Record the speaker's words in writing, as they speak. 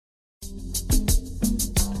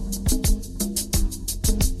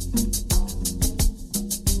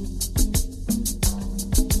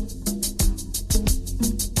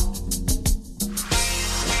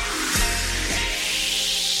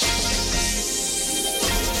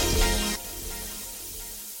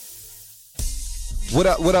What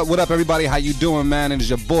up, everybody? How you doing, man? It is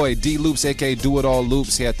your boy, D Loops, a.k.a. Do It All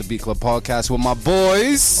Loops, here at the Beat Club Podcast with my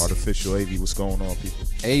boys. Artificial AV, what's going on, people?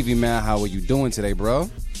 AV, man, how are you doing today, bro?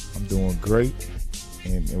 I'm doing great,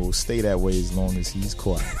 and it will stay that way as long as he's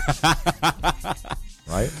quiet.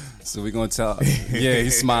 Right? So we're going to tell, yeah,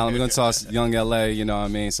 he's smiling. We're going to toss Young LA, you know what I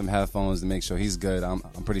mean, some headphones to make sure he's good. I'm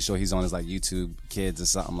pretty sure he's on his, like, YouTube Kids or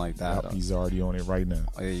something like that. Yep, he's already on it right now.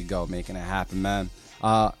 Oh, there you go, making it happen, man.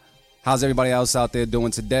 How's everybody else out there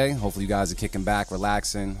doing today? Hopefully you guys are kicking back,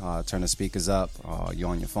 relaxing, turn the speakers up. You're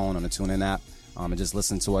on your phone on the TuneIn app, and just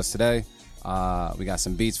listen to us today. We got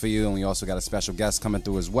some beats for you, and we also got a special guest coming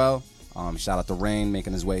through as well. Shout out to Rain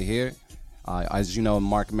making his way here. As you know,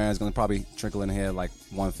 Mark Maron's going to probably trickle in here like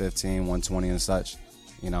 115, 120 and such.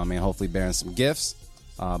 You know what I mean? Hopefully bearing some gifts.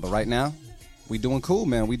 But right now, we doing cool,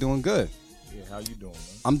 man. We doing good. Yeah, how you doing,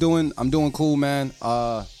 man? I'm doing cool, man.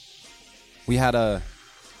 We had a...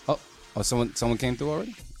 Oh, someone came through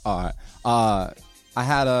already? All right. I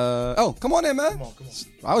had a... Oh, come on in, man. Come on.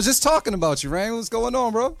 I was just talking about you, Rain. What's going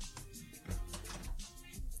on, bro?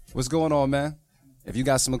 What's going on, man? If you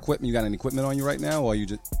got some equipment, you got any equipment on you right now, or you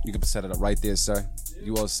can set it up right there, sir.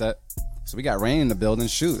 You all set? So we got Rain in the building.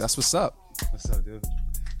 Shoot, that's what's up. What's up, dude?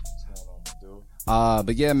 What's going on, dude?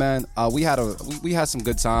 But yeah, man, we had some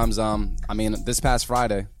good times. I mean, this past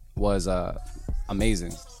Friday was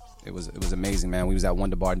amazing. It was amazing, man. We was at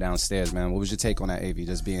Wonder Bar downstairs, man. What was your take on that, AV,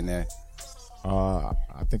 just being there? I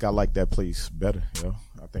think I like that place better, yo.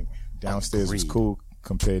 I think downstairs was cool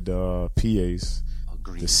compared to PA's.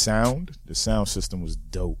 Agreed. The sound system was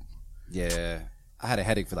dope. Yeah. I had a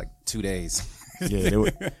headache for like 2 days. Yeah,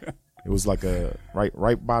 it was like a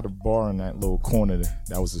right by the bar in that little corner.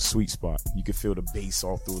 That was the sweet spot. You could feel the bass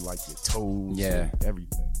all through like your toes, yeah, and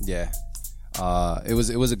everything. Yeah, it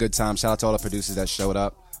was a good time. Shout out to all the producers that showed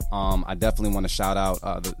up. I definitely want to shout out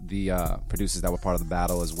the producers that were part of the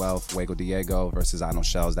battle as well. Fuego Diego versus I Know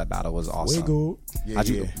Shells. That battle was awesome. Fuego, yeah,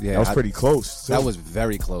 yeah. That was pretty close. That was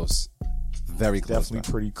very close. Very close. Definitely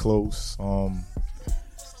man. Pretty close.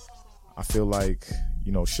 I feel like,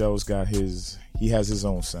 you know, Shells he has his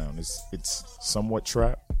own sound. It's somewhat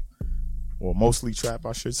trap, or mostly trap,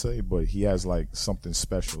 I should say, but he has like something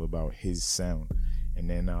special about his sound. And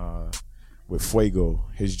then with Fuego,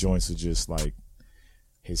 his joints are just like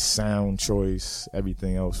his sound choice.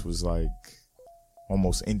 Everything else was like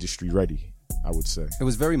almost industry ready, I would say. It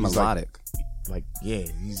was very melodic.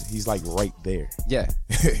 He's like right there. Yeah.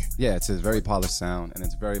 Yeah, it's a very polished sound, and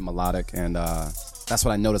it's very melodic, and that's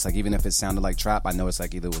what I noticed. Like, even if it sounded like trap, I noticed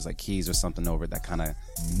like either it was like keys or something over it that kind of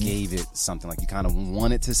gave it something, like you kind of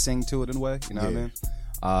wanted to sing to it in a way, you know what I mean?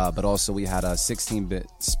 But also we had a 16-bit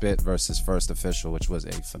Spit versus First Official, which was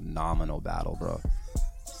a phenomenal battle, bro.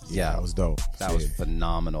 Yeah, that was dope. That was a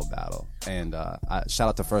phenomenal battle, and shout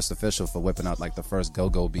out to First Official for whipping out like the first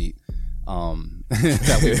go-go beat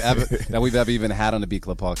that we've ever even had on the Beat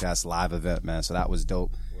Club Podcast live event, man. So that was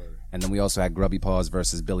dope. Word. And then we also had Grubby Paws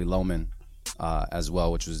versus Billy Loman as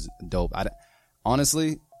well, which was dope.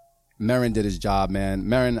 Honestly, Maron did his job, man.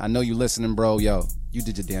 Maron, I know you listening, bro. Yo, you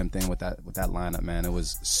did your damn thing with that lineup, man. It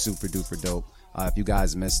was super duper dope. If you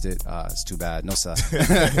guys missed it, it's too bad. No, sir.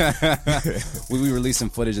 We released some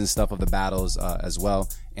footage and stuff of the battles as well.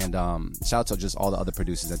 And shout out to just all the other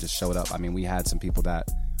producers that just showed up. I mean, we had some people that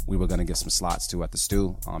we were going to give some slots to at the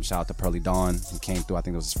stew. Shout out to Pearly Dawn, who came through. I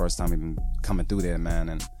think it was his first time even coming through there, man.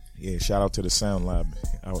 And yeah, shout out to the Sound Lab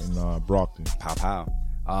out in Brockton. Pow, pow.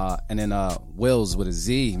 And then Wills with a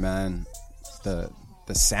Z, man. The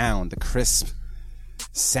sound, the crisp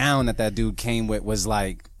sound that dude came with was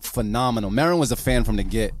like phenomenal. Maron was a fan from the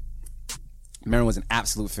get. Maron was an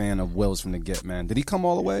absolute fan of Wills from the get, man. Did he come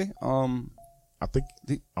all the way? I think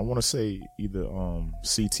I want to say either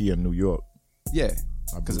CT or New York. Yeah.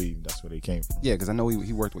 I believe that's where they came from. Yeah, because I know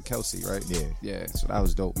he worked with Kelsey, right? Yeah. Yeah, so that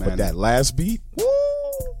was dope, man. But that last beat, woo!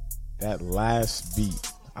 That last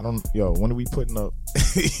beat. When are we putting up?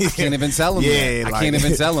 I can't even tell him. Yeah, I can't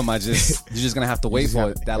even tell him. You're just gonna have to wait for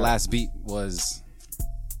it. That last beat was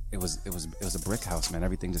a brick house, man.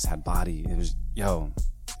 Everything just had body. It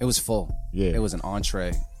was full. Yeah. It was an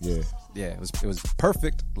entree. Yeah. Yeah, it was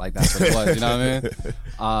perfect. Like that's what it was, you know what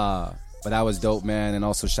I mean? But that was dope, man. And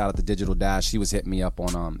also shout out to Digital Dash. He was hitting me up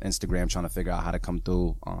on Instagram trying to figure out how to come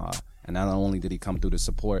through. And not only did he come through to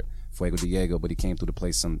support Fuego Diego, but he came through to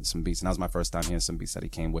play some beats. And that was my first time hearing some beats that he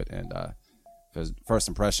came with. And his first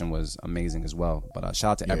impression was amazing as well. But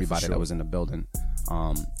shout out to everybody that was in the building.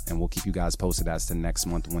 And we'll keep you guys posted as to next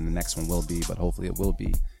month when the next one will be. But hopefully it will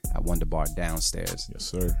be at Wonder Bar downstairs. Yes,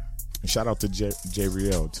 sir. And shout out to J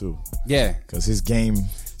Riel too. Yeah. Because his game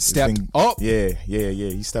stepped up. Yeah.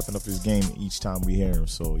 He's stepping up his game each time we hear him.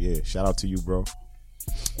 So yeah, shout out to you, bro.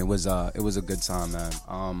 It was a good time,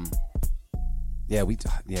 man. Yeah, we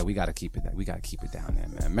gotta keep it. We gotta keep it down there,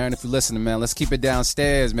 man. Marin, if you're listening, man, let's keep it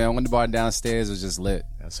downstairs, man. Wonder Bar downstairs was just lit.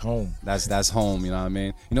 That's home. That's home. You know what I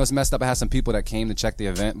mean? You know, it's messed up. I had some people that came to check the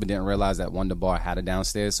event, but didn't realize that Wonder Bar had it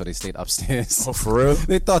downstairs, so they stayed upstairs. Oh, for real?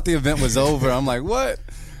 They thought the event was over. I'm like, what?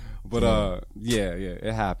 But yeah,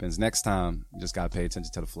 it happens. Next time, you just gotta pay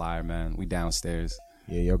attention to the flyer, man. We downstairs.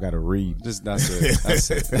 Yeah, y'all gotta read. Just that's it.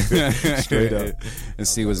 That's it. Straight up. And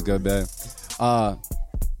see what's good, man.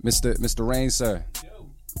 Mr. Rain, sir.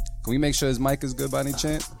 Can we make sure his mic is good by any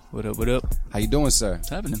chance? What up, what up? How you doing, sir? What's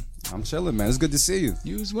happening? I'm chilling, man. It's good to see you.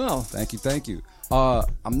 You as well. Thank you.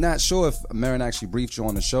 I'm not sure if Marin actually briefed you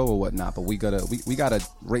on the show or whatnot, but we gotta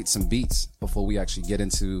rate some beats before we actually get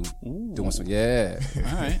into doing some. Yeah. All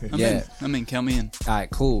right. I'm in. Count me in. All right,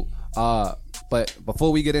 cool. But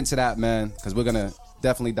before we get into that, man, because we're gonna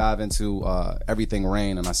definitely dive into everything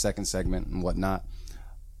Rain in our second segment and whatnot.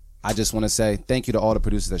 I just want to say thank you to all the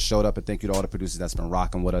producers that showed up, and thank you to all the producers that's been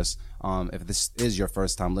rocking with us. If this is your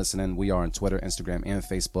first time listening, we are on Twitter, Instagram, and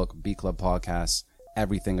Facebook, B Club Podcasts,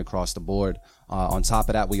 everything across the board. On top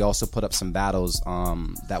of that, we also put up some battles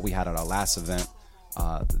that we had at our last event.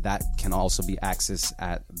 That can also be accessed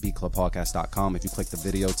at bclubpodcast.com. If you click the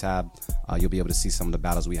video tab, you'll be able to see some of the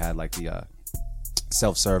battles we had, like the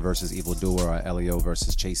Self-Serve versus Evil Doer, or Leo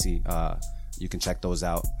versus Chasey. You can check those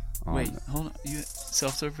out. Wait, hold on. You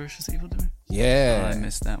Self-Serve versus Evil Doer? Yeah. Oh, I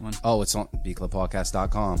missed that one. Oh, it's on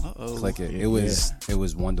bclubpodcast.com. Uh-oh. Click it. It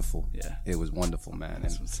was wonderful. Yeah. It was wonderful, man.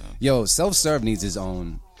 That's what's up. Yo, Self-Serve needs his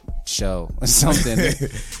own show or something.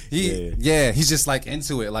 He's just like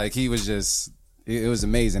into it. Like he was just, it was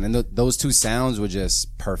amazing. And those two sounds were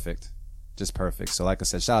just perfect. Just perfect. So like I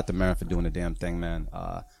said, shout out to Marin for doing the damn thing, man.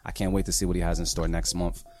 I can't wait to see what he has in store next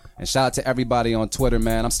month. And shout out to everybody on Twitter,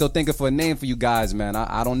 man. I'm still thinking for a name for you guys, man.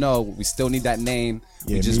 I don't know. We still need that name.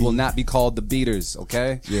 Yeah, we just will not be called the Beaters,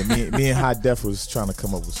 okay? Yeah, me and High Def was trying to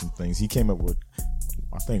come up with some things. He came up with,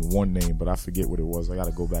 I think, one name, but I forget what it was. I got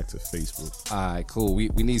to go back to Facebook. All right, cool. We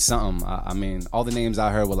need something. I mean, all the names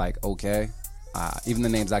I heard were like, okay. Even the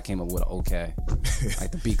names I came up with, okay.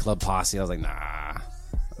 Like the B Club Posse. I was like, nah. I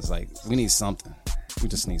was like, we need something. We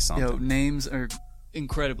just need something. Yo, names are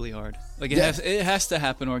incredibly hard. Like it has to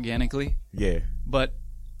happen organically. Yeah. But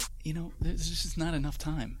you know, there's just not enough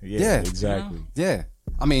time. Yeah, exactly. You know? Yeah.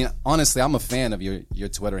 I mean, honestly, I'm a fan of your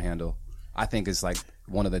Twitter handle. I think it's like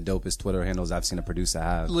one of the dopest Twitter handles I've seen a producer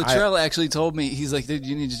have. Latrell actually told me, he's like, dude,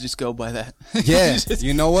 you need to just go by that. Yeah.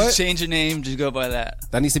 You know what? Just change your name, just go by that.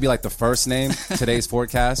 That needs to be like the first name, today's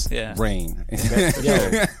forecast. Yeah. Rain.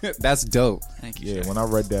 Yo, that's dope. Thank you. yeah, Sir. when I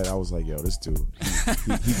read that, I was like, yo, this dude,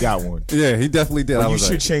 he got one. Yeah, he definitely did. Well, I you was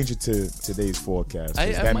should like, change it to today's forecast. 'Cause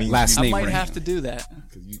I that might, means last I name might Rain. have to do that.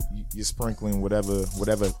 you're sprinkling whatever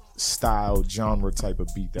style, genre type of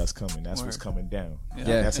beat that's coming. That's what's Word. coming down.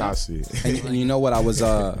 Yeah. That's how I see it. and you know what? I was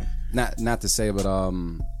not to say, but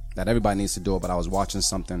that everybody needs to do it. But I was watching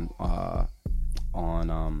something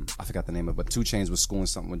on I forgot the name of it, but 2 Chainz was schooling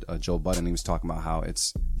something with Joe Budden. He was talking about how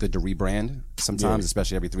it's good to rebrand sometimes,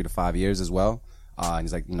 especially every 3 to 5 years as well. And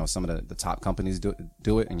he's like, you know, some of the top companies do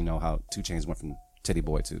it, and you know how 2 Chainz went from Titty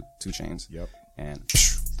Boy to 2 Chainz, Yep. and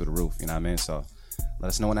through the roof. You know what I mean? So let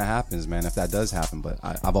us know when that happens, man. If that does happen, but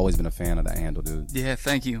I've always been a fan of that handle, dude. Yeah,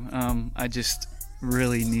 thank you. I just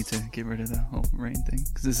really need to get rid of the whole Rain thing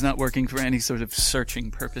because it's not working for any sort of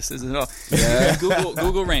searching purposes at all. Yeah.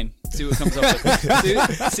 Google Rain. See what comes up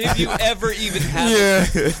with. See if you ever even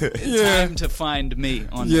have time to find me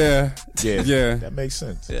on Yeah, Yeah. that makes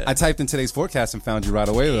sense. Yeah. I typed in today's forecast and found you right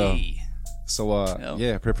away, though. Hey. So, Yep.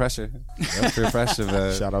 yeah, peer pressure. Peer pressure,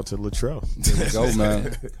 man. Shout out to Latrell. There you go,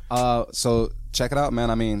 man. So check it out,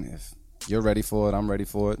 man. I mean, if you're ready for it, I'm ready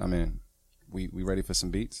for it. I mean, we ready for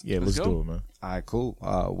some beats? Yeah, let's go. do it, man. All right, cool.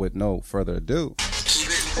 With no further ado.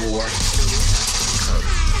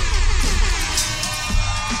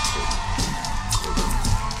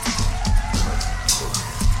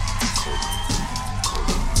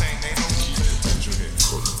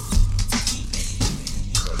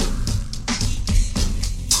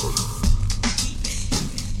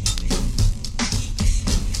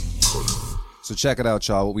 So check it out,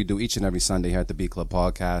 y'all. What we do each and every Sunday here at the B Club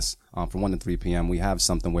Podcast, from 1 to 3 p.m., we have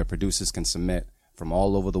something where producers can submit from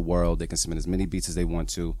all over the world. They can submit as many beats as they want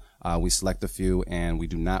to. We select a few, and we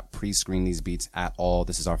do not pre-screen these beats at all.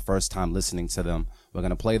 This is our first time listening to them. We're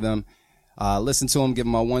going to play them, listen to them, give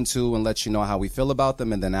them our 1-2, and let you know how we feel about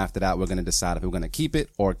them. And then after that, we're going to decide if we're going to keep it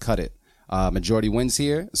or cut it. Majority wins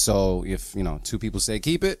here. So if, 2 people say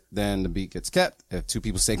keep it, then the beat gets kept. If 2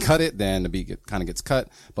 people say cut it, then the beat kind of gets cut.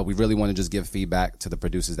 But we really want to just give feedback to the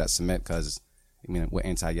producers that submit because, we're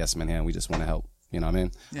anti-yes men here and we just want to help You know what I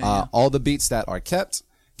mean? Yeah. All the beats that are kept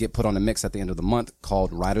get put on a mix at the end of the month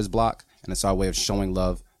called Writer's Block, and it's our way of showing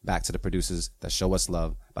love back to the producers that show us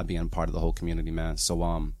love by being part of the whole community, man. So,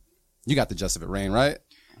 you got the gist of it, Rain, right?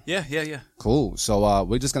 Yeah. Cool. So,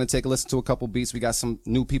 we're just going to take a listen to a couple beats. We got some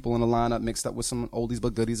new people in the lineup mixed up with some oldies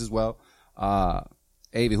but goodies as well.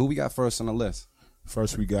 Avi, who we got first on the list?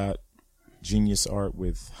 First, we got Genius Art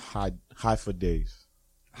with High for Days.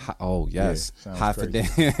 Oh, yes. Yeah, High for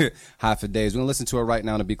Days. High for Days. We're going to listen to it right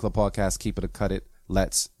now on the Beat Club Podcast. Keep it or cut it.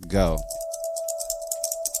 Let's go.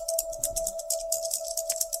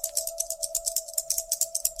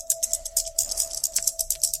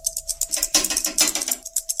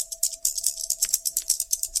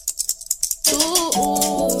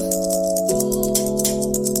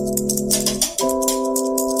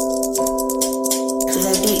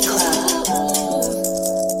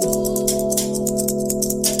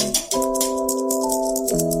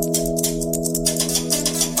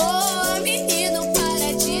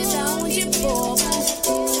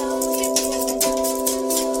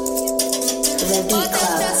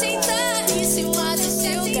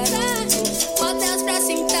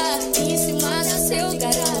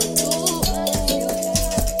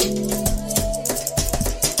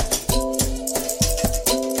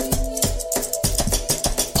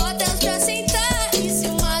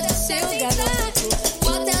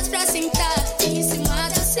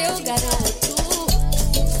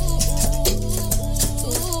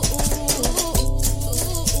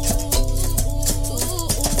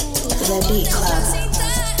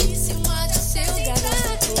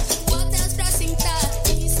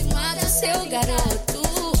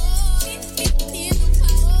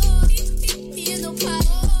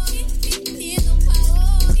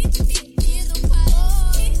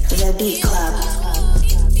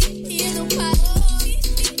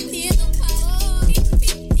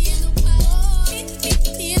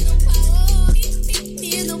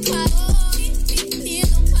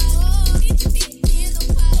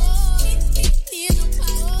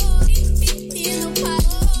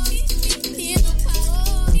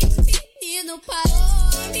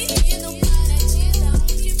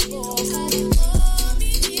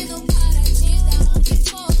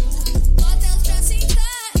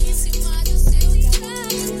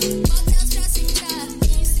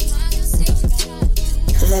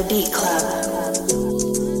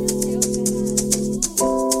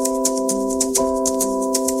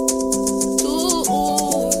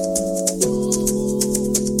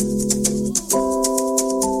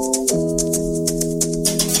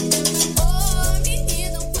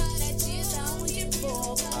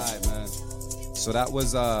 So that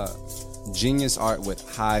was Genius Art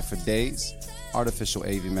with High for Days. Artificial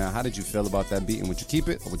AV, man. How did you feel about that beat? And would you keep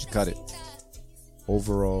it or would you cut it?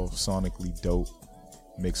 Overall, sonically dope,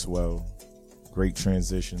 mixed well, great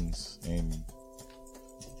transitions, and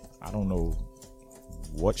I don't know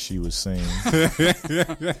what she was saying,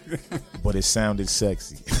 but it sounded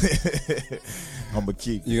sexy. I'm gonna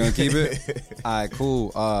keep it. You gonna keep it? All right,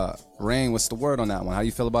 cool. Rain, what's the word on that one? How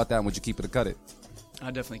you feel about that? And would you keep it or cut it?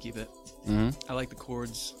 I'd definitely keep it. Mm-hmm. I like the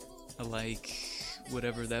chords. I like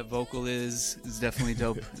whatever that vocal is. It's definitely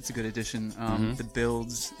dope. It's a good addition. The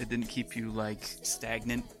builds, it didn't keep you like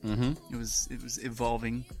stagnant. It was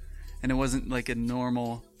evolving, and it wasn't like a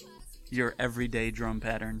normal your everyday drum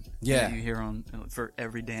pattern that you hear on for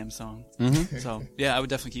every damn song. So yeah, I would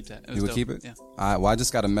definitely keep that. You would dope. keep it? Yeah. All right. Well, I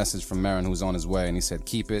just got a message from Marin who's on his way, and he said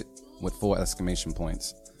keep it with 4 exclamation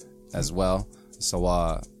points as well.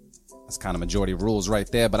 So that's kind of majority rules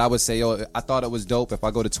right there. But I would say, I thought it was dope. If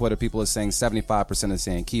I go to Twitter, people are saying 75% are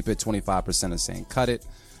saying keep it, 25% are saying cut it.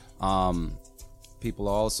 People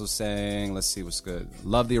are also saying, let's see what's good.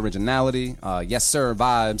 Love the originality. Yes, sir,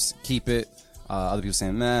 vibes. Keep it. Other people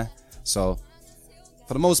saying meh. So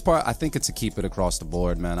for the most part, I think it's a keep it across the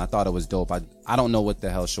board, man. I thought it was dope. I don't know what the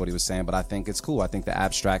hell Shorty was saying, but I think it's cool. I think the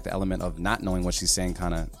abstract element of not knowing what she's saying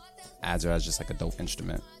kind of adds her as just like a dope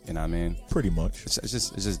instrument. You know what I mean? Pretty much. It's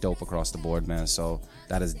just dope across the board, man. So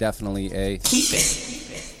that is definitely a keep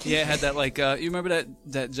it. Yeah, it had that like you remember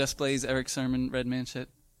that Just Blaze Eric Sermon Redman shit?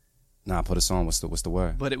 Nah, put us on. What's the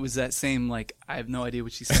word? But it was that same like I have no idea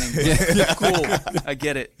what she's saying. Yeah, cool. I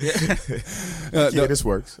get it. Yeah, this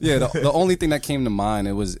works. Yeah, the only thing that came to mind,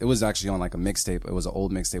 it was actually on like a mixtape. It was an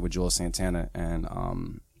old mixtape with Joel Santana, and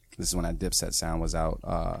this is when that Dipset sound was out.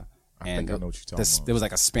 I think I know what you're talking about. There was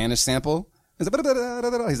like a Spanish sample.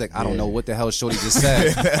 He's like, I don't know what the hell Shorty just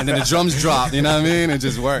said. And then the drums dropped, you know what I mean? It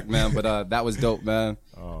just worked, man. But that was dope, man.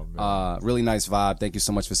 Oh, man. Really nice vibe. Thank you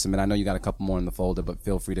so much for submitting. I know you got a couple more in the folder, but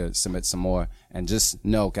feel free to submit some more. And just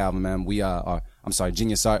know, Calvin, man, we I'm sorry,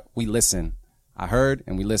 Genius Art, we listen. I heard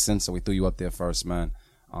and we listened, so we threw you up there first, man.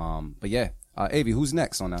 But yeah, Avi, who's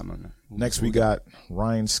next on that, man? Next, we got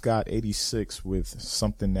Ryan Scott, 86, with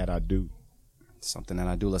Something That I Do. Something That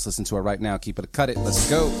I Do. Let's listen to it right now. Keep it, cut it. Let's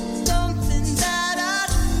go. Something that I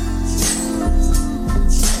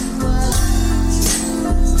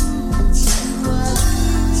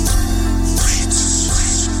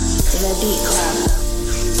The Beat Club.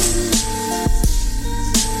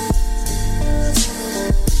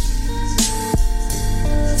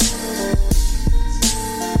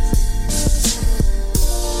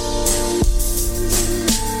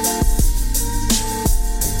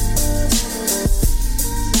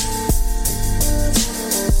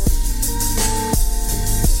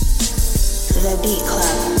 The Beat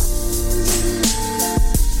Club.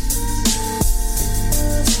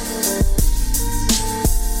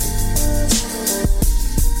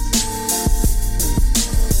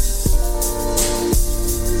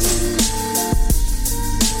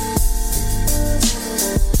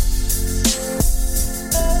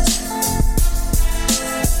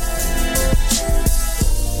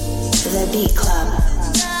 The Beat Club.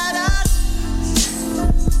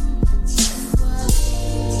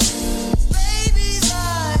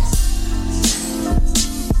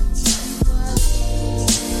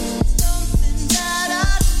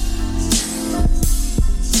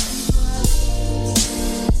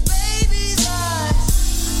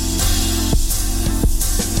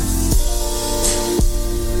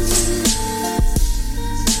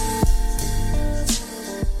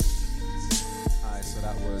 Alright, so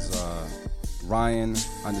that was Ryan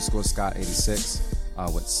 _ Scott 86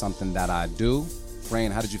 with Something That I Do.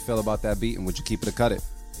 Rain, how did you feel about that beat, and would you keep it or cut it?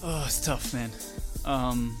 Oh, it's tough, man.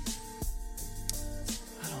 I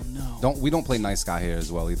don't know. We don't play Nice Guy here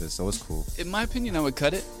as well either, so it's cool. In my opinion, I would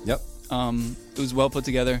cut it. Yep. It was well put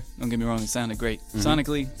together. Don't get me wrong; it sounded great.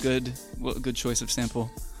 Sonically, good. Good choice of sample.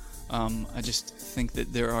 I just think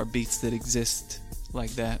that there are beats that exist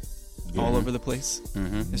like that all over the place.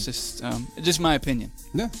 It's just my opinion.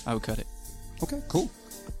 Yeah. I would cut it. Okay, cool.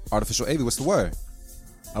 Artificial Avi, what's the word?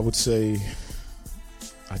 I would say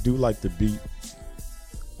I do like the beat,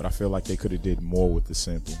 but I feel like they could have did more with the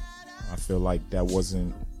sample. I feel like that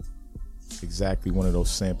wasn't exactly one of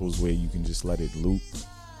those samples where you can just let it loop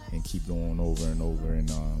and keep going over and over,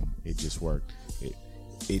 and it just worked.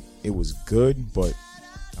 It was good, but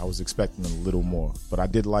I was expecting a little more. But I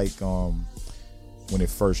did like when it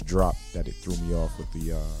first dropped that it threw me off with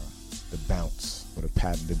the bounce or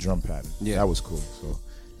the drum pattern. Yeah, that was cool. So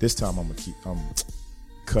this time I'm gonna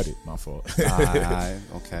cut it. My fault.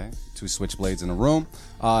 Okay. 2 switchblades in a room.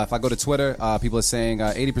 If I go to Twitter, people are saying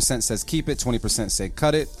 80% says keep it, 20% say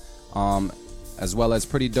cut it. As well as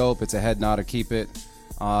pretty dope. It's a head nod or keep it.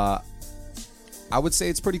 I would say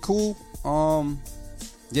it's pretty cool.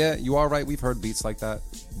 Yeah, you are right. We've heard beats like that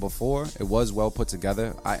before. It was well put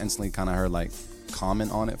together. I instantly kind of heard like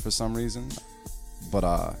comment on it for some reason.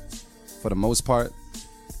 But for the most part,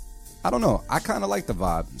 I don't know. I kind of like the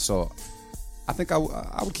vibe. So I think I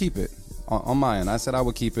would keep it on my end. I said I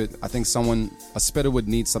would keep it. I think a spitter would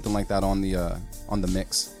need something like that on the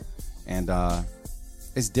mix. And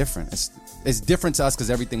it's different. It's different to us because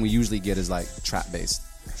everything we usually get is like trap based.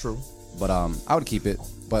 True. But I would keep it.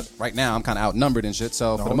 But right now I'm kind of outnumbered and shit.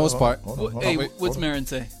 So for the most part, What's Marin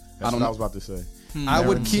say? That's what I was about to say. I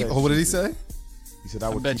would keep. said What did he keep it. say? He said I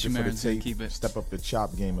would bet keep you it for the Marin's gonna tape, keep it. step up the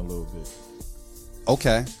chop game a little bit.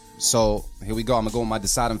 Okay. So here we go. I'm gonna go with my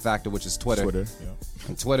deciding factor, which is Twitter. Yeah.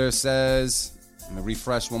 And Twitter says, I'm gonna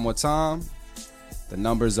refresh one more time. The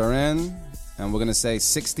numbers are in, and we're gonna say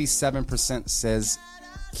 67% says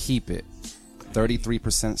keep it,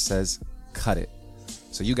 33% says cut it.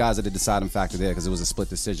 So you guys are the deciding factor there because it was a split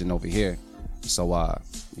decision over here. So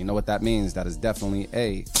you know what that means? That is definitely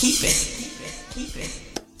a Keep it.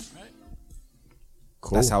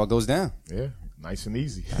 Cool. That's how it goes down. Yeah. Nice and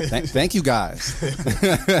easy. Thank you guys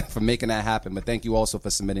for making that happen. But thank you also for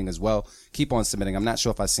submitting as well. Keep on submitting. I'm not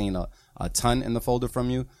sure if I've seen a ton in the folder from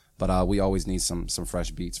you, but we always need some fresh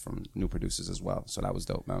beats from new producers as well. So that was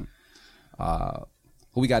dope, man.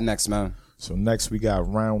 Who we got next, man? So next we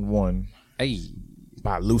got Round 1 Hey,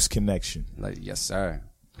 by Loose Connection. like, yes, sir.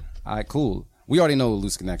 All right, cool. We already know what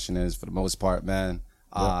Loose Connection is for the most part, man.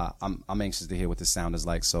 I'm anxious to hear what this sound is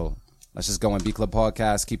like. So let's just go in B Club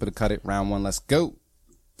Podcast. Keep it or cut it. Round 1. Let's go.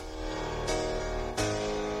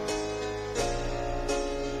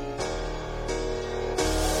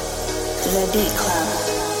 The Beat Club.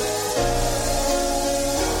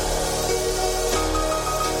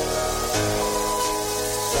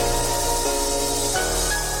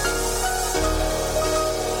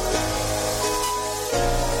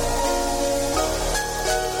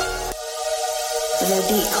 The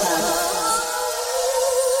Beat Club.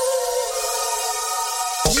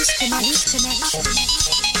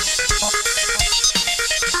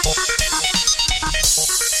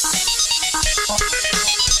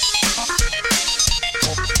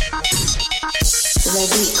 The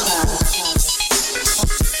Beat Club.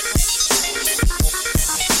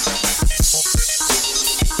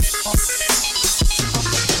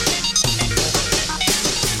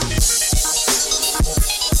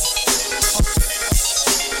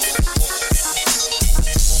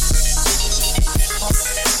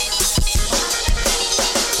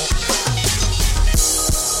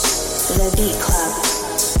 The Beat Club.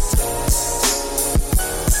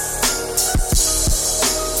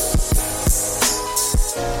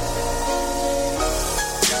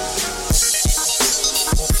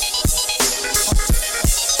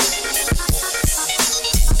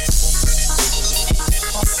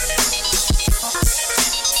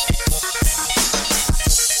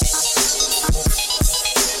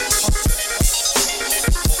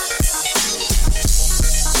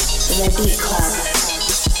 The Beat Club.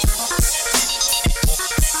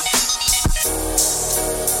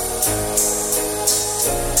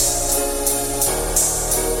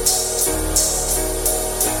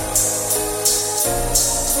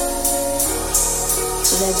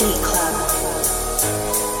 The Beat Club.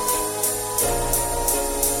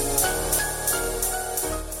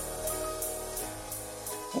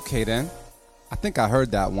 Okay then. I think I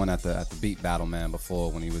heard that one at the Beat Battle, man,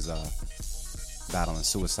 before when he was battling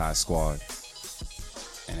Suicide Squad.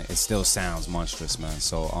 And it still sounds monstrous, man.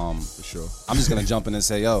 So For sure. I'm just gonna jump in and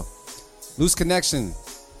say, yo, Loose Connection.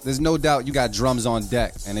 There's no doubt you got drums on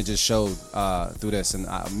deck, and it just showed through this. And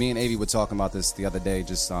me and Avi were talking about this the other day.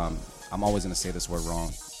 Just I'm always gonna say this word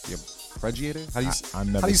wrong. You're arpeggiator? I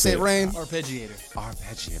never how do you say it, Rain? Arpeggiator.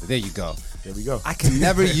 Arpeggiator. There you go. There we go. I can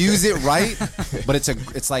never use it right, but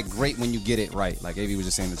it's like great when you get it right. Like Avi was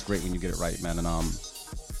just saying, it's great when you get it right, man. And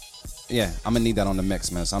yeah, I'm gonna need that on the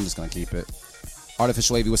mix, man. So I'm just gonna keep it.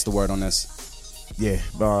 Artificial Avi, what's the word on this? Yeah,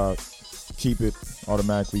 keep it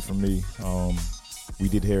automatically from me. We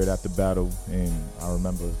did hear it at the battle, and I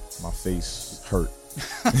remember my face hurt.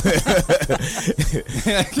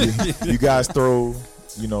 You guys throw,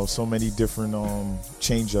 so many different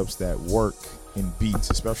change-ups that work in beats,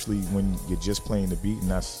 especially when you're just playing the beat and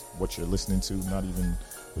that's what you're listening to, not even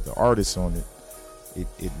with the artist on it.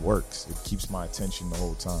 It works. It keeps my attention the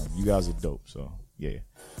whole time. You guys are dope, so yeah.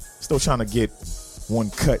 Still trying to get one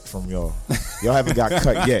cut from y'all. Y'all haven't got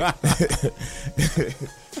cut yet.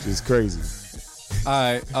 It's crazy. All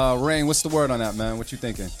right, Rain, what's the word on that, man? What you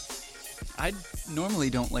thinking? I normally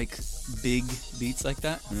don't like big beats like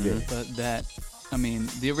that, but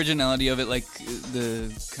the originality of it, like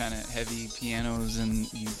the kind of heavy pianos,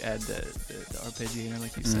 and you add the arpeggiator,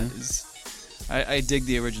 like you said, is I dig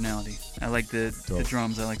the originality. I like the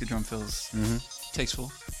drums. I like the drum fills.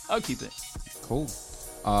 Tasteful. I'll keep it. Cool.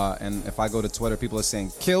 And if I go to Twitter, people are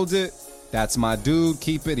saying, killed it. That's my dude.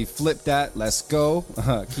 Keep it. He flipped that. Let's go.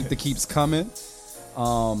 Keep the keeps coming.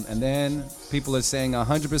 And then people are saying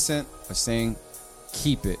 100% are saying,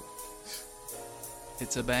 keep it.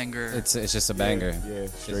 It's a banger. It's just a banger. Yeah,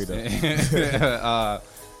 straight up.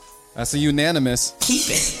 That's a unanimous. Keep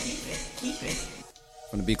it. Keep it.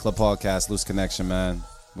 From the Beat Club Podcast, Loose Connection, man.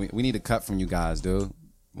 We need a cut from you guys, dude.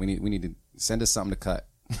 We need to send us something to cut.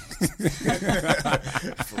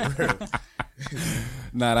 For real.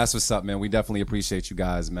 Nah, that's what's up, man. We definitely appreciate you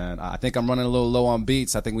guys, man. I think I'm running a little low on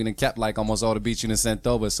beats. I think we done kept like almost all the beats you done sent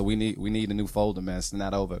over, so we need a new folder, man. Send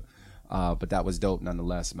that over. But that was dope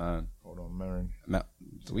nonetheless, man. Hold on, Marin.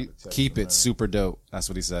 We keep it super dope. That's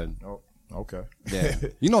what he said. Oh, okay. Yeah.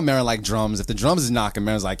 You know Marin like drums. If the drums is knocking,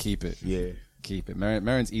 Marin's like, keep it. Yeah. Keep it.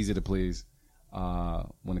 Marin's easy to please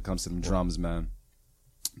when it comes to them drums, man.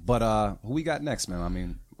 But who we got next, man? I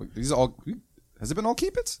mean, these are all. Has it been all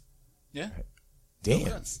keep it's? Yeah.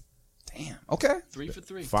 Damn. Okay. 3 for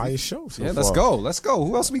 3. Fire show. So Yeah, far. let's go.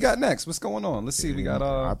 Who else we got next? What's going on? Let's see. We got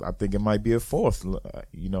I think it might be a fourth.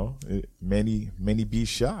 Many be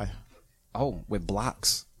shy. with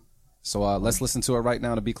blocks. So let's listen to it right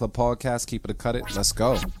now. The Beat Club Podcast. Keep it or cut it. Let's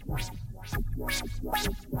go. The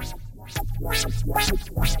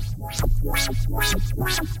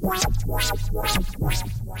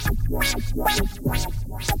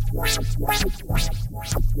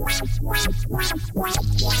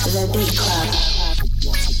Beat Club.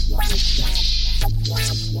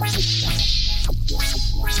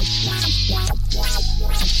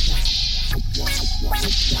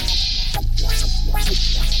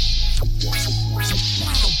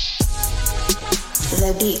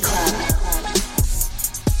 The Beat Club.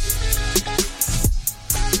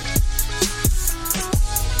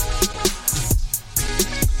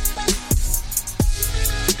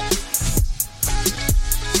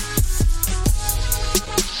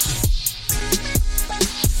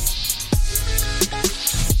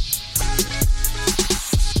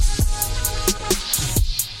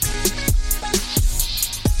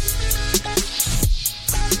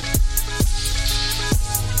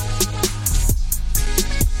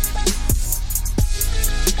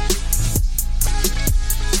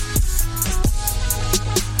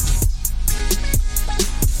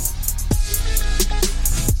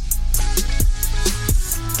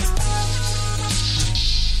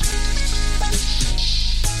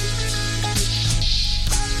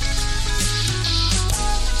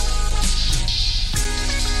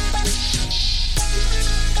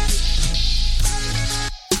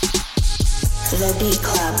 The Beat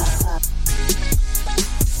Club.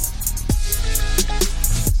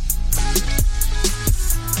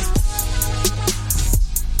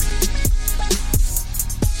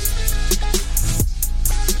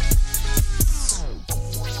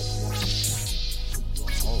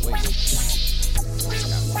 Oh, wait. Back to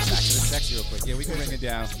the text real quick. Yeah, we can bring it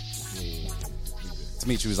down.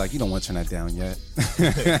 Dimitri was like, you don't want to turn that down yet.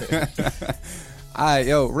 All right,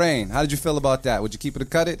 yo, Rain, how did you feel about that? Would you keep it or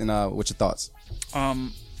cut it? And what's your thoughts?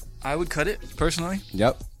 I would cut it personally.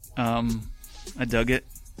 Yep. I dug it.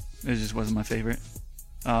 It just wasn't my favorite.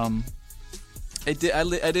 I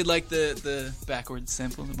did like the backwards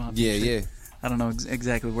sample. The Mob Yeah, shit. yeah. I don't know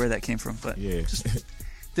exactly where that came from, but Yeah.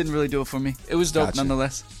 didn't really do it for me. It was dope Gotcha.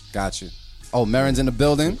 nonetheless. Got you. Oh, Marin's in the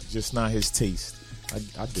building. Just not his taste. I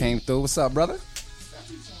dig Came it. through. What's up, brother?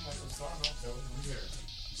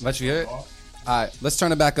 Let you hear it? All right, let's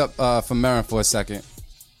turn it back up for Marin for a second.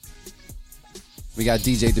 We got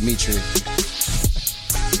DJ Dimitri.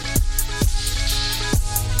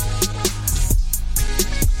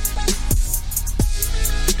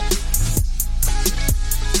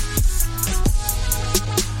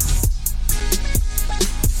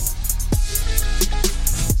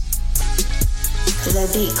 The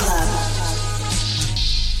Beat Club.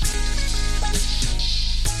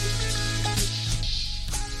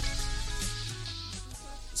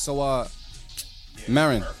 So,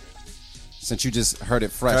 Marin, since you just heard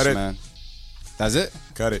it fresh, Cut it. man. That's it?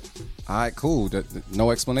 Cut it. All right, cool. No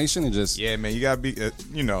explanation and just... Yeah, man, you gotta be.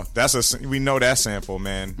 We know that sample,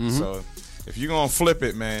 man. So if you're gonna flip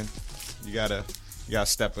it, man, you gotta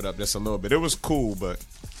step it up just a little bit. It was cool, but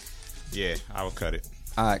yeah, I would cut it.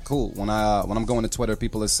 All right, cool. When I'm going to Twitter,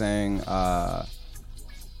 people are saying, y'all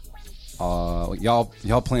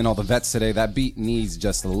playing all the vets today. That beat needs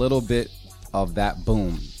just a little bit of that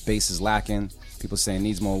boom. Bass is lacking. People saying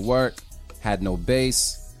needs more work. Had no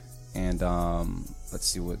bass. And let's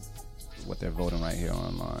see what they're voting right here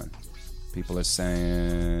online. People are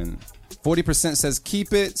saying 40% says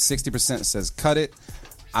keep it, 60% says cut it.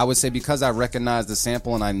 I would say because I recognize the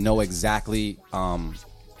sample and I know exactly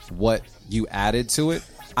what you added to it.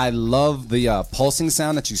 I love the pulsing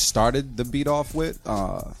sound that you started the beat off with,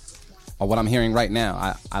 or what I'm hearing right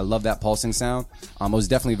now. I love that pulsing sound. It was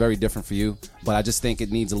definitely very different for you, but I just think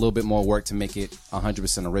it needs a little bit more work to make it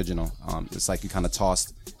 100% original. It's like you kind of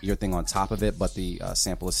tossed your thing on top of it, but the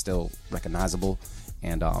sample is still recognizable,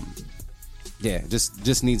 and yeah,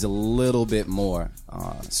 just needs a little bit more.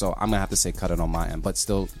 So I'm gonna have to say cut it on my end, but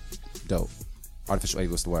still dope. Artificial A,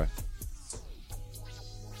 what's the word?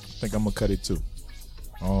 I think I'm gonna cut it too.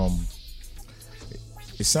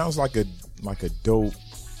 It sounds like a dope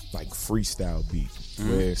like freestyle beat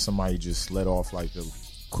where somebody just let off like a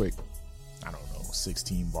quick, I don't know,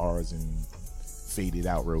 16 bars and fade it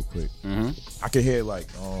out real quick. I could hear like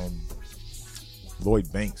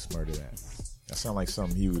Lloyd Banks murder that. That sounds like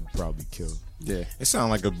something he would probably kill. Yeah, It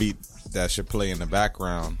sounds like a beat that should play in the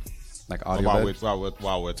background like audio while bed?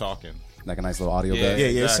 while we're talking. Like a nice little audio Yeah, bed. Yeah,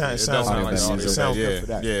 exactly. it sounds does like audio music. bed. Sounds yeah, good for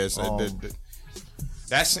that. yeah. So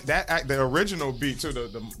the original beat too.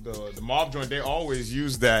 The mob joint. They always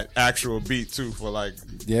use that actual beat too for like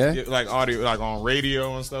like audio, like on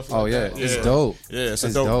radio and stuff. Oh like yeah, that. it's dope. Yeah, it's a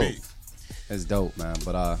It's dope dope. beat. It's dope, man.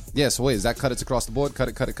 But yeah, so wait, is that cut it across the board? Cut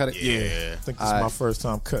it. Yeah. I think this is my first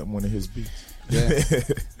time cutting one of his beats. Yeah.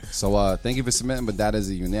 So thank you for submitting, but that is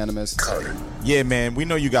a unanimous. Yeah, man. We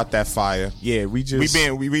know you got that fire. Yeah, we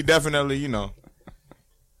definitely, we definitely,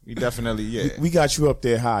 yeah. we got you up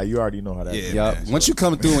there high. You already know how that Yeah. is. Yep. man, Once you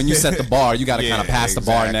come through and you set the bar, you got to Yeah, kind of pass the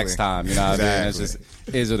bar exactly. next time. You know what I mean? It's Exactly.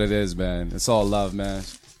 just is what it is, man. It's all love, man.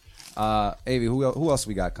 Avi, who else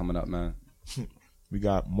we got coming up, man? We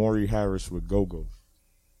got Maury Harris with Go-Go.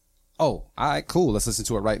 Oh, all right, cool. Let's listen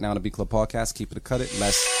to it right now on the Beat Club podcast. Keep it or cut it.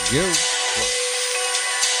 Let's go.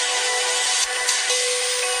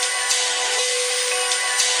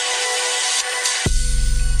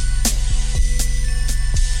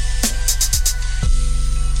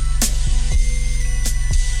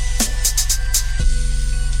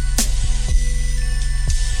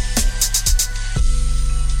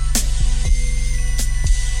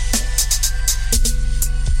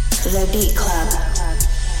 The Beat Club.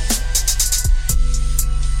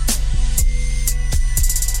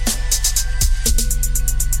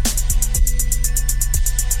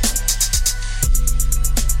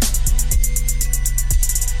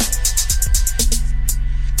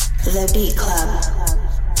 The Beat Club.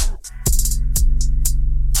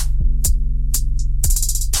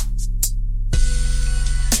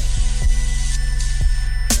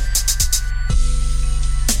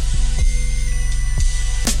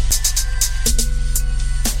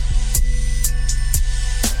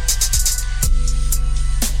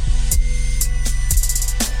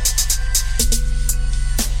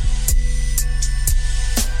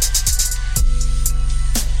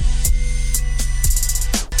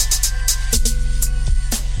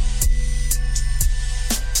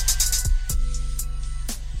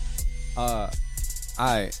 All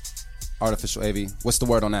right, Artificial AV. What's the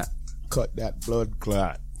word on that? Cut that blood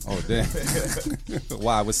clot. Oh damn!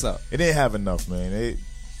 Why? What's up? It didn't have enough, man. It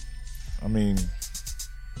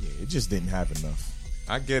just didn't have enough.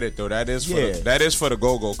 I get it though. That is for Yeah. that is for the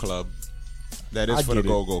Go-Go Club. That is I for the get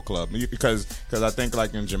it. Go-Go Club because I think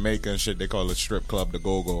like in Jamaica and shit they call it strip club the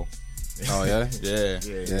Go-Go. Oh yeah. Yeah,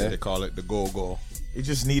 Yeah. They call it the Go-Go. It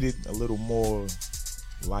just needed a little more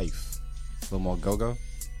life. A little more go-go.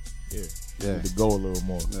 Yeah. Yeah. To go a little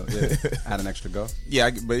more. Yeah. Add an extra go. Yeah,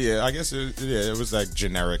 but yeah, I guess it was like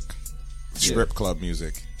generic strip club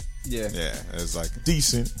music. Yeah. Yeah, it's like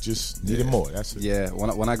Decent, just needed more. That's it. Yeah.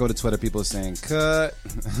 When I go to Twitter, people are saying cut,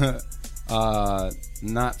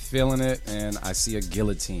 not feeling it, and I see a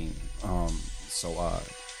guillotine.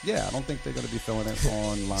 Yeah, I don't think they're gonna be feeling it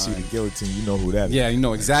online. See the guillotine, you know who that is. Yeah, you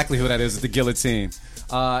know exactly who that is. The guillotine.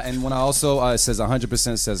 And when I also it says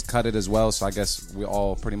 100% says cut it as well. So I guess we're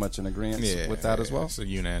all pretty much in agreement with that as well. It's a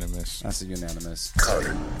unanimous. That's a unanimous.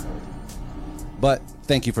 But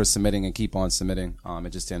thank you for submitting and keep on submitting. It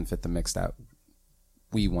just didn't fit the mix that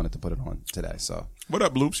we wanted to put it on today. So, What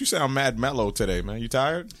up, Loops? You sound mad mellow today, man. You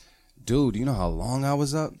tired? dude, you know how long I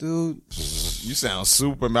was up, dude? You sound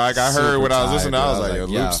super, man. Like I heard Super when I was tired, listening, I was bro. like, yo,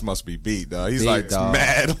 Yeah. Loops must be beat, dog. He's Beat, like dog.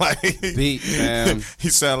 mad, like Beat, man. He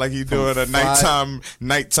sound like he doing a Friday-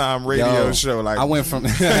 nighttime radio Yo, show. Like I went from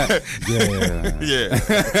yeah. yeah,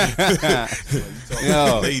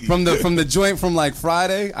 Yo, Lady. from the joint from like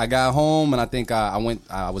Friday, I got home and I think I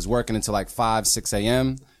was working until like 5-6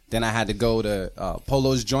 a.m. Then I had to go to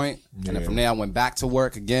Polo's joint, and then from there I went back to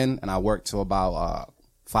work again, and I worked till about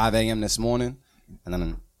 5 a.m. this morning, and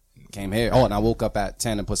then came here. Oh, and I woke up at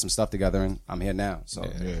 10 and put some stuff together, and I'm here now. So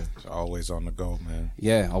It's always on the go, man.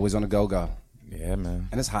 yeah, always on the go. Yeah, man.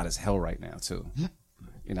 And it's hot as hell right now too.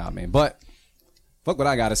 You know what I mean? But fuck what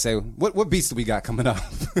I gotta say. What beats do we got coming up?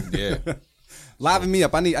 Yeah. Liven me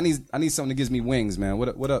up. I need something that gives me wings, man. What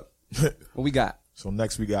up? What we got? So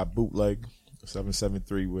next we got Bootleg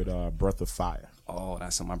 773 with Breath of Fire. Oh,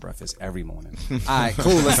 that's on my breakfast every morning. All right,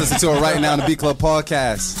 cool. Let's listen to it right now on the Beat Club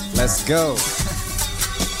podcast. Let's go.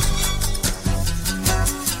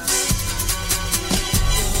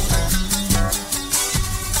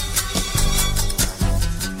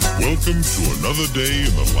 Welcome to another day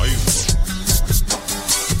in the life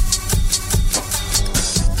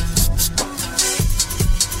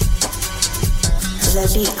The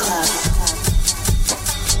Beat Club.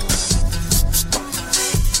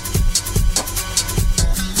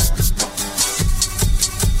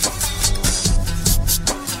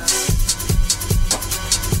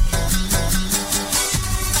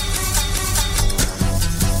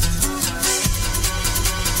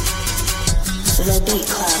 The Beat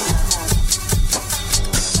Club.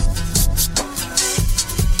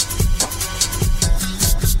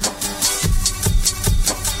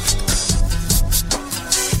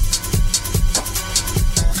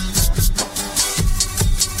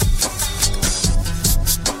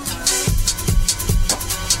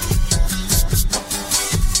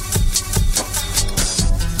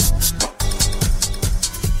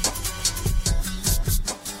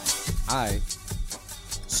 All right.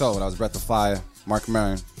 So that was Breath of Fire. Mark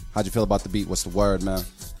Maron, how'd you feel about the beat? What's the word, man?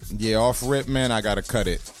 Yeah, off rip, man, I gotta cut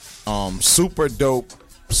it. Super dope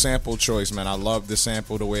sample choice, man. I love the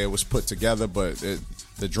sample, the way it was put together, but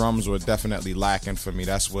the drums were definitely lacking for me.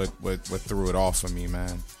 That's what threw it off for me,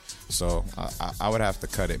 man. So I would have to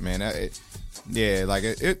cut it, man. It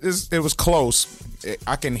was close.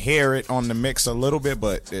 I can hear it on the mix a little bit,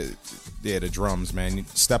 but the drums, man. You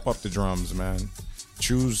step up the drums, man.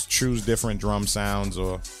 Choose different drum sounds,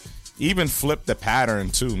 or even flip the pattern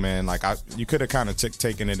too, man. Like you could have kind of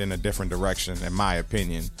taken it in a different direction, in my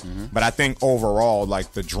opinion. But I think overall,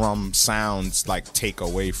 like the drum sounds like take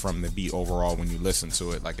away from the beat overall when you listen to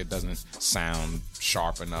it. Like it doesn't sound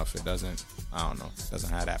sharp enough. It doesn't. I don't know. It doesn't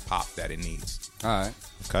have that pop that it needs. All right.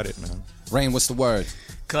 Cut it, man. Rain, what's the word?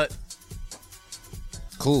 Cut.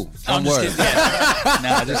 Cool. I'm One just word. kidding. Yeah.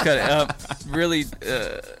 Nah, just cut it. Really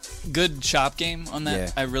good chop game on that.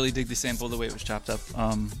 Yeah. I really dig the sample, the way it was chopped up.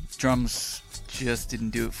 Drums just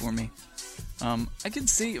didn't do it for me. I could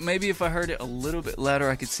see, maybe if I heard it a little bit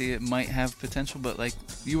louder, I could see it might have potential, but like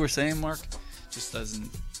you were saying, Mark, just doesn't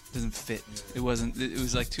fit. It was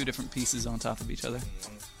like two different pieces on top of each other.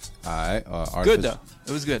 All right. Good though.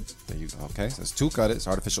 It was good. There you go. Okay, so that's two cut it. It's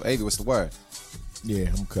Artificial AV. What's the word?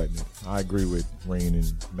 Yeah, I'm cutting it. I agree with Rain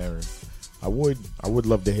and Marin. I would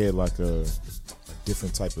love to hear like a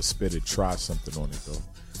different type of spitter, try something on it though.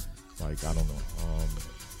 Like I don't know.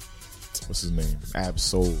 what's his name, Ab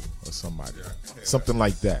Soul or somebody, something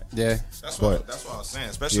like that. Yeah. That's But- what I was saying.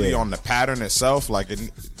 Especially Yeah. on the pattern itself, like it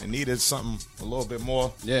needed something a little bit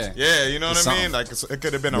more. Yeah. Yeah, you know what It's I mean? something. Like it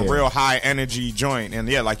could have been a Yeah. real high energy joint, and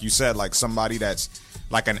yeah, like you said, like somebody that's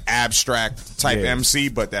like an abstract type Yeah. MC,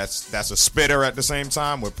 but that's a spitter at the same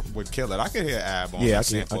time would kill it. I could hear Ab on Yeah, a I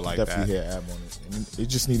sample can like that. definitely hear Ab on it. And it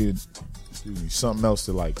just needed something else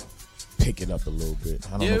to like pick it up a little bit.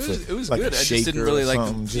 I don't Yeah, know if it was like good. a I just didn't shaker really or like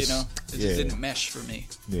something, the, it yeah. just didn't mesh for me.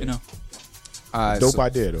 Yeah. You know. All right, Dope so,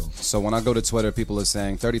 idea though. so when I go to Twitter, people are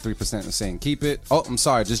saying 33% are saying keep it. Oh, I'm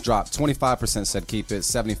sorry, just dropped. 25% said keep it.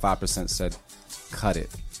 75% said cut it.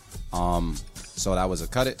 So that was a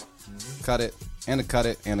cut it, cut it, and a cut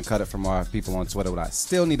it, and a cut it from our people on Twitter. What I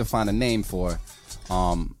still need to find a name for.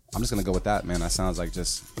 I'm just gonna go with that, man. That sounds like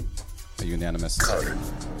just a unanimous.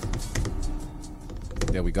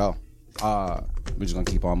 There we go. We're just gonna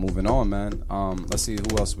keep on moving on, man. Let's see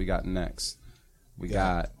who else we got next. We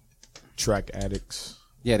got. Track Addicts.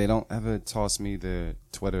 Yeah, they don't ever toss me their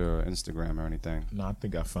Twitter or Instagram or anything. No, I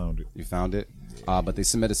think I found it. You found it? But they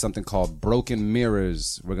submitted something called Broken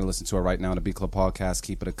Mirrors. We're going to listen to it right now on the Beat Club podcast.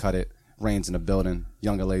 Keep it or cut it. Rain's in the building.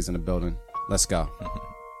 Young LA's in the building. Let's go.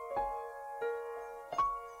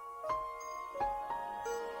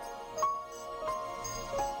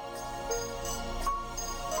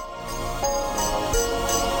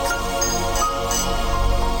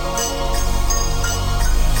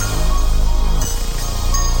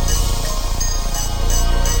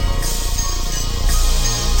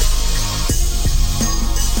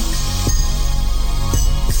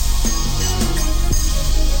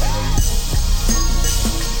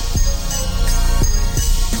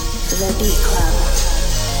 The Beat Club.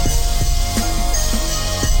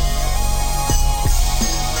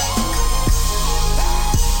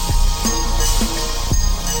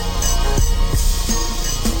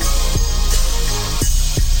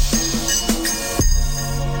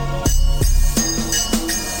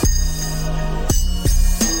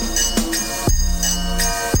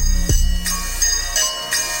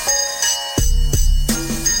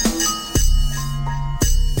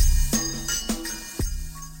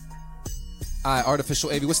 All right,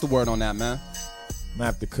 Artificial AV, what's the word on that, man? I'm gonna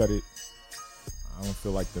have to cut it. I don't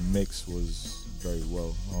feel like the mix was very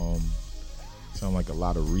well. Sound like a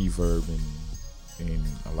lot of reverb and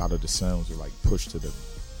a lot of the sounds are like pushed to the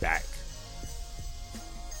back.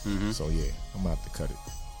 So yeah, I'm gonna have to cut it.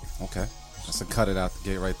 Okay. That's a cut it out the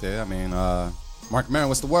gate right there. I mean, Mark Maron,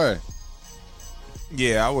 what's the word?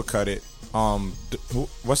 Yeah, I would cut it.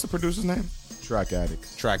 What's the producer's name? Track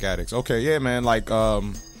Addicts. Track Addicts. Okay, yeah, man. Like,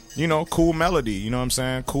 cool melody. You know what I'm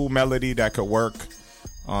saying? Cool melody that could work.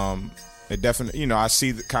 It definitely, I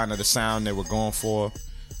see kind of the sound they were going for.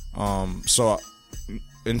 So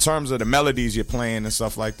in terms of the melodies you're playing and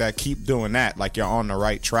stuff like that, keep doing that. Like you're on the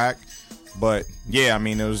right track. But yeah, I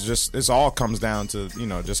mean, it all comes down to,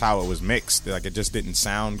 just how it was mixed. Like it just didn't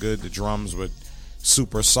sound good. The drums were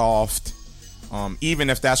super soft. Even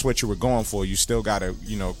if that's what you were going for, you still gotta,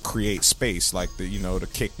 create space. Like the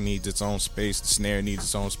kick needs its own space, the snare needs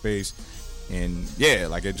its own space, and yeah,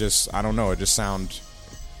 like it just, I don't know, it just sounded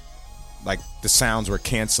like the sounds were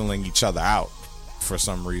canceling each other out for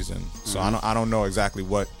some reason. So I don't know exactly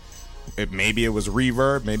what. Maybe it was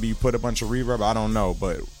reverb, maybe you put a bunch of reverb, I don't know,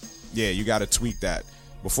 but yeah, you gotta tweak that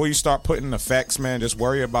before you start putting effects, man. Just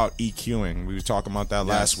worry about EQing. We were talking about that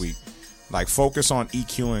last week. Like, focus on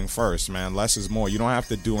EQing first, man. Less is more. You don't have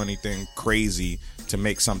to do anything crazy to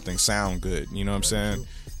make something sound good. You know what I'm saying?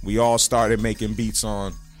 We all started making beats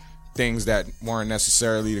on things that weren't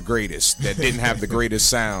necessarily the greatest, that didn't have the greatest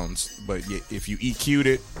sounds. But if you EQ'd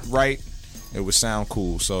it right, it would sound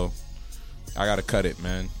cool. So I got to cut it,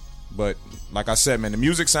 man. But like I said, man, the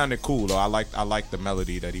music sounded cool, though. I like the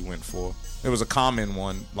melody that he went for. It was a common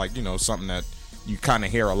one, like, something that you kind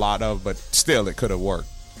of hear a lot of, but still it could have worked.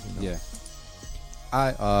 Yeah.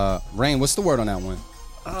 Rain, what's the word on that one?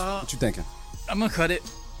 What you thinking? I'm gonna cut it.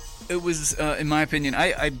 It was, in my opinion,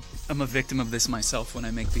 I'm a victim of this myself when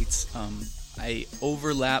I make beats. I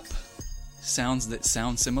overlap sounds that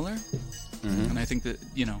sound similar, and I think that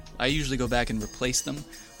I usually go back and replace them.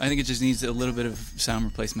 I think it just needs a little bit of sound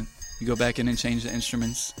replacement. You go back in and change the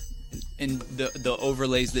instruments, and the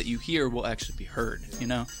overlays that you hear will actually be heard.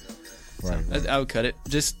 Right. I would cut it.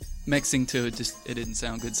 Just mixing to it didn't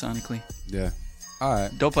sound good sonically. Yeah. All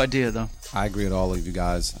right. Dope idea though. I agree with all of you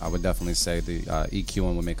guys. I would definitely say the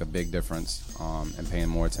EQing would make a big difference, and paying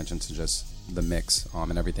more attention to just the mix,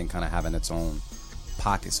 and everything kind of having its own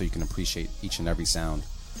pocket so you can appreciate each and every sound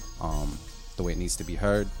the way it needs to be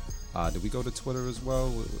heard. Did we go to Twitter as well?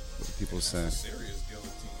 What people saying?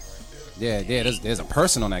 Yeah, there's a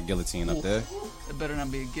person on that guillotine up there. It better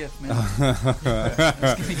not be a gift, man.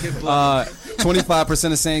 That's gonna get blown.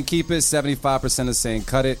 25% are saying keep it, 75% are saying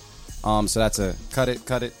cut it. So that's a cut it.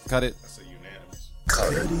 That's a unanimous.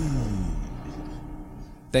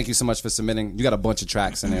 Thank you so much for submitting. You got a bunch of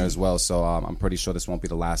tracks in there as well, so I'm pretty sure this won't be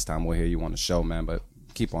the last time we'll hear you on the show, man. But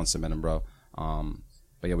keep on submitting, bro.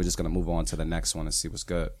 But yeah, we're just gonna move on to the next one and see what's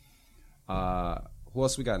good. Who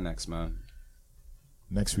else we got next, man?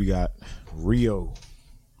 Next we got Rio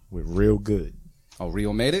with Real Good. Oh,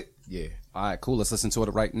 Rio made it? Yeah. All right, cool. Let's listen to it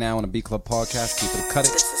right now on the Beat Club podcast. Keep it, cut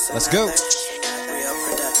it. Let's go.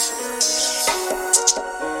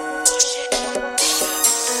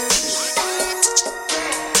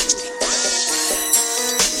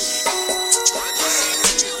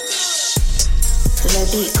 The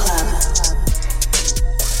Beat Club.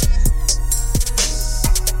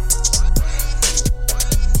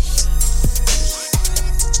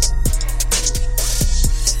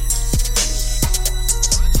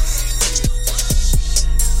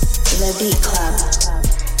 The Beat Club.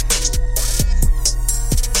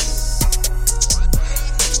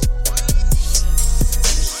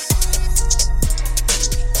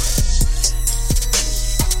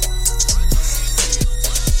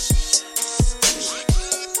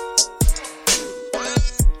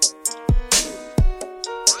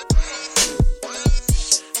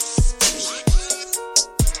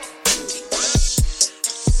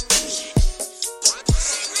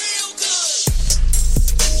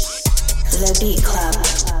 The Beat Club.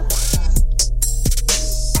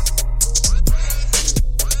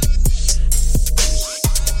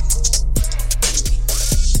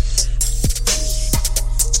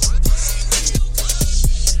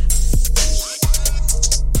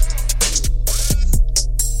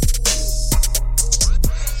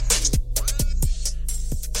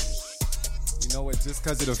 You know what? Just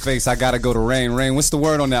because of the face, I got to go to Rain. Rain, what's the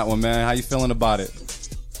word on that one, man? How you feeling about it?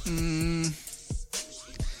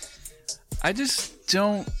 I just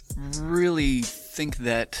don't really think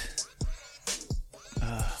that.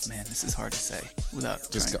 Man, this is hard to say without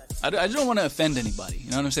Just trying. I just don't want to offend anybody. You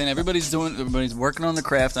know what I'm saying? Everybody's working on the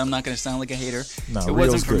craft. I'm not going to sound like a hater. Nah, it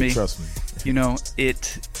Real's wasn't for good, me. trust me. You know,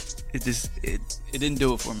 it didn't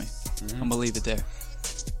do it for me. I'm gonna leave it there.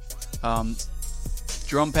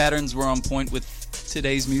 Drum patterns were on point with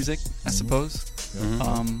today's music, I suppose.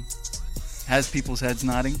 Has people's heads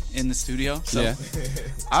nodding in the studio. So Yeah.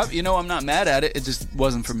 I'm not mad at it. It just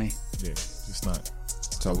wasn't for me. Yeah, just not.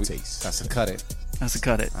 So No taste. That's a cut it. That's a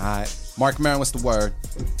cut it. All right. Mark Maron, what's the word?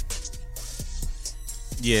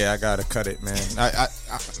 Yeah, I gotta cut it, man. I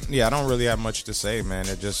don't really have much to say, man.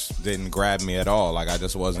 It just didn't grab me at all. Like I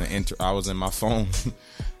just wasn't I was in my phone.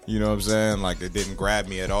 You know what I'm saying? Like it didn't grab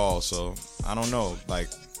me at all. So I don't know. Like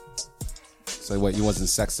So what, you wasn't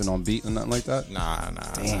sexting on beat or nothing like that? nah,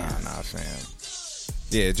 fam.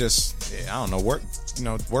 Yeah, I don't know.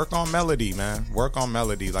 Work on melody, man. Work on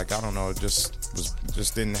melody. Like I don't know. Just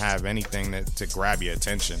didn't have anything to grab your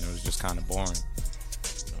attention. It was just kind of boring.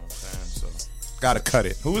 You know what I'm saying? So gotta cut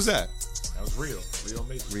it. Who was that? That was Real. Real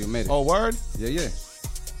made it. Rio made it. Oh, word. Yeah.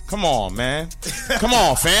 Come on, man. Come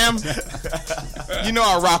on, fam. You know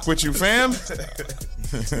I rock with you, fam.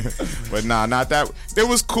 But nah, not that. It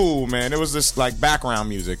was cool, man. It was just like background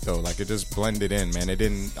music, though. Like it just blended in, man. It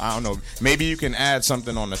didn't, I don't know. Maybe you can add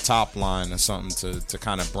something on the top line or something to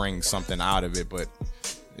kind of bring something out of it. But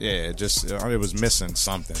yeah, it was missing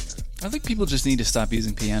something. I think people just need to stop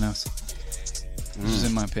using pianos. Which is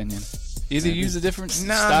in my opinion. Either use a different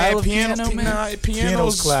style of piano, man.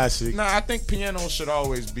 Piano's classic. Nah, I think piano should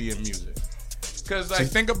always be in music. Because like,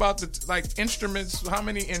 think about the instruments. How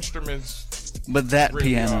many instruments? But that really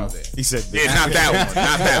piano. are there? He said, Yeah, not that one.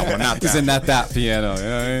 Not that one. Not He that said one. not that piano. You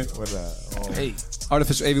know what I mean? Hey,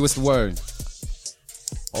 Artificial AV, what's the word?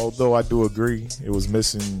 although I do agree, it was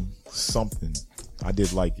missing something. I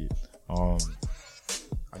did like it. I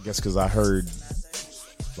guess because I heard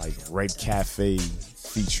like Red Cafe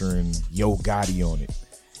featuring Yo Gotti on it.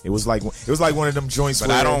 It was like one of them joints. But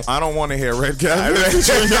where I don't want to hear Red Cat.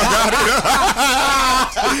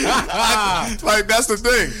 Like that's the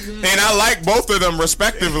thing, and I like both of them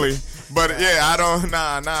respectively. But yeah, I don't.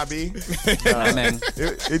 Nah, B. man.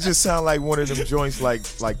 It just sounded like one of them joints like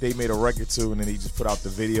they made a record to, and then he just put out the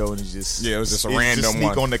video, and it was just a random sneak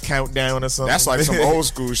one on the countdown or something. That's like some old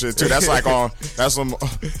school shit too. That's like on some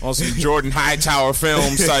Jordan Hightower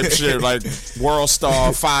films type shit, like World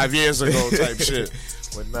Star 5 years ago type shit.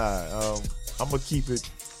 But nah, I'm gonna keep it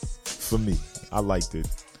for me. I liked it,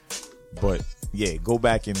 but yeah, go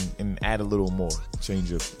back and add a little more,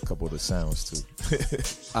 change up a couple of the sounds too.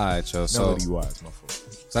 All right, yo. So Melody wise, my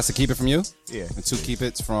fault. So that's a keep it from you? Yeah. And 2 keep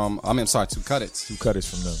it's from, I'm sorry, 2 cut it's 2 cut is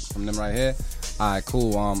from them. from them right here. All right,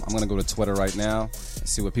 cool. I'm going to go to Twitter right now and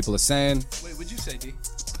see what people are saying. Wait, what'd you say, D?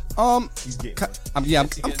 He's getting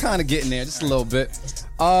I'm kind of getting there just a little bit.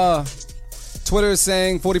 Twitter is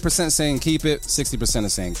saying 40% saying keep it, 60%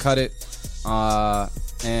 is saying cut it.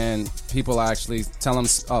 And people are actually telling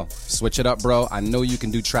them, oh, switch it up, bro. I know you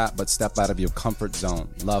can do trap, but step out of your comfort zone.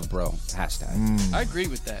 Love, bro. Hashtag. I agree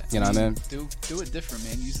with that. You know what I mean? Do it different,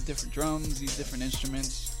 man. Use different drums, use different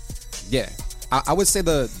instruments. Yeah. I would say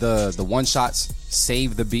the one shots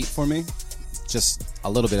save the beat for me. Just a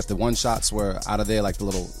little bit. If the one shots were out of there, like the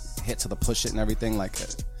little hit to the push it and everything, like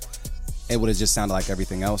it would have just sounded like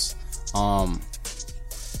everything else.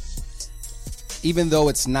 Even though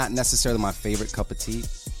it's not necessarily my favorite cup of tea,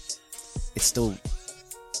 it's still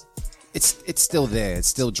there. It's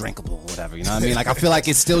still drinkable, whatever. You know what I mean? Like I feel like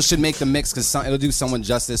it still should make the mix because it'll do someone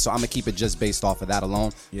justice. So I'm gonna keep it just based off of that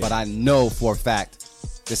alone. Yeah. But I know for a fact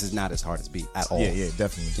this is not as hard as beat at all. Yeah,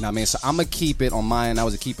 definitely. You know what I mean? So I'm gonna keep it on mine. I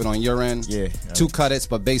was keep it on your end. Yeah. 2 cut it's,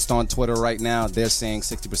 but based on Twitter right now, they're saying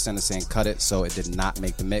 60% is saying cut it, so it did not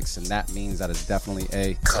make the mix, and that means that it's definitely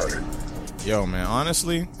a cut it. Yo, man,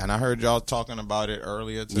 honestly, and I heard y'all talking about it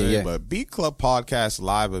earlier today, Yeah. but Beat Club Podcast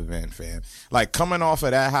live event, fam. Like, coming off of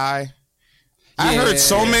that high, I heard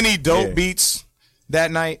so many dope beats that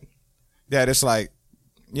night that it's like,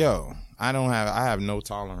 yo, I have no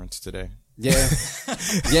tolerance today. Yeah.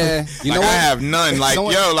 Yeah. You Like, know what? I have none. Like,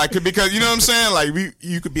 Someone- yo, like, because, you know what I'm saying? Like,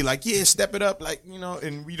 you could be like, yeah, step it up. Like, you know,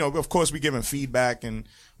 and, you know, of course we giving feedback and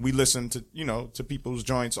we listen to, you know, to people's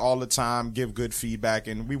joints all the time, give good feedback,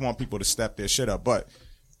 and we want people to step their shit up. But,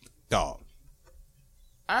 dog,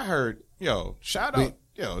 I heard, shout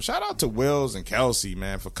out to Wills and Kelsey,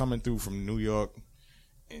 man, for coming through from New York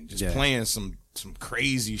and just playing some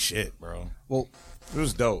crazy shit, bro. Well, it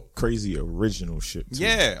was dope. Crazy original shit, too.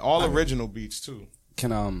 Yeah, all original beats, too.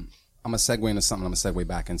 can I'm gonna segue into something. I'm gonna segue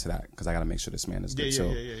back into that because I gotta make sure this man is good.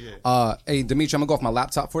 Yeah. Hey, Dimitri, I'm gonna go off my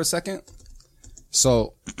laptop for a second.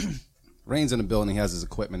 So, Rain's in the building. He has his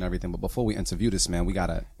equipment and everything. But before we interview this man, we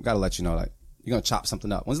gotta let you know, like, you're gonna chop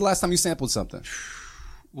something up. When's the last time you sampled something?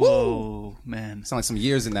 Whoa, man! Sound like some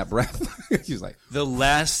years in that breath. He was like, The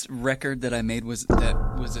last record that I made was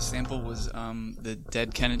a sample was the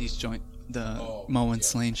Dead Kennedys joint, the Mo and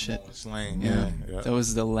Slain shit. Slang, Yeah. yeah. That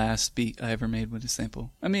was the last beat I ever made with a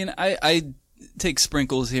sample. I mean, I take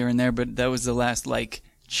sprinkles here and there, but that was the last like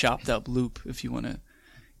chopped up loop. If you want to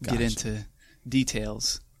get into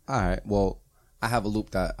details. all right, well, I have a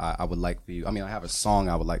loop that I would like for you. I mean, I have a song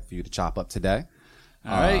I would like for you to chop up today.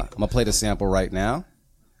 All right. I'm gonna play the sample right now.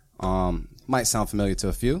 Might sound familiar to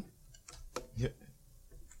a few.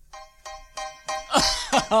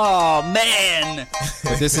 Oh man!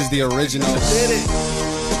 But this is the original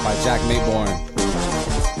by Jack Mayborn.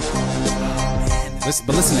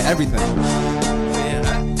 But listen to everything. Yeah,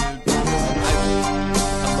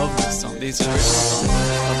 I love this song. These are song. I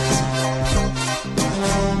love this song.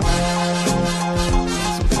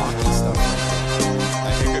 Some rocky stuff.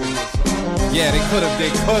 Yeah, they could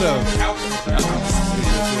have.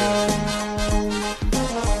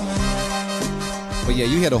 But yeah,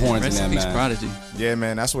 you hear the horns Rest in in there, peace, man. Prodigy. Yeah,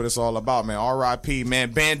 man, that's what it's all about, man. R.I.P.,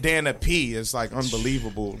 man. Bandana P is like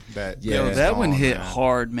unbelievable. That Yeah. Yo, that one gone, hit man.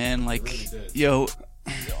 hard, man. Like, yo,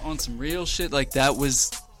 on some real shit, like that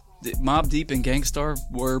was Mobb Deep and Gangstar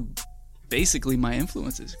were basically my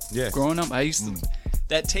influences. Yeah. Growing up, I used to.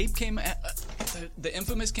 That tape came. The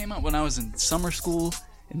Infamous came out when I was in summer school,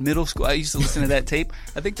 in middle school. I used to listen to that tape.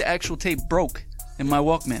 I think the actual tape broke in my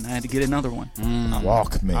Walkman. I had to get another one.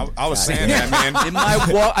 Walkman. I was saying that, man. In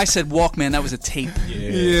my I said Walkman. That was a tape.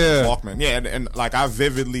 Yeah. Walkman. Yeah, and like I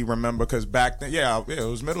vividly remember because back then, it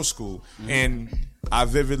was middle school, and I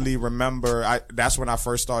vividly remember that's when I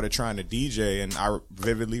first started trying to DJ, and I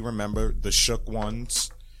vividly remember the Shook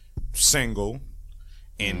Ones single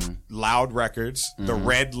in Loud Records, the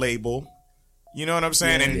Red Label. You know what I'm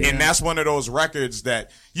saying? And that's one of those records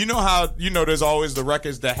that, you know how, there's always the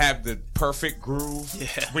records that have the perfect groove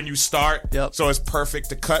when you start. Yep. So it's perfect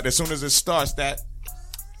to cut. As soon as it starts, the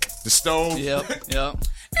stove. Yep.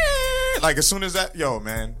 Like as soon as that,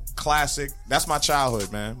 man, classic. That's my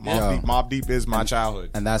childhood, man. Mobb Deep is my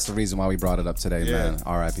childhood. And that's the reason why we brought it up today, Yeah. man.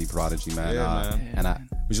 R.I.P. Prodigy, man. Yeah, man. And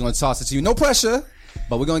we're just going to toss it to you. No pressure,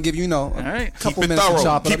 but we're going to give you, a right. couple Keep it minutes to thorough.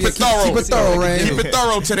 chop it up. Keep it thorough. Keep it thorough, Rain. Keep it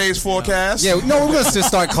thorough. Today's forecast. Yeah, no, we're going to just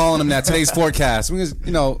start calling them that. Today's forecast. We're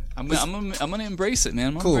gonna, I'm gonna embrace it, man.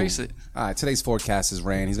 I'm gonna cool. embrace it. All right, today's forecast is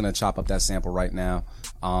Rain. He's going to chop up that sample right now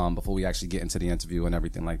before we actually get into the interview and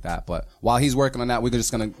everything like that. But while he's working on that, we're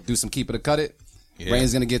just going to do some keep it or cut it. Yeah.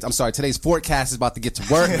 Rain's gonna get. I'm sorry. Today's forecast is about to get to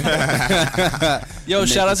work. Yo,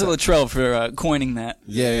 shout out to Latrell for coining that.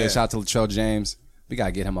 Yeah. Shout out to Latrell James. We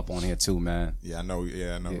gotta get him up on here too, man. Yeah, I know.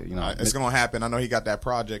 Yeah, I know. Yeah, you know, It's gonna happen. I know he got that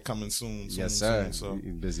project coming soon. Yes, sir. Soon, so.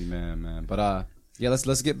 He's a busy man. But yeah,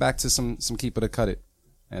 let's get back to some Keep It or Cut It,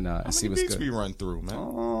 and see what's beats good. we run through,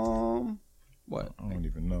 man? What? I don't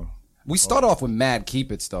even know. We start off with mad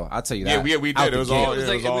Keep It's though. I'll tell you that. Yeah, we Out did. the It was gate. all.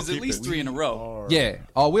 It was all at least 3 in a row. Yeah.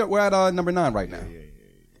 Oh, we're at number 9 right now.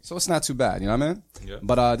 So it's not too bad, you know what I mean? Yeah.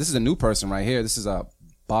 But this is a new person right here. This is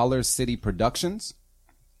Baller City Productions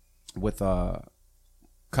with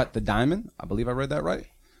Cut the Diamond. I believe I read that right.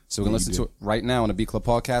 So we're gonna listen to it right now on the Beat Club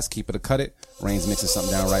podcast. Keep It or Cut It. Rain's mixing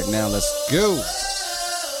something down right now. Let's go.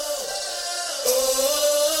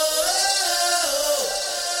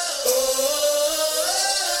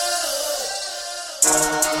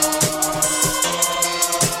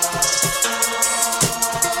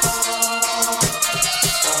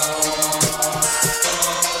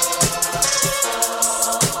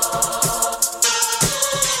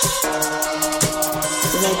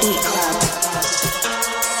 The Beat Club.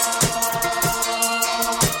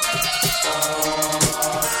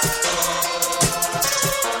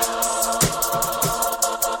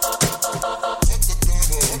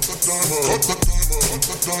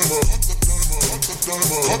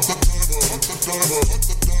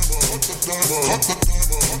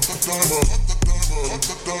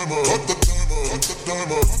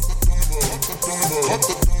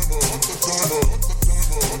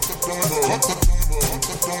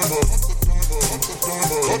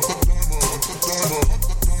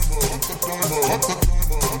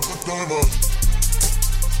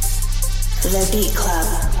 The Beat Club.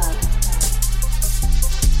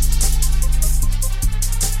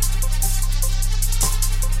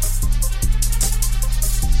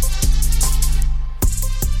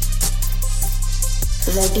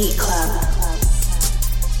 The Beat Club.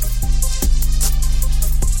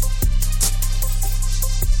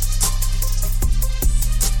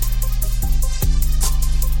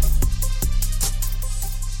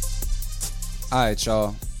 All right,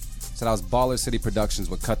 y'all. So that was Baller City Productions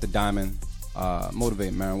with Cut the Diamond.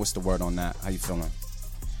 Motivate, man. What's the word on that? How you feeling?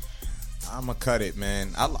 I'ma cut it, man.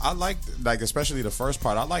 I liked, like, especially the first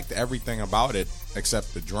part. I liked everything about it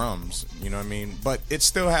except the drums. You know what I mean? But it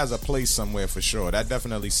still has a place somewhere for sure. That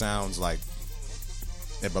definitely sounds like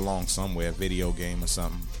it belongs somewhere, a video game or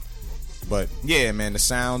something. But yeah, man, the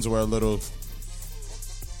sounds were a little.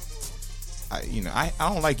 I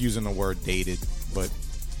don't like using the word dated, but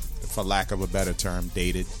for lack of a better term,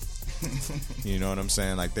 dated. You know what I'm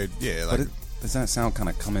saying? Like they're like. But does that sound kind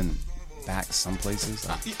of coming back some places?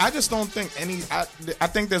 I just don't think I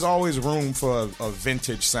think there's always room for a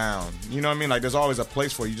vintage sound. You know what I mean? Like there's always a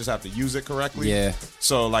place for it. You just have to use it correctly. Yeah.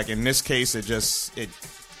 So like in this case,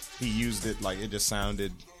 he used it like it just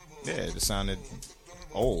sounded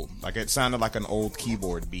old. Like it sounded like an old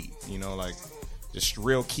keyboard beat. You know, like just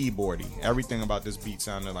real keyboardy. Everything about this beat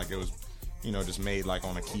sounded like it was, just made like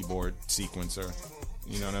on a keyboard sequencer.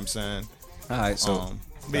 You know what I'm saying? All right, so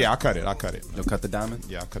but yeah, I'll cut it. you'll cut the diamond?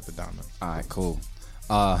 Yeah, I'll cut the diamond. All right, cool.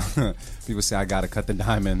 People say I gotta cut the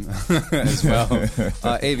diamond as well.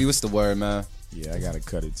 AV, what's the word, man? Yeah, I gotta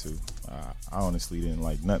cut it too. I honestly didn't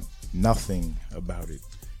like nothing about it.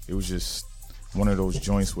 It was just one of those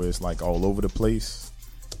joints where it's like all over the place,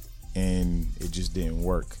 and it just didn't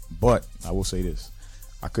work. But I will say this: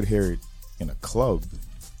 I could hear it in a club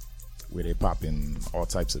where they're popping all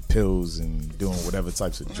types of pills and doing whatever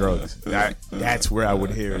types of drugs. That's where I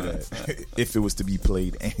would hear that if it was to be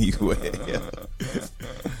played anyway.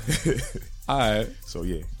 All right. So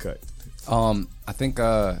yeah, cut. I think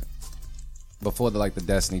before the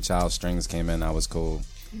Destiny Child strings came in, I was cool.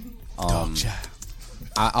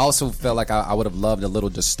 I also felt like I would have loved a little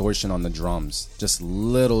distortion on the drums, just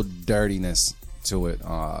little dirtiness to it.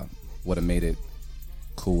 Would have made it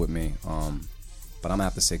cool with me. But I'm gonna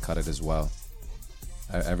have to say cut it as well.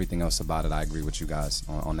 Everything else about it, I agree with you guys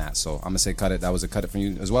on that. So I'm gonna say cut it. That was a cut it from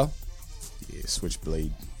you as well. Yeah,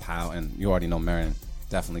 Switchblade. Pow, and you already know Marion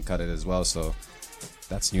definitely cut it as well. So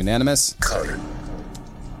that's unanimous. Cut it.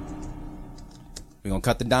 We're gonna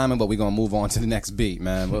cut the diamond, but we're gonna move on to the next beat,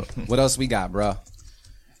 man. What else we got, bro?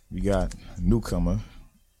 We got newcomer,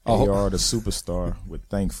 AR the Superstar with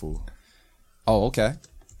Thankful. Oh, okay.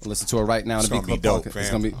 We'll listen to it right now. It's gonna be dope, fam. It's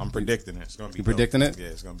gonna be. I'm predicting it. It's gonna be. You predicting it? Yeah,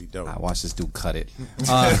 it's gonna be dope. I watch this dude cut it.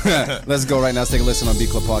 Let's go right now. Let's take a listen on Beat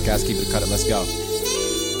Club Podcast. Keep it, cut it. Let's go.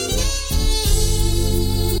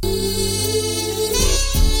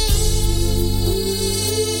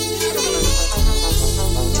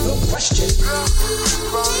 No question.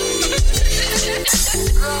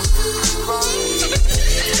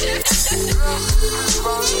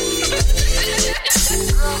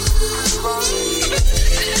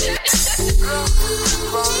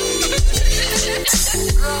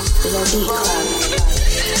 The Beat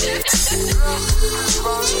Club.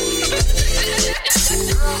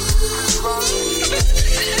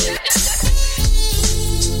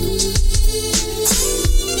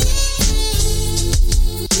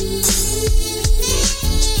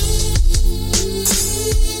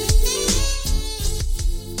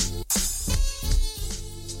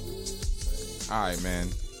 All right, man.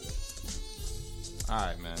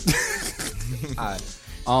 All right.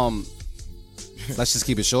 Let's just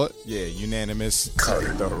keep it short. Yeah, unanimous.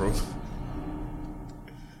 Thorough.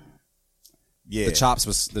 Yeah,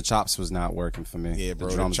 The chops was not working for me. yeah, bro.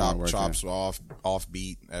 The The drums weren't working. chops were off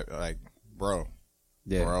beat. Like, bro,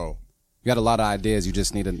 Yeah. bro. You got a lot of ideas. You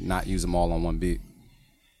just need to not use them all on one beat.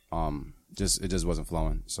 It just wasn't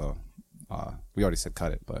flowing. So, we already said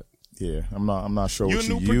cut it, but Yeah, I'm not sure You what a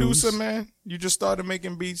you new producer, use. man. You just started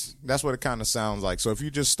making beats. That's what it kind of sounds like. So if you're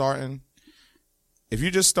just starting,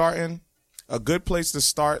 a good place to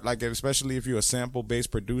start, like especially if you're a sample based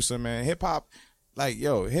producer, man. Hip hop,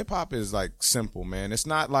 hip hop is like simple, man. It's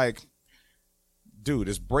not like, dude,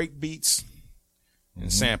 it's break beats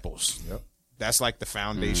and samples. Yep. That's like the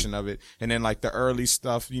foundation of it. And then like the early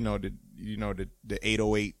stuff, the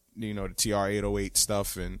 808, the TR 808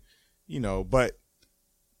 stuff, and but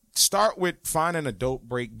start with finding a dope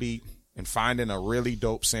break beat and finding a really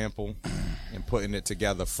dope sample and putting it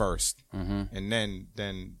together first, and then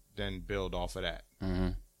build off of that.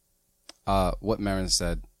 what Marin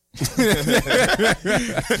said.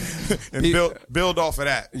 And build off of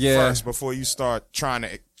that Yeah. first before you start trying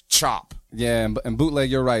to chop. Yeah, and bootleg,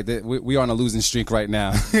 you're right. We are on a losing streak right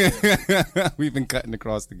now. We've been cutting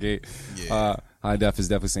across the gate. Yeah. High Def is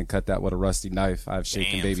definitely saying cut that with a rusty knife. I have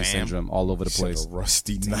shaken Damn, baby fam. syndrome all over the Said place. a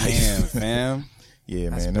rusty Damn, knife. fam. Yeah,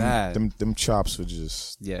 That's man. bad. Them chops were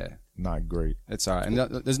just Yeah, not great. it's all right. And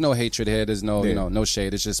there's no hatred here. There's no Yeah. no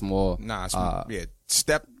shade. It's just more. Nah, it's, You just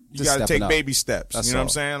got to stepping take up. baby steps. That's you know what I'm all.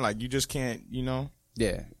 saying? Like you just can't. Yeah,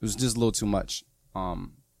 it was just a little too much.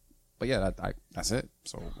 But yeah, that's it.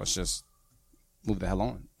 So let's just move the hell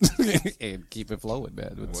on and keep it flowing,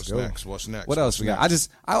 man. What's go. next? What's next? What else What's we got? next?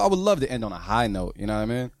 I would love to end on a high note. You know what I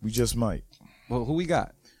mean? We just might. Well, who we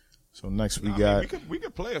got? So next we I mean, got we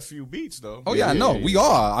could play a few beats though. Oh yeah, no, we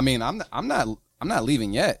are. I mean, I'm not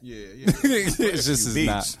leaving yet. Yeah. It's just few is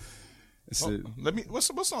not. beats. It's Oh, let me.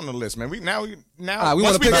 What's on the list, man? We we once wanna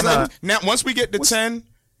we pick get some- once we get to 10,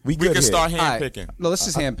 we we good can here. start all right. handpicking. No, let's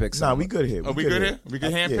just handpick. Nah, some. we good here. Are we good here? We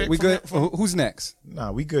can handpick. Yeah. We good. Who's next?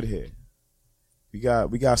 Nah, we good here. We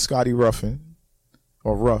got Scotty Ruffin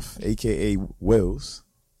or Ruff, aka Wills.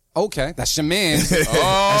 Okay, that's your man.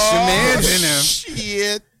 That's your man's in him.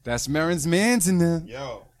 Shit. That's Marin's man's in them.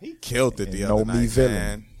 Yo, he killed it the And other no me night, villain.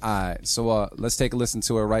 man. All right, so let's take a listen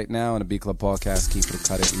to it right now on the Beat Club podcast. Keep it,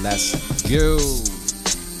 cut it. Let's go.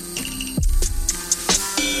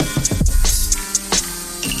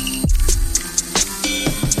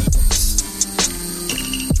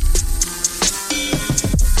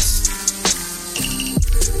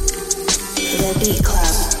 The Beat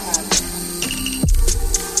Club.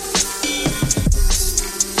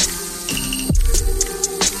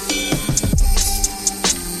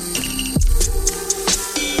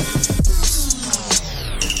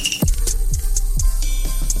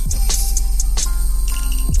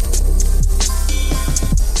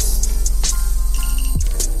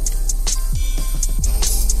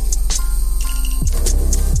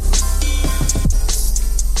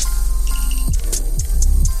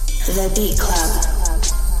 The Beat Club.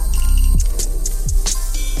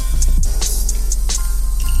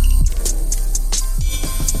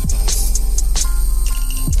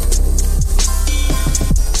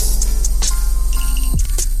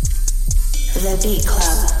 The Beat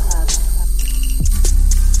Club.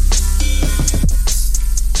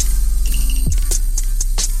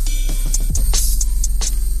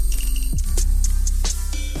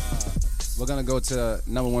 We're gonna go to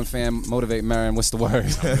number one fan, Motivate Marin. What's the word?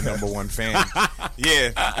 The number one fan.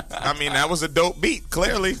 Yeah, I mean that was a dope beat.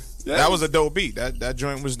 Clearly, that was a dope beat. That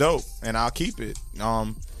joint was dope, and I'll keep it.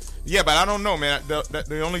 Yeah, but I don't know, man.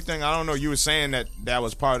 The only thing I don't know, you were saying that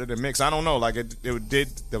was part of the mix. I don't know, like it did.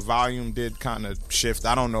 The volume did kind of shift.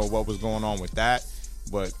 I don't know what was going on with that,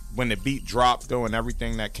 but when the beat dropped though, and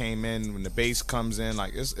everything that came in, when the bass comes in,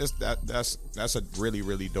 like that's a really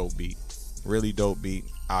really dope beat. Really dope beat.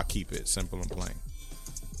 I'll keep it simple and plain.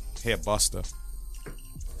 Here, Buster.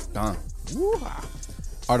 Done.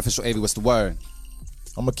 Artificial AV. What's the word?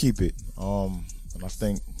 I'm gonna keep it. And I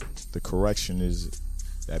think the correction is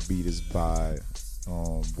that beat is by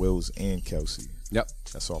Wills and Kelsey. Yep.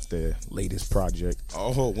 That's off their latest project.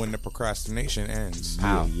 Oh, when the procrastination ends.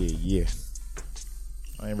 Ow. Yeah.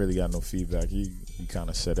 I ain't really got no feedback. He kind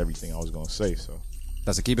of said everything I was gonna say. So,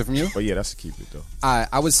 That's a keep it from you. but yeah, that's a keep it though.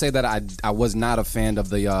 I would say that I was not a fan of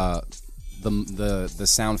the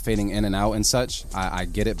sound fading in and out and such. I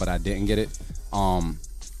get it, but I didn't get it.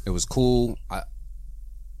 It was cool. I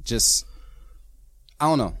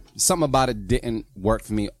don't know. Something about it didn't work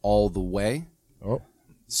for me all the way. Oh,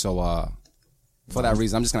 So for that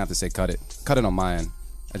reason, I'm just gonna have to say cut it. Cut it on my end.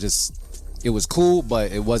 It was cool,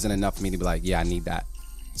 but it wasn't enough for me to be like, yeah, I need that.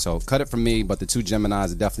 So cut it from me, but the two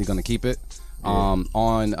Geminis are definitely gonna keep it. On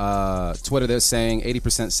Twitter, they're saying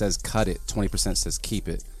 80% says cut it, 20% says keep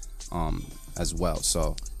it, as well.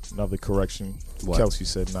 So another correction. What? Kelsey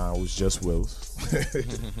said, "Nah, it was just Wills."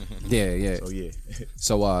 yeah. So yeah,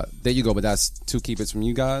 So there you go. But that's two keep it's from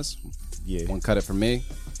you guys. yeah. One cut it from me.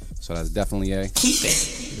 So that's definitely a Keep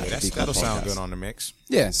it. Yeah, that'll sound good on the mix.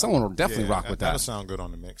 yeah. Someone will definitely rock with That'll that. sound good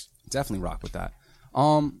on the mix. Definitely rock with that.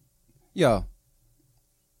 Yeah.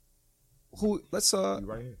 Who? Let's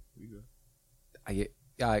Right here. We good.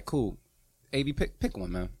 All right, cool. AV, pick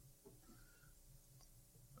one, man.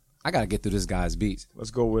 I gotta get through this guy's beats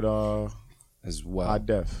Let's go with as well. High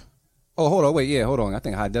Def. Oh, hold on. I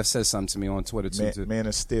think High Def said something to me on Twitter too. Man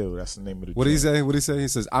of Steel. That's the name of the. What did he joint. say? He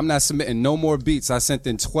says, "I'm not submitting no more beats. I sent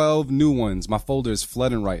in 12 new ones. My folder is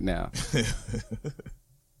flooding right now."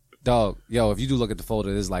 Dog, yo, if you do look at the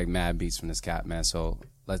folder, there's like mad beats from this cat, man. So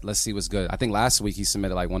let's see what's good. I think last week he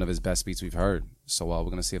submitted like one of his best beats we've heard. So we're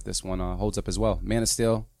gonna see if this one holds up as well. Man of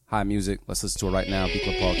Steel, High Music. Let's listen to it right now. Beat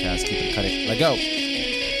Club Podcast. Keep it, cut it. Let go.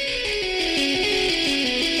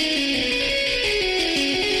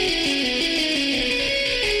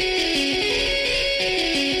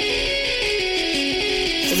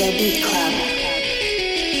 The Beat Club.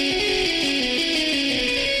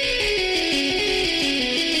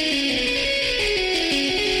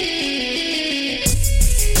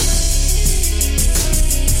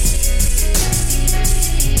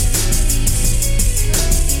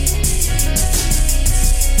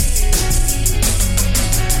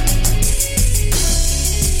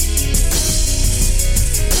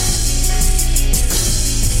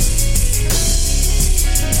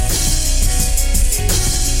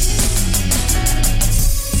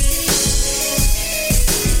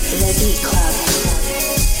 The Beat Club.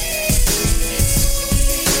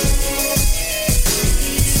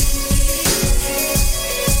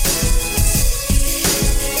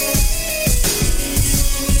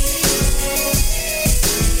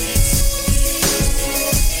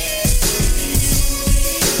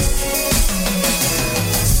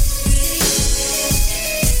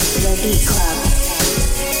 The Beat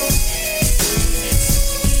Club.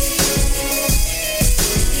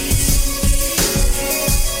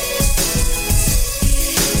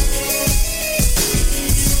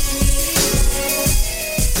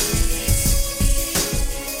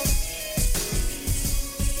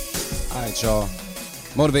 All right, y'all.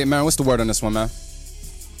 Motivate, man. What's the word on this one, man?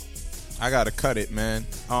 I gotta cut it, man.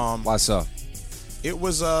 What's up? It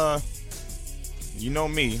was you know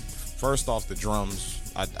me. First off, the drums.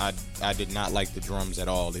 I did not like the drums at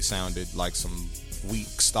all. They sounded like some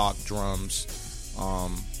weak stock drums.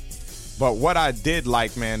 But what I did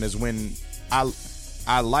like, man, is when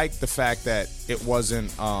I liked the fact that it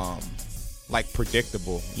wasn't like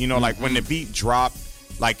predictable. You know, like when the beat dropped,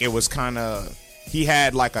 like it was kind of he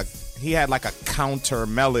had like a counter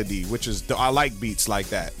melody, which is I like beats like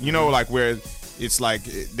that. You know, like where it's like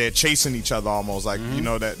they're chasing each other almost. Like you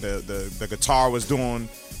know that the guitar was doing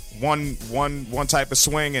one type of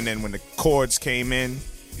swing, and then when the chords came in,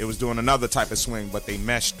 it was doing another type of swing, but they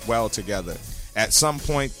meshed well together. At some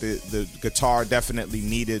point, the guitar definitely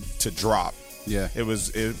needed to drop. Yeah. It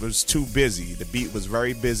was too busy. The beat was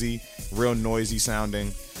very busy, real noisy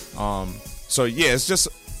sounding. So yeah, it's just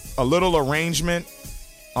a little arrangement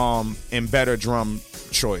and better drum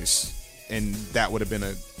choice, and that would have been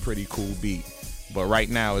a pretty cool beat. But right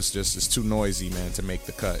now, it's too noisy, man, to make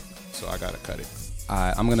the cut. So I gotta cut it.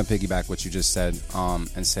 I'm going to piggyback what you just said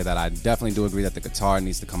and say that I definitely do agree that the guitar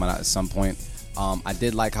needs to come out at some point. I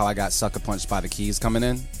did like how I got sucker punched by the keys coming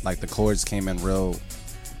in. Like the chords came in real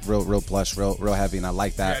plush, real heavy, and I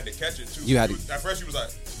like that. You had to catch it too. You had to. At first, you was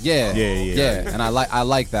like, Yeah. And I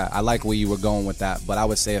like that. I like where you were going with that. But I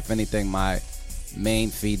would say, if anything, my main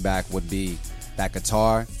feedback would be that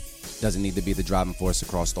guitar doesn't need to be the driving force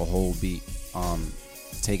across the whole beat.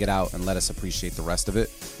 Take it out and let us appreciate the rest of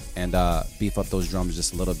it, and beef up those drums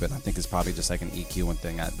just a little bit. I think it's probably just like an EQing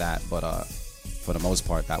thing at that, but for the most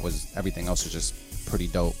part, everything else was just pretty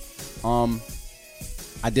dope.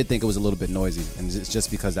 I did think it was a little bit noisy, and it's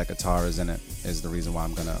just because that guitar is in it is the reason why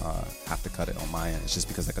I'm gonna have to cut it on my end. It's just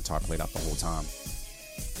because that guitar played out the whole time.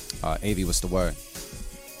 AV, what's the word?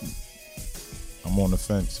 I'm on the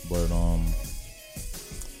fence, but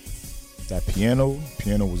that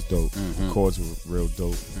piano was dope. The chords were real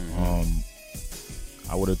dope.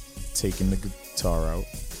 I would have taken the guitar out.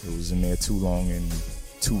 It was in there too long and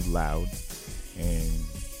too loud. And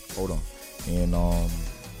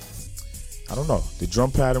I don't know. The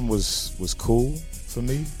drum pattern was cool for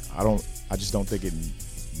me. I just don't think it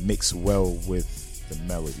mixed well with the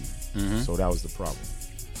melody. So that was the problem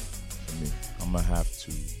for me. I'm gonna have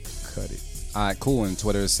to cut it. All right, cool. And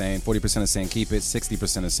Twitter is saying 40% is saying keep it,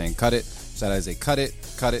 60% is saying cut it. So that is a cut it,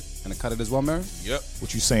 and a cut it as well, Mary. Yep.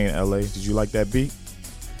 What you saying, LA? Did you like that beat?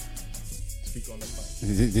 Speak on the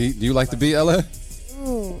mic. Do you like the beat, LA?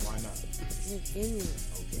 Why not?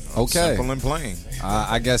 Okay. Simple and plain.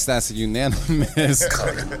 I guess that's a unanimous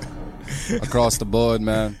across the board,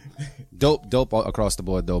 man. Dope across the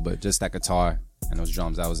board, though, but just that guitar and those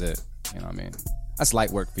drums, that was it. You know what I mean? That's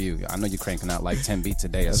light work for you. I know you're cranking out like 10 beats a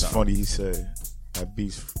day or That's something. funny. He said that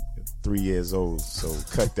beat's 3 years old, so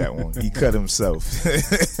cut that one. He cut himself.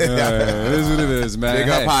 It is what it is, man. Big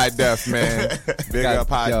up Hey. high def, man. Big God, up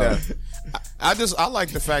high yo. def. I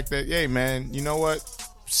like the fact that, hey, man, you know what?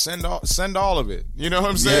 Send all of it. You know what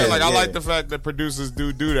I'm saying? Yeah, I yeah. like the fact that producers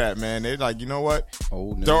do that, man. They like, you know what?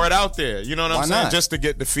 Oh, no. Throw it out there. You know what Why I'm saying? not? Just to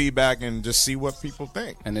get the feedback and just see what people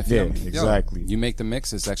think. And if Yeah, yo, exactly. you make the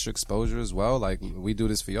mix, it's extra exposure as well. Like we do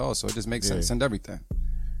this for y'all, so it just makes sense. Send everything.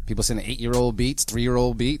 People send 8-year-old beats,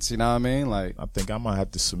 3-year-old beats. You know what I mean? Like, I think I might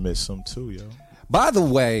have to submit some too, yo. by the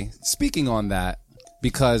way, speaking on that,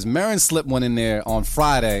 because Marin slipped one in there on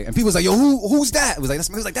Friday, and people was like, "Yo, who's that?" It was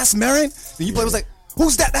like, "That's Marin." And you play was like,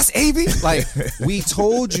 "Who's that? That's AV." Like, we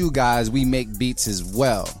told you guys we make beats as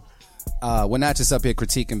well. We're not just up here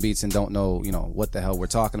critiquing beats and don't know, what the hell we're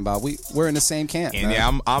talking about. We're in the same camp. And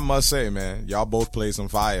man. I must say, man, y'all both play some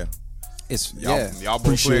fire. Y'all Y'all both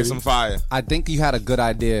Appreciate play it. some fire. I think you had a good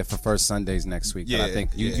idea for First Sundays next week. But I Yeah,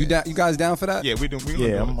 think you yeah. you guys down for that? Yeah, we do.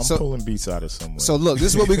 Yeah, I'm So- pulling beats out of somewhere. So look,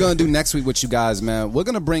 this is what we're gonna do next week with you guys, man. We're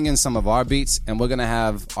gonna bring in some of our beats, and we're gonna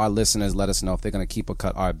have our listeners let us know if they're gonna keep or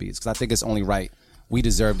cut our beats, because I think it's only right. We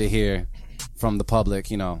deserve to hear from the public,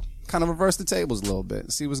 kind of reverse the tables a little bit,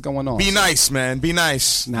 see what's going on. Be nice, man. Be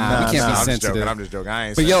nice. Nah, we can't be I'm just sensitive. joking. I'm just joking. I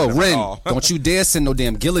ain't But yo, sensitive at Ren, all. don't you dare send no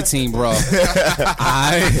damn guillotine, bro.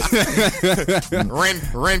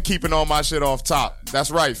 Ren keeping all my shit off top.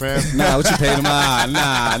 That's right, fam. Nah, what you paid him? Nah.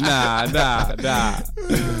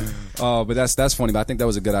 Oh, but that's funny. But I think that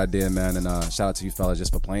was a good idea, man. And shout out to you fellas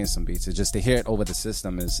just for playing some beats. It's just to hear it over the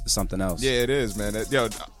system is something else. Yeah, it is, man. Yo,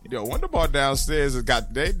 Wonderbar downstairs has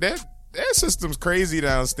got their system's crazy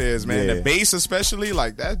downstairs, man. Yeah. The bass especially,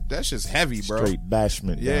 like that's just heavy, bro. Straight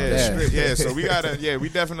bashment. Yeah, down there. Yeah. So we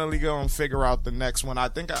definitely gonna figure out the next one. I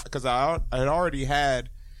think because I had already had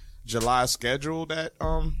July scheduled at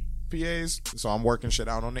PAs, so I'm working shit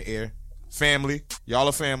out on the air. Family, y'all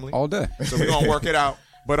are family, All day. so we gonna work it out.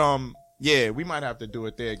 But yeah, we might have to do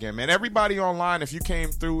it there again, man. Everybody online, if you came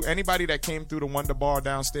through, anybody that came through the Wonder Bar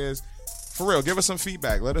downstairs, for real, give us some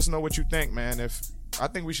feedback. Let us know what you think, man. I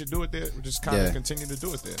think we should do it there. We just kind of Yeah. continue to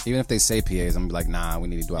do it there. Even if they say PAs, I'm gonna be like, nah, we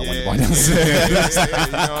need to do our Yeah, one yeah, downstairs. yeah,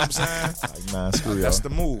 you know what I'm saying? Like, nah, screw y'all. That's the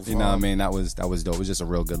move. You know what I mean? That was dope. It was just a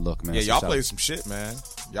real good look, man. Yeah, So y'all shout- play some shit, man.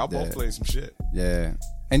 Y'all both Yeah. play some shit. Yeah.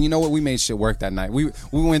 And you know what? We made shit work that night. We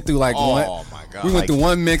went through like Oh, one. my God. We went through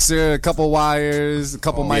one mixer, a couple wires, a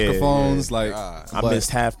couple microphones. yeah. Like, I but-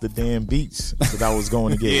 missed half the damn beats because I was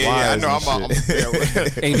going to get Yeah, I wires know. and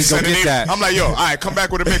shit. Hey, we go get that. I'm like, yo, all right, come back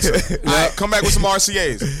with a mixer. All right, come back with some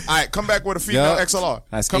RCAs. All right, come back with a female Yup. XLR.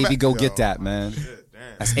 That's come AV. back. Go Yo, get that, man. damn.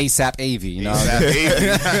 That's ASAP AV. You know.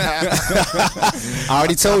 ASAP. I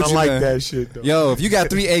already told I you, like man. that shit, though. Yo, if you got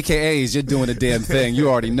 3 AKAs, you're doing a damn thing. You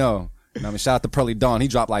already know. You know what I mean, shout out to Pearly Dawn. He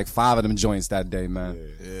dropped like 5 of them joints that day, man.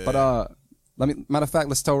 But matter of fact,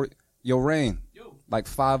 let's tell yo Rain. Like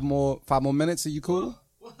 5 more minutes. Are you cool?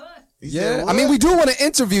 Yeah, I mean, we do want to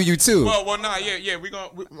interview you too. well, nah, yeah, we gonna.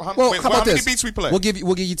 Well, Wait, how about how many this? beats we play? We'll give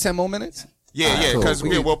you 10 more minutes. yeah, cool. because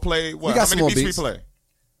We- we'll play. What? we got How some many more beats beats. we play?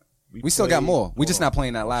 We still got played- more. We just oh, not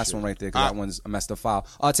playing that last one right there because that one's a messed up file.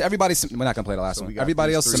 To everybody, we're not gonna play the last So we one. got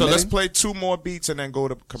Everybody these else three. So submitting. let's play 2 more beats and then go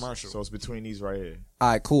to commercial. So it's between these right here. All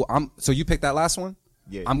right, cool. So you picked that last one.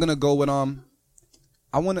 Yeah. I'm gonna go with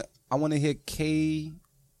I wanna hear K.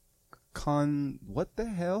 What the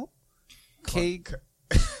hell? K.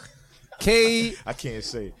 I can't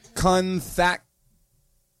say.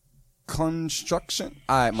 Construction.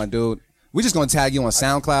 All right, my dude. We're just gonna tag you on I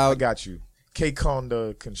SoundCloud. got you.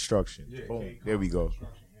 K-Conda Construction. Boom. There we go.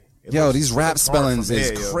 It Yo, looks- these it rap looks hard spellings from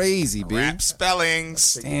is there, yo. crazy, B. Rap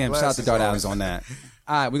spellings. Damn, shout out to Glasses Dart on. Adams on that.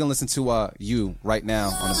 All right, we're gonna listen to you right now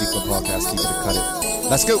on the Beat Club podcast. Keep it or cut it.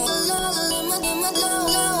 Let's go.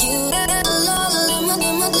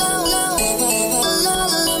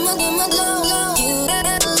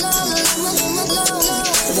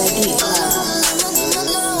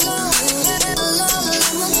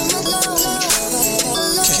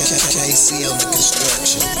 feel the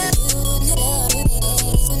construction.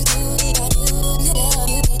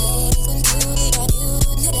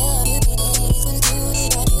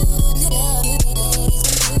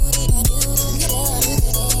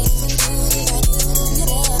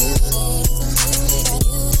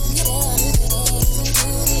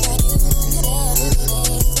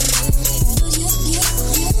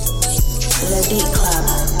 The Beat Club.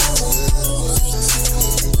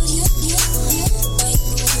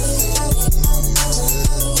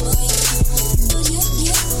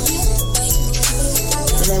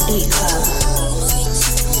 The Beat Club.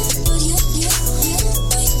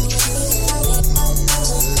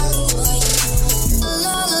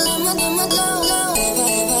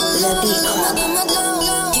 The Beat Club.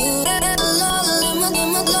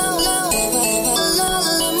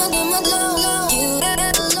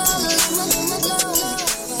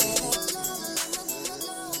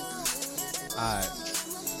 Alright.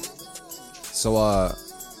 So,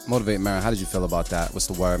 Motivate Marin, how did you feel about that? What's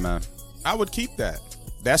the word, man? I would keep that.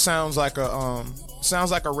 That sounds like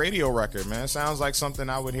a radio record, man. It sounds like something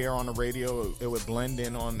I would hear on the radio. It would blend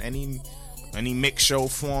in on any mix show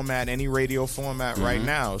format, any radio format right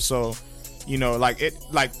now. So, you know, like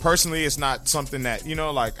personally, it's not something that, you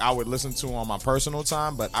know, like I would listen to on my personal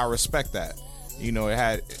time, but I respect that. You know, it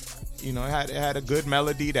had a good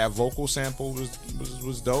melody. That vocal sample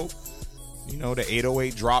was dope. You know, the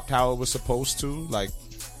 808 dropped how it was supposed to. Like,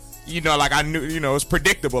 you know, like I knew, you know, it's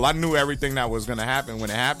predictable. I knew everything that was going to happen when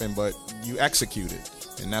it happened, but you executed.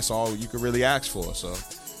 And that's all you could really ask for. So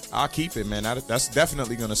I'll keep it, man. That's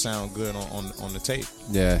definitely going to sound good on the tape.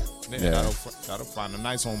 Yeah. That'll find a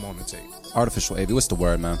nice home on the tape. Artificial AV, what's the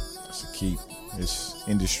word, man? It's a keep. It's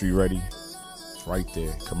industry ready. It's right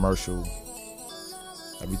there. Commercial.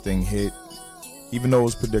 Everything hit. Even though it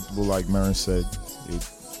was predictable, like Marin said, it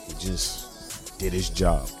just did its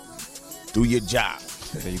job. Do your job.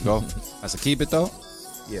 There you go. That's a keep it, though?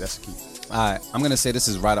 Yeah, that's a keep. All right, I'm going to say this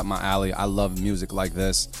is right up my alley. I love music like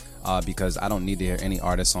this because I don't need to hear any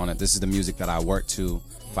artists on it. This is the music that I work to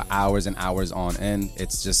for hours and hours on end.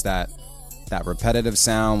 It's just that repetitive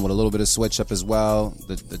sound with a little bit of switch up as well.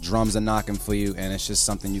 The drums are knocking for you, and it's just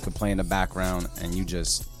something you can play in the background, and you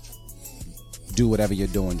just do whatever you're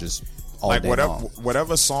doing just all like day long.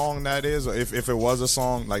 whatever song that is, or if it was a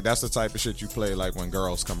song, like that's the type of shit you play like when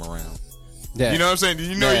girls come around. Yeah. You know what I'm saying?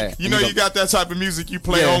 You got that type of music you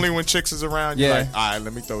play only when chicks is around. You're like, all right,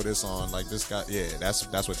 let me throw this on. Like this guy, that's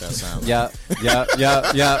what that sounds like.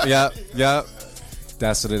 Yeah.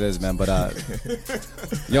 That's what it is, man. But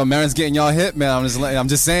yo, Marin's getting y'all hit, man. I'm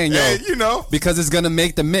just saying, yo. Hey, you know, because it's gonna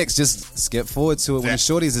make the mix. Just skip forward to it when the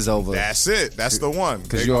shorties is over. That's it. That's the one.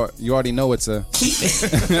 Because you already know it's a.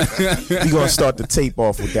 We gonna start the tape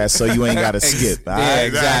off with that, so you ain't gotta skip. All Yeah, right?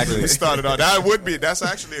 exactly. We started on that's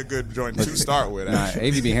actually a good joint to start with. Nah,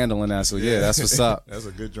 AV be handling that, so yeah, that's what's up. That's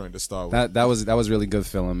a good joint to start with. That was really good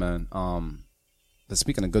feeling, man. But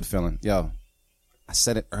speaking of good feeling, yo, I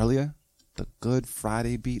said it earlier. The Good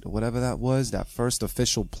Friday beat or whatever that was, that first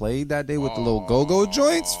official played that day with the little go-go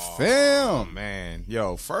joints, fam. Man,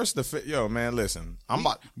 yo, man, listen,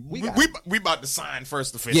 we about to sign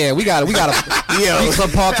first official. Yeah, we got Beat Club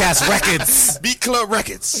Podcast Records. Beat Club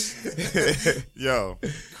Records. Yo,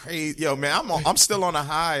 crazy. Yo, man, I'm still on a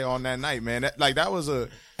high on that night, man. That was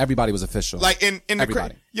Everybody was official. like in the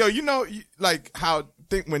Everybody. yo, you know, like how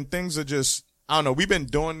when things are just. I don't know. We've been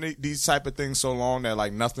doing these type of things so long that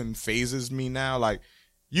like nothing phases me now. Like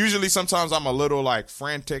usually sometimes I'm a little like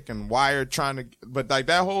frantic and wired but like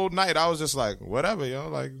that whole night I was just like, whatever, yo,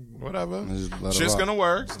 like whatever. Shit's gonna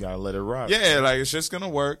work. Just gotta let it rock. Yeah, like it's just gonna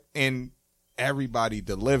work. And everybody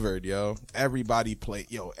delivered, yo. Everybody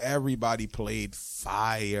played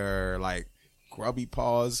fire. Like Grubby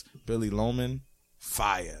Paws, Billy Loman,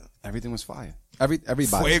 fire. Everything was fire.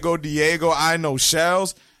 Everybody. Fuego Diego, I Know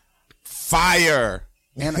Shells. Fire.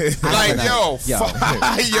 And fire.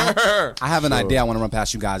 I have an idea I want to run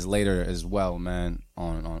past you guys later as well, man,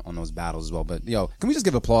 on those battles as well. But yo, can we just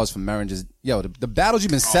give applause for Marin? Just the battles you've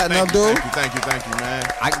been setting up, dude. Thank you, man.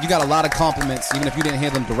 You got a lot of compliments, even if you didn't hear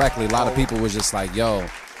them directly. A lot of people was just like, yo,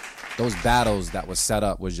 those battles that was set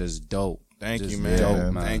up was just dope. Thank Just you, man.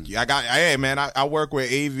 dope, man. Thank you. I work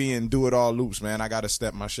with AV and Do It All Loops, man. I got to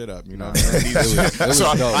step my shit up, you know. So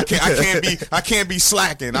I can't be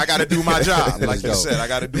slacking. I got to do my job. Like you said, I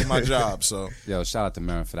got to do my job. So yo, shout out to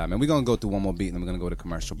Marin for that, man. We're gonna go through one more beat and then we're gonna go to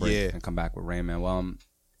commercial break and come back with Rain, man. Well,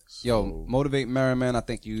 yo, Motivate Marin, man. I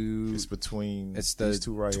think it's between the these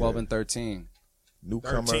two right 12 here. and 13.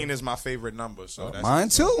 Newcomer. 13 is my favorite number. So that's Mine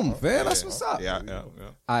too, man. That's what's up. Yeah. All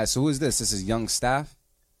right, so who is this? This is Young Staff.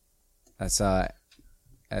 That's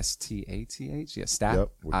STATH. Yeah, Stat. Yep,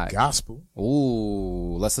 with All right. gospel.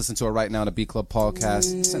 Ooh, let's listen to it right now. The Beat Club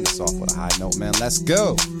podcast. Send us off with a high note, man. Let's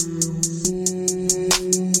go.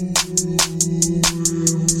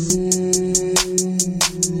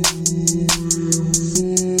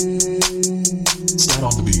 Stat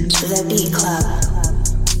on the beat. The Beat Club.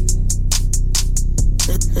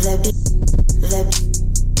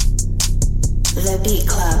 The Beat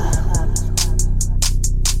Club.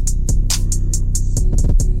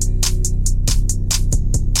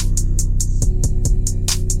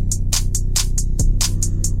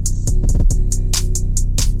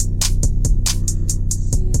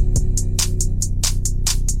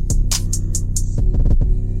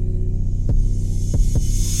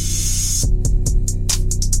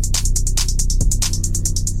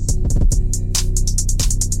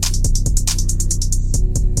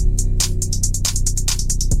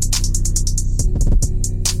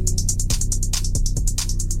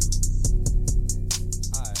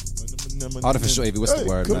 Artificial AV, what's the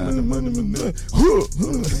word, man?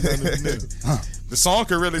 The song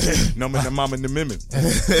could really be the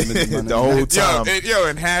whole time. Yo,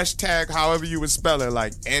 and hashtag however you would spell it,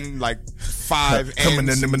 like N, like 5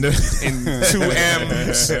 N's and 2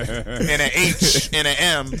 M's and an H and an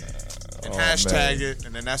M, and hashtag man. it,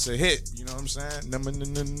 and then that's a hit. You know what I'm saying?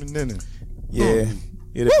 Yeah,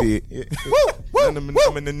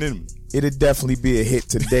 it'll definitely be a hit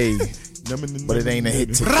today, but it ain't a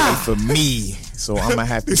hit today for me. So I'm gonna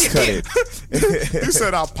have to cut it. You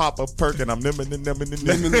said I'll pop a perk and I'm Yo,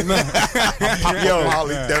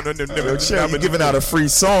 chill, you giving out a free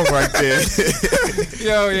song right there.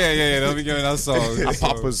 Yo, yeah. Don't be giving out songs. I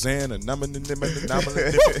pop a Zan and All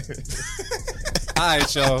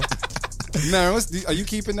right, yo. Man, are you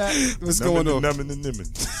keeping that? What's going on? Yeah,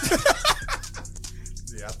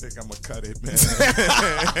 I think I'm gonna cut it, man.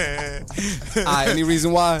 All right, any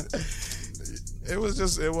reason why? It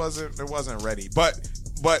wasn't ready. But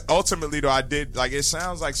ultimately though, I did, like, it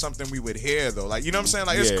sounds like something we would hear though. Like, you know what I'm saying?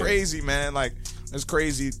 Like, it's crazy, man. Like, it's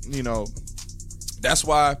crazy, you know. That's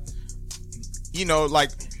why, you know,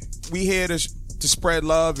 like, we here to spread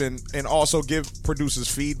love and also give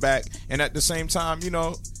producers feedback, and at the same time, you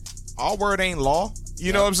know, our word ain't law.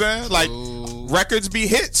 You know what I'm saying? Like, records be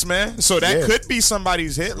hits, man. So that could be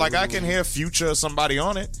somebody's hit. Like, I can hear Future or somebody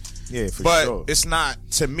on it. Yeah, for but sure. it's not,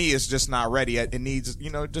 to me, it's just not ready. It needs, you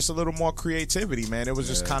know, just a little more creativity, man. It was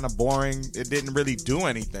just kind of boring. It didn't really do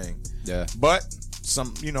anything. Yeah. But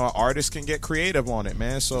some, you know, artists can get creative on it,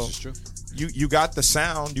 man. So This is true. you got the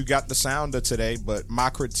sound. You got the sound of today. But my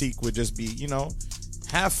critique would just be, you know,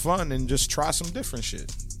 have fun and just try some different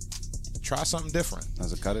shit. Try something different.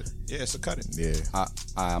 Does it cut it? Yeah, so cut it. Yeah.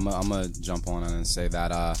 I'm gonna jump on it and say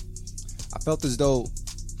that I felt as though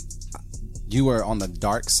you were on the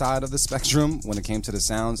dark side of the spectrum when it came to the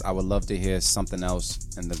sounds. I would love to hear something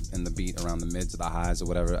else in the beat around the mids or the highs or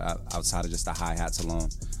whatever, outside of just the hi-hats alone.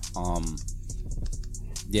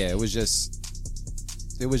 Yeah, it was just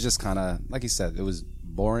kind of, like you said, it was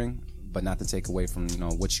boring, but not to take away from, you know,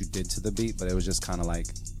 what you did to the beat, but it was just kind of like,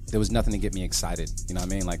 there was nothing to get me excited. You know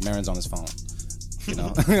what I mean? Like, Marin's on his phone. You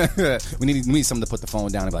know, we need something to put the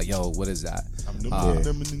phone down and be like, "Yo, what is that?"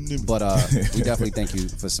 But we definitely thank you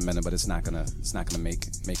for submitting. But it's not gonna make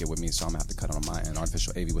it with me, so I'm gonna have to cut it on my end.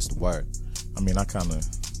 Artificial AV, what's the word? I mean, I kind of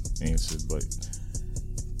answered, but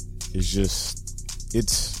it's just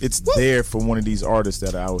it's there for one of these artists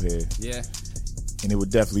that are out here. Yeah, and it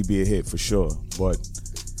would definitely be a hit for sure. But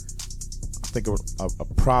I think a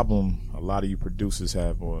problem a lot of you producers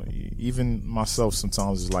have, or even myself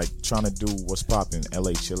sometimes, is like trying to do what's popping.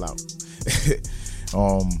 LA, chill out.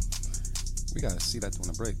 We gotta see that during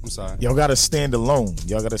a break. I'm sorry. Y'all gotta stand alone.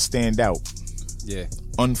 Y'all gotta stand out. Yeah.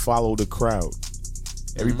 Unfollow the crowd.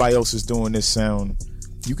 Everybody else is doing this sound.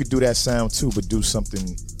 You could do that sound too, but do something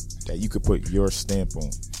that you could put your stamp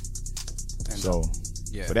on. So,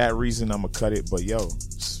 for that reason, I'm gonna cut it. But yo,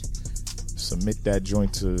 submit that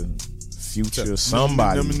joint to Future,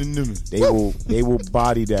 somebody. They will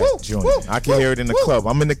body that joint. I can hear it in the club.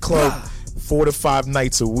 I'm in the club 4 to 5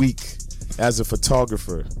 nights a week as a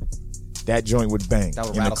photographer. That joint would bang. That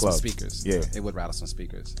would in rattle the club. some speakers. Yeah, it would rattle some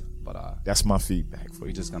speakers. But that's my feedback for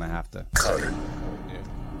we you. just gonna have to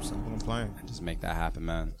Simple and plain. just make that happen,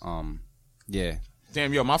 man. Yeah.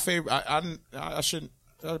 Damn, yo, my favorite. I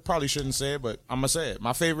probably shouldn't say it, but I'm gonna say it.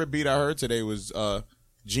 My favorite beat I heard today was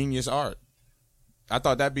Genius Art. I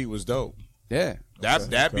thought that beat was dope. Yeah.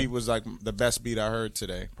 That beat was like the best beat I heard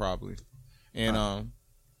today, probably. And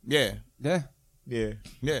yeah.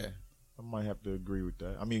 I might have to agree with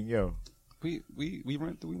that. I mean, yo, we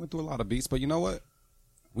went through a lot of beats, but you know what?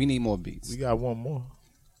 We need more beats. we got one more.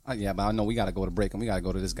 Yeah, but I know we got to go to break, and we got to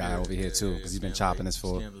go to this guy over here, too, because he's been chopping this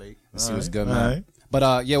for. Let's see what's good, man. Right.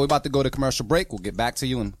 But, yeah, we're about to go to commercial break. We'll get back to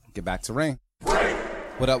you and get back to Rain.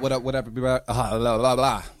 What up, everybody? Blah, blah,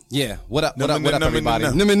 blah. Yeah, what up, everybody?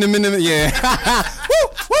 Yeah.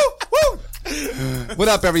 What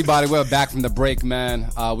up, everybody? We're back from the break, man.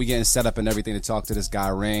 We getting set up and everything to talk to this guy,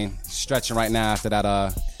 Rain. Stretching right now after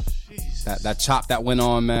that chop that went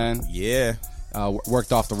on, man. Yeah.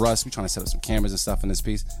 Worked off the rust. We trying to set up some cameras and stuff in this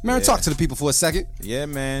piece. Man, talk to the people for a second. Yeah,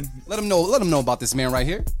 man. Let them know about this man right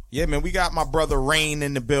here. Yeah, man, we got my brother Rain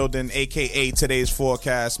in the building, aka Today's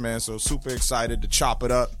Forecast, man. So super excited to chop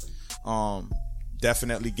it up.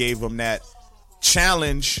 Definitely gave him that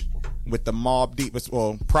challenge with the Mobb Deep,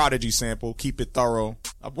 Prodigy sample. Keep it thorough.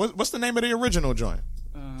 What's the name of the original joint?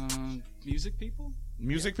 Music People.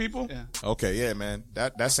 Music People? Yeah. Okay, yeah, man.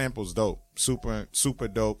 That sample's dope. Super, super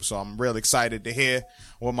dope. So I'm real excited to hear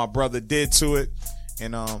what my brother did to it.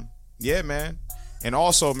 And yeah, man. And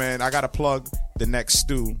also, man, I gotta plug the next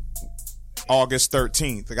stew, August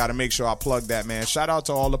 13th. I gotta make sure I plug that, man. Shout out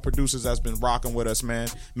to all the producers that's been rocking with us, man.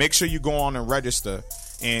 Make sure you go on and register.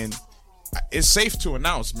 And it's safe to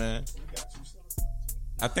announce, man.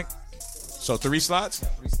 I think so. 3 slots?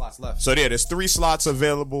 3 slots left. So there's 3 slots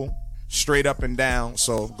available. Straight up and down.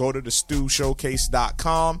 So go to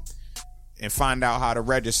thestewshowcase.com and find out how to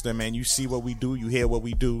register, man. You see what we do, you hear what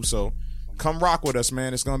we do. So come rock with us,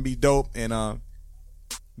 man. It's gonna be dope. And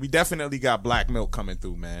we definitely got Black Milk coming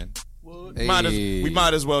through, man. Hey. We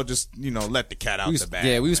might as well just, let the cat out the bag.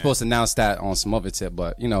 Yeah, we were supposed to announce that on some other tip,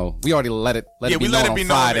 but we already let it be known on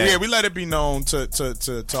Friday. Yeah, we let it be known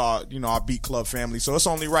to our, our Beat Club family. So it's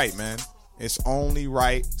only right, man. It's only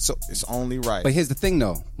right. So it's only right. But here's the thing,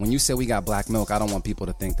 though. When you say we got Black Milk, I don't want people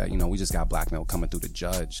to think that we just got Black Milk coming through the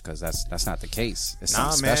judge, because that's not the case. It's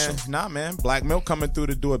something special. Nah, man. Black Milk coming through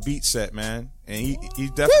to do a beat set, man, and he's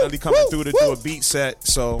definitely coming through to do a beat set.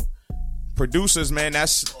 So producers, man,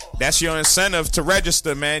 that's your incentive to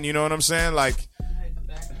register, man. You know what I'm saying? Like,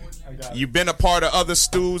 you've been a part of other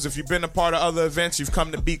stews. If you've been a part of other events, you've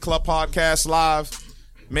come to Beat Club Podcast Live.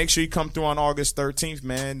 Make sure you come through on August 13th,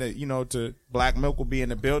 man. To Black Milk will be in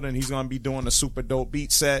the building. He's gonna be doing a super dope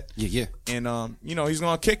beat set. Yeah. And he's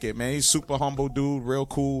gonna kick it, man. He's super humble dude, real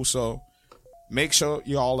cool. So make sure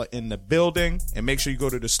y'all are in the building, and make sure you go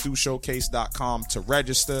to thestewshowcase.com to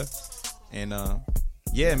register. And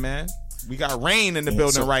yeah, man, we got Rain in the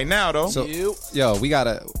building right now, though. So yo,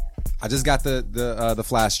 I just got the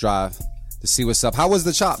flash drive to see what's up. How was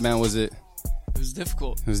the chop, man? Was it? It was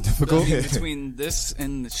difficult. It was difficult? Between this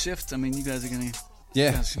and the shift, I mean, you guys are going to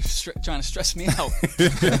trying to stress me out.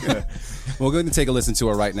 We're going to take a listen to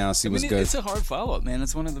it right now and see what's good. It's a hard follow-up, man.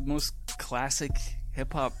 It's one of the most classic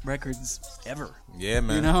hip-hop records ever. Yeah,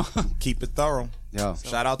 man. Keep it thorough. Yo.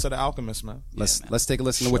 Shout out to The Alchemist, man. Let's take a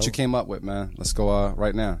listen to what you came up with, man. Let's go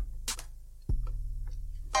right now.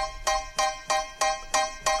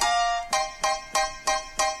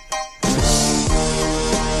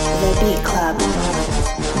 The Beat Club.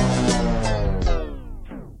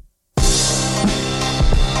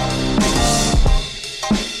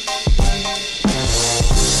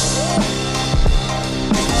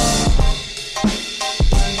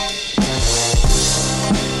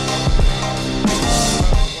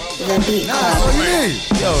 The Beat Club.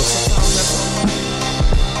 Yo, sometimes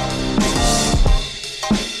that's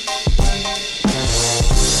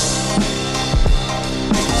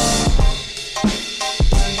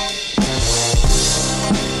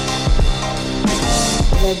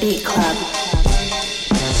The Beat Club.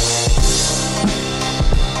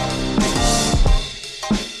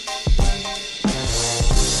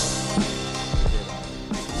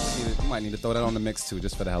 You might need to throw that on the mix too,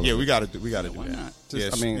 just for the hell of it. Yeah, we gotta do that. not?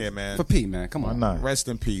 Just, Yeah, man. For P, man. Come on. Why not? Rest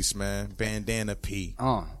in peace, man. Bandana P.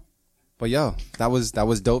 But yo, that was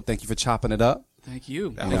dope. Thank you for chopping it up. Thank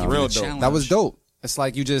you. That was real dope. That was dope. It's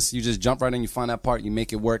like you just jump right in, you find that part, you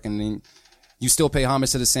make it work, and then you still pay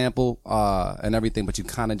homage to the sample and everything, but you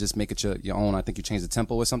kind of just make it your own. I think you change the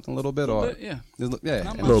tempo or something a little bit, yeah. Yeah,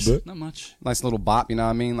 Not a much. little bit. Not much. nice little bop, you know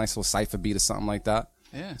what I mean? Nice little cypher beat or something like that.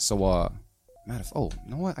 Yeah. So, you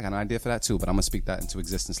know what? I got an idea for that too, but I'm gonna speak that into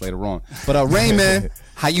existence later on. But Rain, man,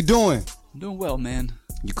 how you doing? I'm doing well, man.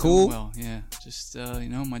 You cool? Doing well, yeah. Just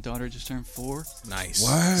my daughter just turned 4. Nice.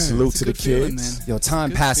 Salute It's a to the good feeling, kids. man. Yo, time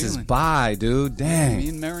Good passes feeling. by, dude. Dang. Me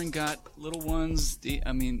and Marin got little ones. D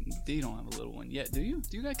don't have a little one yet. Do you?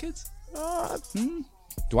 Do you got kids?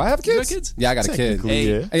 Do I have kids? You got kids? Yeah, I got a kid. Technically, Hey.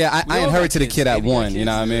 yeah. Yeah, We I all inherited got a kids. kid at Baby got 1. You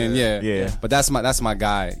know what I kids. mean? Yeah. Yeah. But that's my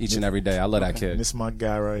guy each and every day. I love that kid. This my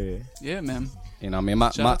guy right here. Yeah, man. You know what I mean?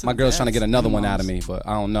 Shout out to My the girl's trying to dads get another and one out of moms. me, but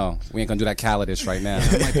I don't know. We ain't gonna do that Khaled-ish right now.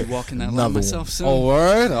 I might be walking that line myself soon. Oh,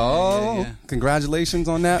 word? Oh, yeah. Congratulations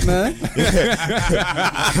on that, man.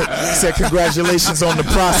 Said congratulations on the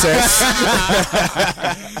process.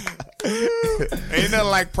 Ain't nothing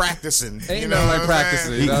like practicing. Ain't you nothing know like what I'm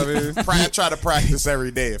practicing, saying? you know what I mean? I try to practice every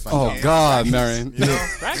day if I Oh, can. God, Marion. You know?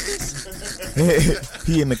 Practice?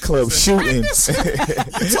 He in the club shooting.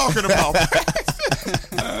 You talking about?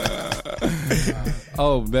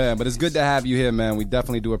 Oh, man. But it's good to have you here, man. We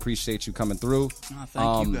definitely do appreciate you coming through. Oh,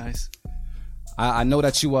 thank you guys. I know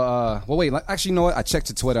that you well, wait. Actually, you know what? I checked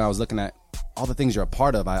your Twitter. I was looking at all the things you're a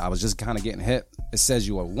part of. I was just kind of getting hit. It says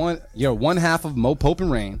you're one half of Mo Pope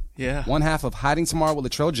and Rain. Yeah. One half of Hiding Tomorrow with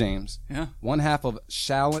Latrell James. Yeah. One half of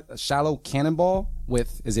Shallow Cannonball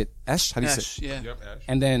with, is it Esh? How do you Ash, say? yeah.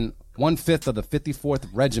 And then 1/5 of the 54th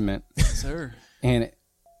Regiment Sir. and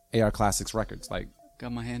AR Classics Records. Like,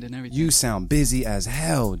 Got my hand in everything. you sound busy as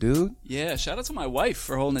hell, dude. Yeah, shout out to my wife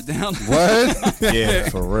for holding it down. What? Yeah,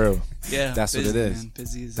 for real. Yeah, That's what busy, it is. Man.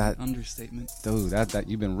 Busy is That- an understatement. Dude, that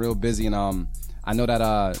you've been real busy, and I know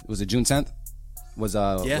that was it June 10th was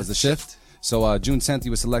the shift. So June 10th,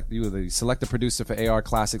 you were the selected producer for AR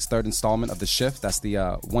Classics' third installment of the Shift. That's the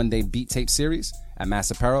one-day beat tape series at Mass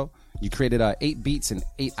Apparel. You created 8 beats in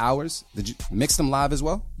 8 hours. Did you mix them live as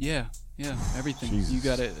well? Yeah, everything. You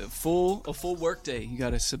got a full work day. You got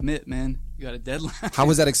to submit, man. You got a deadline. How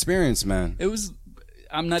was that experience, man? It was.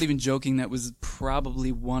 I'm not even joking. That was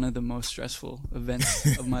probably one of the most stressful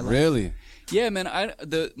events of my life. Really? Yeah, man.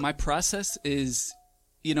 My process is,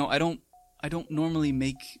 I don't normally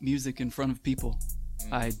make music in front of people.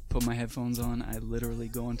 I put my headphones on. I literally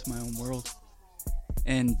go into my own world,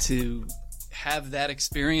 and to have that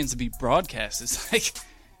experience be broadcast is like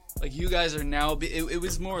you guys are now. It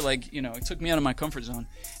was more like it took me out of my comfort zone,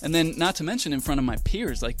 and then not to mention in front of my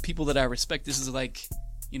peers, like people that I respect. This is like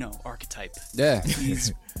Archetype. Yeah.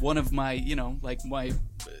 He's one of my, my.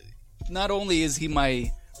 Not only is he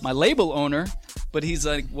my label owner, but he's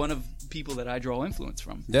like one of people that I draw influence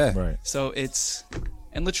from. Yeah. Right. So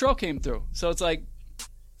and Latrell came through. So it's like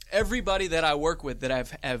everybody that I work with that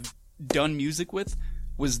have done music with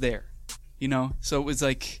was there, So it was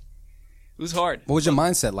like it was hard. What was your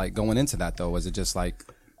mindset like going into that though? Was it just like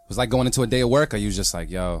going into a day of work, or you was just like,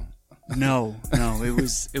 yo? No,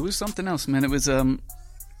 it was something else, man. It was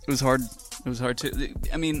hard. It was hard to.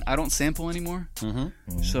 I mean, I don't sample anymore,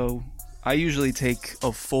 so I usually take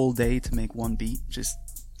a full day to make one beat. Just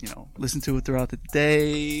listen to it throughout the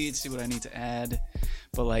day, see what I need to add.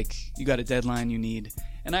 But like, you got a deadline you need,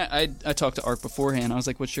 and I talked to Art beforehand. I was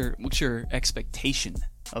like, what's your expectation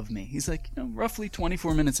of me? He's like, roughly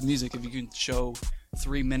 24 minutes of music. If you can show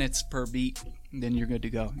 3 minutes per beat, then you're good to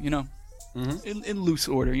go. In loose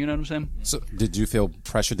order. You know what I'm saying? So did you feel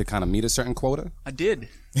pressured to kind of meet a certain quota? I did.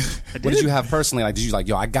 What did you have personally? Like, did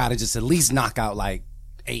you I gotta just at least knock out like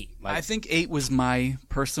 8? Like, I think 8 was my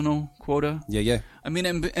personal quota. yeah. I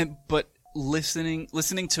mean, but listening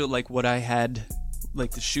to like what I had,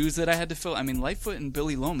 like the shoes that I had to fill. I mean, Lightfoot and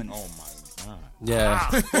Billy Loman. Oh my god.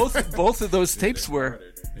 Yeah. Both of those tapes were.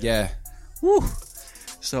 Yeah. Woo.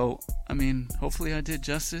 So I mean, hopefully I did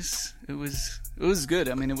justice. It was good.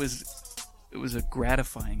 I mean, it was a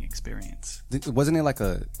gratifying experience. Wasn't it like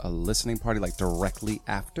a listening party like directly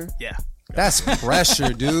after? Yeah. That's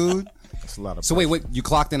pressure, dude. That's a lot of. So wait, you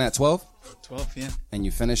clocked in at 12 12, yeah. and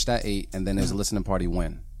you finished at 8, and then there's a listening party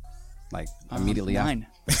when? Like immediately after? 9.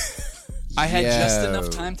 I had just Yo. enough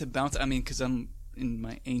time to bounce. I mean, because I'm in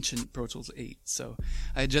my ancient Pro Tools 8, so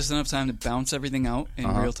I had just enough time to bounce everything out in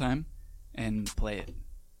real time and play it.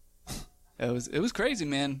 It was crazy,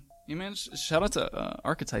 man. Shout out to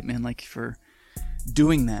Archetype, man, like for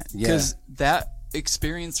doing that, because that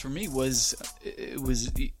experience for me was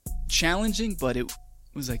challenging, but it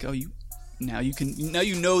was like, oh, now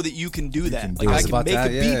you know that you can do that. Like I can make a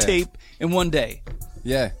beat tape in one day.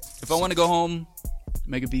 Yeah. If I want to go home,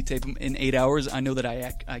 make a beat tape in 8 hours, I know that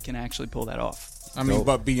I can actually pull that off. I mean,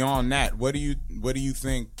 but beyond that, what do you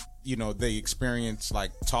think? The experience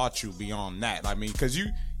like taught you beyond that. I mean, because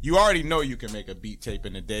you already know you can make a beat tape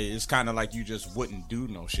in a day. It's kind of like you just wouldn't do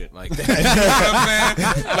no shit like that. You know what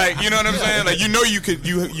I'm saying? Like, you know what I'm saying? Like, you could,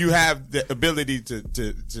 you have the ability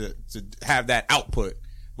to have that output.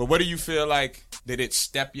 But what do you feel like? Did it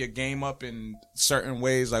step your game up in certain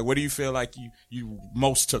ways? Like, what do you feel like you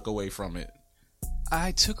most took away from it?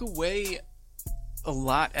 I took away a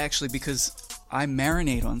lot, actually, because I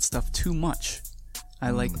marinate on stuff too much.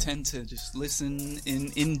 I tend to just listen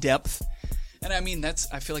in depth. And I mean,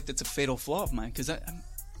 I feel like that's a fatal flaw of mine, because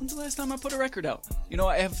when's the last time I put a record out?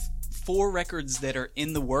 I have 4 records that are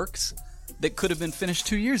in the works that could have been finished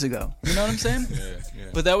 2 years ago. You know what I'm saying? Yeah.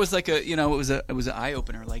 But that was like it was an eye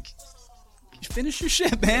opener. Like, finish your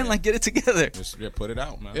shit, man. Like, get it together. Just put it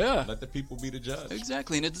out, man. Yeah. Let the people be the judge.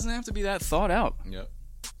 Exactly, and it doesn't have to be that thought out. Yep.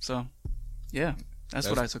 So, yeah, that's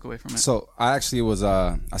what I took away from it. So I actually was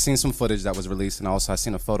I seen some footage that was released, and also I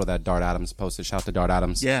seen a photo that Dart Adams posted. Shout out to Dart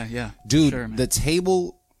Adams. Yeah. Dude, Sure, man. the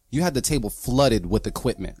table, you had the table flooded with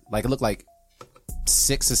equipment. Like, it looked like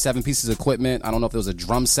 6 or 7 pieces of equipment. I don't know if there was a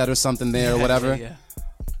drum set or something there or whatever. Yeah.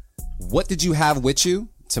 What did you have with you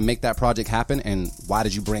to make that project happen, and why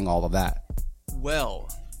did you bring all of that? Well,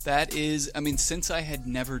 that is, I mean, since I had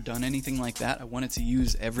never done anything like that, I wanted to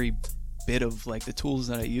use every bit of like the tools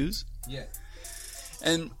that I use. Yeah.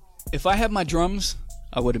 And if I had my drums,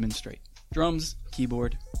 I would have been straight. Drums,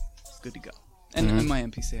 keyboard, good to go. And in my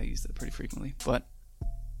MPC, I use that pretty frequently. But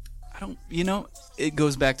I don't, it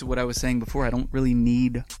goes back to what I was saying before. I don't really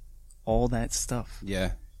need all that stuff,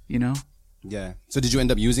 Yeah. you know? Yeah. So did you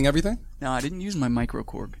end up using everything? No, I didn't use my micro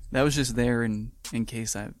Korg. That was just there in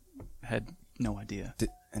case I had no idea.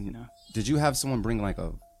 Did you have someone bring like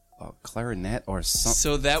a clarinet or something?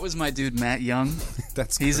 So that was my dude, Matt Young.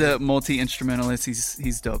 That's He's crazy. a multi-instrumentalist.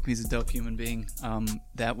 He's dope. He's a dope human being.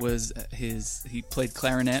 That was he played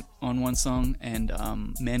clarinet on one song and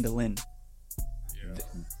mandolin.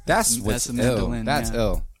 That's what's That's a ill. mandolin, That's yeah.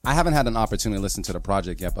 ill. I haven't had an opportunity to listen to the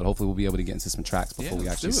project yet, but hopefully we'll be able to get into some tracks before we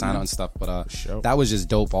let's actually do it, sign man. on stuff. But sure. that was just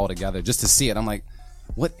dope altogether. Just to see it, I'm like,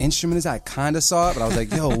 what instrument is that? I kind of saw it, but I was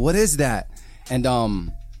like, yo, what is that? And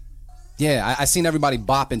yeah, I seen everybody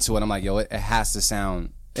bop into it. I'm like, yo, it has to sound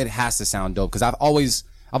dope, because I've always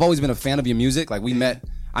been a fan of your music. Like,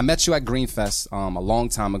 I met you at Greenfest a long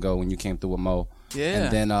time ago when you came through with Mo. Yeah.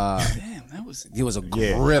 And then Damn, that was. it was a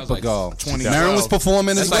Yeah. grip That was like ago. 2012. Marin was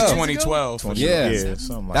performing That's as like well. 2012. Yeah. Yeah,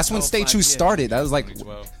 something like That's when Oh, Stay 5, True yeah. started. That was like,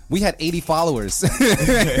 2012. we had 80 followers. That's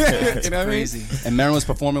You know what I mean? crazy. And Marin was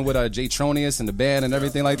performing with Jay Tronius and the band and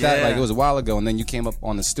everything like that. Yeah. Like, it was a while ago. And then you came up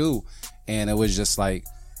on the stew, and it was just like,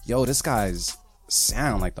 yo, this guy's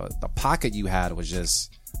sound, like the pocket you had was just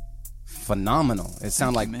phenomenal. It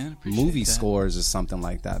sounded you, like man. Appreciate movie that. scores or something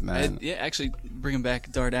like that, man. Yeah, actually, bringing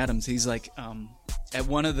back Dart Adams, he's like at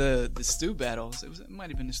one of the stew battles. It might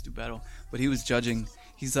have been a stew battle, but he was judging.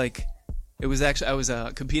 He's like, it was actually I was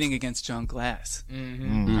competing against John Glass. I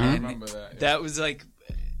And remember that. That was like,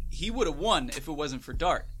 he would have won if it wasn't for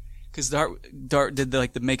Dart, because Dart did the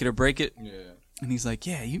make it or break it. Yeah. And he's like,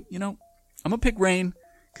 yeah, you know, I'm gonna pick Rain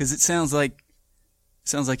because it sounds like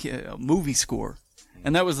a movie score,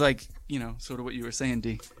 and that was like, sort of what you were saying,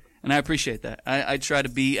 D. And I appreciate that. I try to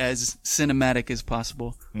be as cinematic as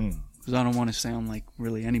possible because I don't want to sound like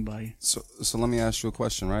really anybody. So let me ask you a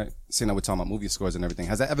question, right? Seeing that we're talking about movie scores and everything,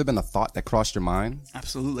 has that ever been a thought that crossed your mind?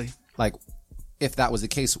 Absolutely. Like, if that was the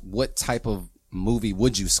case, what type of movie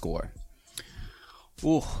would you score?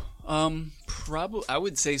 Ooh, probably I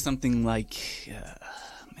would say something like,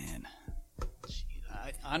 man,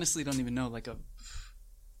 I honestly don't even know, like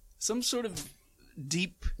some sort of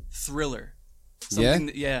deep thriller.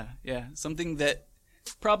 Something something that,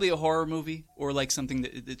 probably a horror movie, or like something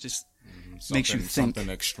that just makes you think. Something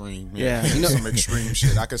extreme. Yeah. Some extreme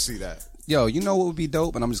shit. I could see that. Yo, you know what would be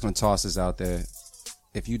dope? And I'm just going to toss this out there.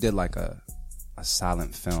 If you did like a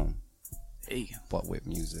silent film, Hey, but with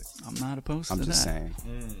music. I'm not opposed to I'm that. just saying.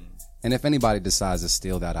 And if anybody decides to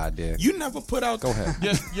steal that idea, You never put out Go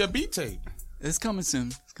ahead. your beat tape. It's coming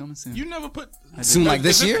soon. You never put soon, like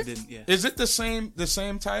this Is it- year? I didn't, yeah. Is it the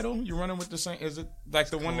same title? You running with the same? Is it like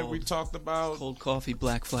the one that we called talked about? Cold Coffee,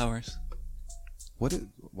 Black Flowers.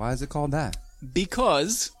 Why is it called that?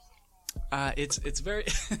 Because it's very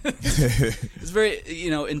it's very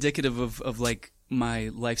indicative of like my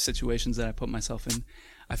life situations that I put myself in.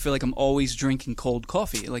 I feel like I'm always drinking cold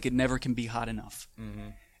coffee. Like, it never can be hot enough.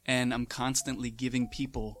 And I'm constantly giving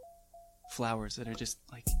people flowers that are just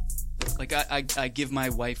like I give my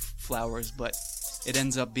wife flowers, but it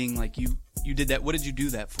ends up being like, you did that. What did you do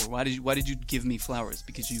that for? Why did you give me flowers?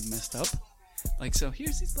 Because you messed up? Like, so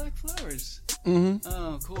here's these black flowers.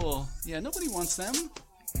 Oh, cool. Yeah, nobody wants them.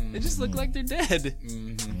 They just look like they're dead.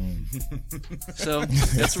 So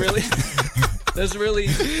that's really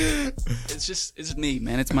it's me,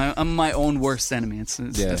 man. I'm my own worst enemy. That's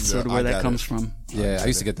sort of where I that got comes it. from. Yeah, I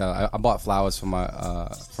used to get that. I bought flowers for my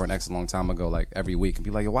for an ex a long time ago, like every week, and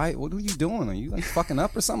be like, "Why? What are you doing? Are you like fucking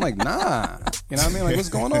up or something?" Like, nah. You know what I mean? Like, what's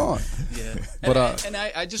going on? Yeah. But, and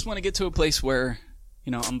I just want to get to a place where,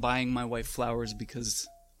 I'm buying my wife flowers because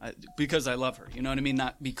I love her. You know what I mean?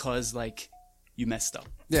 Not because like you messed up.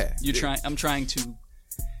 Yeah. I'm trying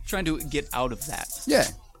to get out of that. Yeah.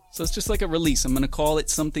 So it's just like a release. I'm gonna call it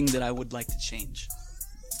something that I would like to change.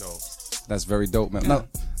 Dope. That's very dope, man. No,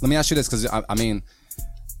 let me ask you this, because I mean,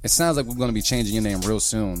 it sounds like we're going to be changing your name real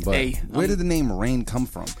soon. But where did the name Rain come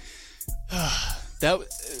from?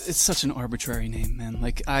 It's such an arbitrary name, man.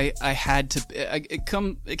 Like I had to. It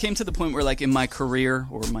came to the point where, like, in my career,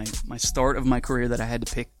 or my start of my career, that I had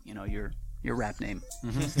to pick, your rap name.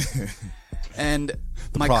 And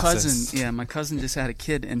my cousin just had a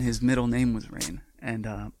kid, and his middle name was Rain. And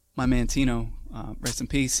my man Tino, rest in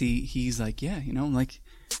peace. He's like, yeah,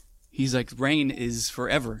 he's like, rain is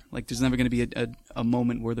forever. Like, there's never going to be a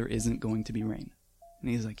moment where there isn't going to be rain. And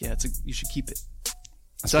he's like, yeah, you should keep it.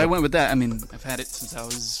 So I went with that. I mean, I've had it since I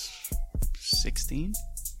was 16.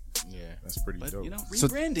 Yeah, that's pretty dope.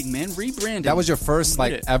 Rebranding, man. Rebranding. That was your first,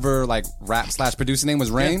 ever, rap/producing name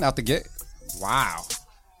was Rain out the gate? Wow.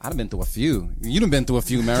 I'd have been through a few. You done been through a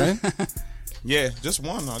few, Marin. Yeah, just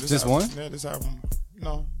one. Just one? Yeah, this album.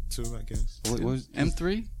 No, two, I guess. What was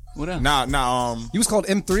M3? What else? Nah. You was called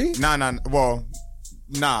M3? Nah. Well,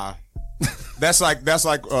 nah. That's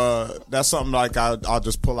something like I'll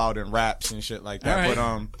just pull out in raps and shit like that.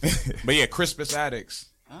 Right. But yeah, Crispus Attucks.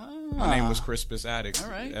 My name was Crispus Attucks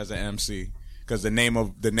as an MC, because the name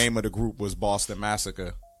of the group was Boston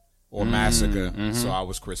Massacre or Massacre. So I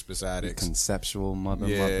was Crispus Attucks. Conceptual mother,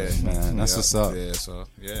 man. That's what's up. Yeah, so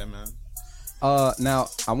yeah, man. Now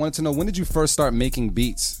I wanted to know, when did you first start making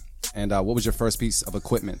beats, and what was your first piece of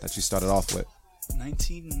equipment that you started off with?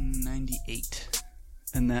 1998.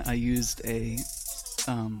 And that I used a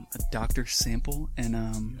Doctor sample and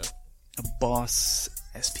a Boss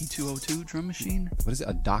SP202 drum machine. What is it?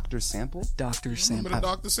 A Doctor sample? Doctor sample. Remember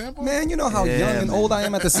the Dr. sample? Man, you know how young and old I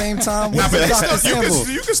am at the same time. What's a Doctor sample?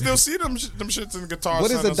 You can still see them shits in Guitar.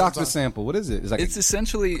 What is a Doctor sample? What is it? It's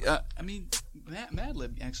essentially,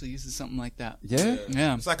 Madlib actually uses something like that. Yeah?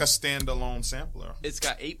 Yeah. It's like a standalone sampler. It's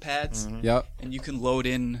got 8 pads. Yep. And you can load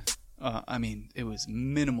in. It was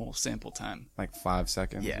minimal sample time. Like 5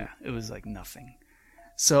 seconds? Yeah, it was like nothing.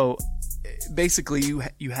 So basically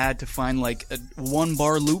you had to find like a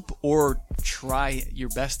 1-bar loop, or try your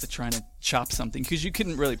best to try to chop something, because you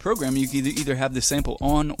couldn't really program. You could either have the sample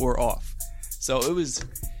on or off. So it was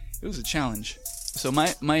a challenge. So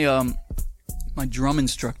my drum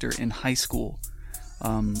instructor in high school,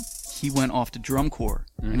 he went off to drum corps,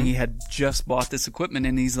 and he had just bought this equipment,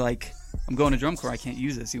 and he's like, I'm going to drum corps, I can't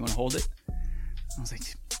use this, you want to hold it? I was like,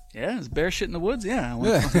 yeah, it's bear shit in the woods, yeah, I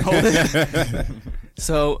want to hold it.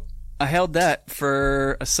 So I held that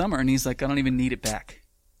for a summer, and he's like, I don't even need it back.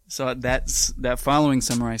 So that following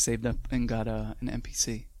summer I saved up and got an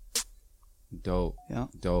MPC. Dope. Yeah.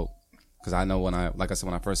 Dope. Because I know when I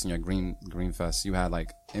first seen your Green Fest, you had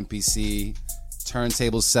like MPC,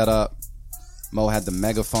 turntables set up, Mo had the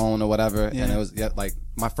megaphone or whatever, and it was like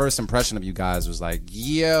my first impression of you guys was like,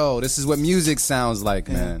 yo, this is what music sounds like,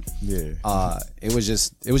 man. Yeah. It was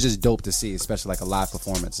just dope to see, especially like a live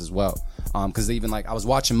performance as well. Because even like I was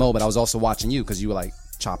watching Mo, but I was also watching you, because you were like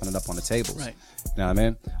chopping it up on the tables. Right. You know what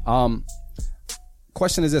I mean?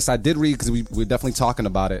 Question is this: I did read, because we're definitely talking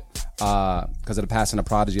about it, because of the passing of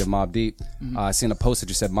Prodigy of Mobb Deep. I seen a post that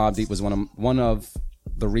you said Mobb Deep was one of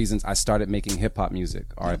the reasons I started making hip hop music.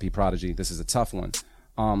 R.I.P. Prodigy. This is a tough one.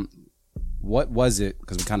 What was it?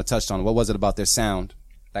 Because we kind of touched on it. What was it about their sound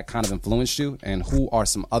that kind of influenced you, and who are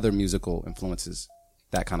some other musical influences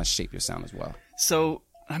that kind of shape your sound as well? So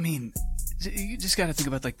I mean, you just got to think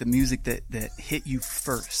about like the music that hit you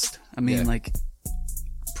first. I mean, like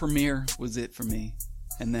Premier was it for me,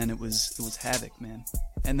 and then it was Havoc, man.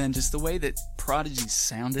 And then just the way that Prodigy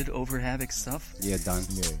sounded over Havoc stuff. Yeah, done.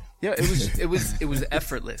 Yeah, it was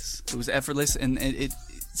effortless. It was effortless, and it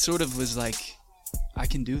sort of was like, I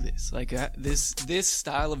can do this. Like this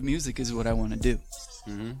style of music is what I want to do.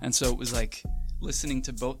 And so it was like listening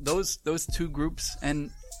to both those two groups,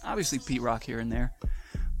 and obviously Pete Rock here and there,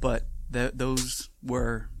 but those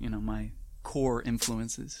were my core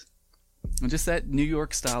influences, and just that New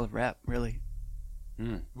York style of rap, really.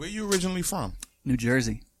 Where you originally from? New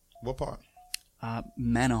Jersey. What part?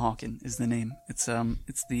 Manahawkin is the name. It's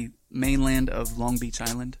the mainland of Long Beach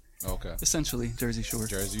Island. Okay. Essentially, Jersey Shore.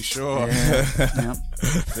 Jersey Shore. Yep.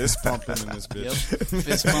 Fist pumping in this bitch. Yep.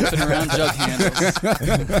 Fist pumping around jug handles.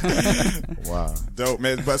 Wow. Dope,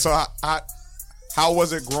 man. But so how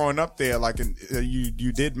was it growing up there? Like,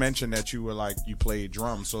 you did mention that you played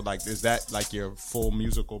drums. So like, is that like your full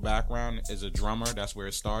musical background as a drummer? That's where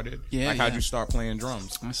it started. Yeah. Like, how'd you start playing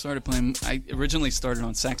drums? I originally started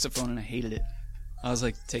on saxophone, and I hated it. I was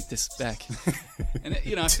like, take this back. And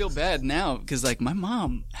I feel bad now, because like my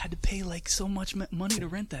mom had to pay like so much money to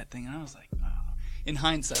rent that thing, and I was like, oh. In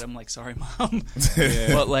hindsight, I'm like, sorry, Mom.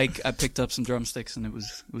 But like, I picked up some drumsticks, and it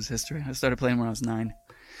was history. I started playing when I was 9.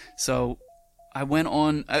 So I went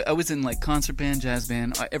on. I was in like concert band, jazz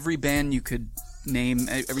band, every band you could name,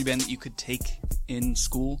 every band that you could take in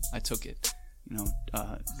school. I took it. You know,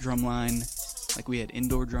 drumline. Like we had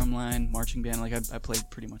indoor drumline, marching band. Like I played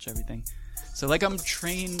pretty much everything. So like I'm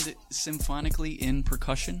trained symphonically in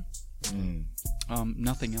percussion.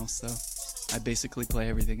 Nothing else though. I basically play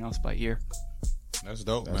everything else by ear. That's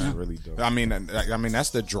dope, That's man. really dope. I mean,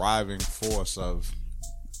 that's the driving force of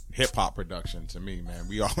hip hop production to me, man.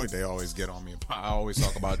 They always get on me. I always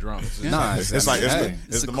talk about drums. It's It's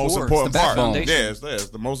the the most core, important it's the part. foundation. Yeah, it's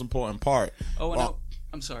the most important part. Oh, and Well,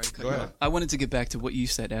 I'm sorry. to cut Go you ahead. off. I wanted to get back to what you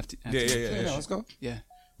said after. Yeah. Let's go. Yeah.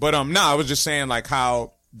 But no, I was just saying like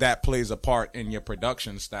how that plays a part in your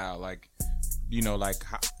production style. Like, you know, like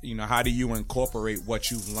how do you incorporate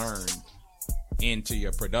what you've learned into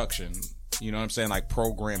your production? You know what I'm saying? Like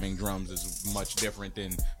programming drums is much different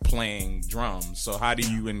than playing drums. So how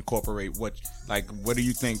do you incorporate what do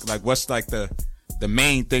you think, like what's like the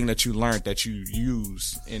main thing that you learned that you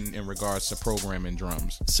use in regards to programming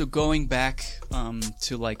drums? So going back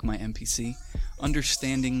to like my MPC,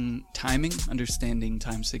 understanding timing, understanding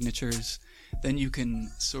time signatures, then you can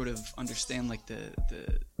sort of understand like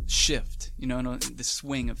the shift, you know, the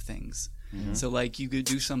swing of things. So like you could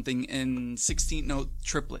do something in 16th note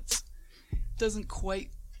triplets. Doesn't quite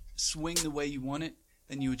swing the way you want it,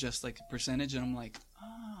 then you adjust like a percentage, and I'm like,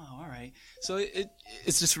 oh, all right. So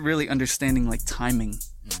it's just really understanding like timing.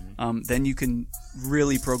 Then you can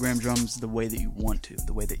really program drums the way that you want to,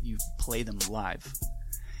 the way that you play them live.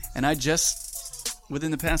 And I just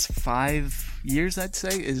within the past 5 years, I'd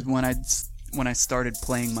say, is when I started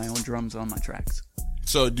playing my own drums on my tracks.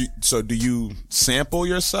 So do you sample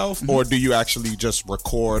yourself, or do you actually just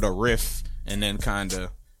record a riff and then kind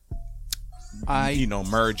of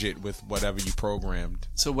merge it with whatever you programmed?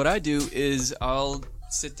 So what I do is I'll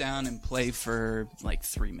sit down and play for like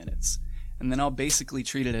 3 minutes, and then I'll basically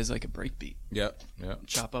treat it as like a break beat. Yep.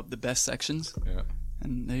 Chop up the best sections, Yeah.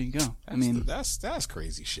 and there you go. That's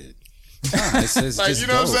crazy shit. It's Like, just you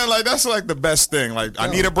know what I'm dope. saying? Like, that's like the best thing. Like, I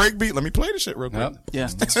need a break beat. Let me play the shit real quick.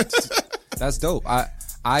 Yep. Yeah. That's dope.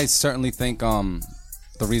 I certainly think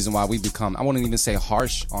the reason why we become, I wouldn't even say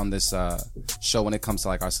harsh on this show when it comes to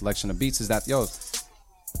like our selection of beats, is that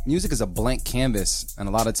music is a blank canvas, and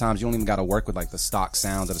a lot of times you don't even got to work with like the stock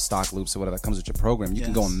sounds or the stock loops or whatever that comes with your program. You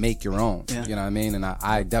can go and make your own. Yeah. You know what I mean? And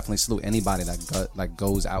I definitely salute anybody that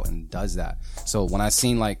goes out and does that. So when I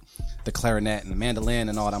seen like the clarinet and the mandolin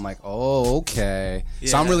and all that, I'm like, oh, okay.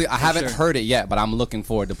 So I haven't heard it yet, but I'm looking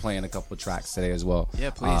forward to playing a couple of tracks today as well.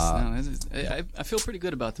 Yeah, please. I feel pretty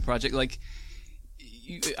good about the project. Like,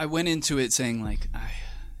 I went into it saying like,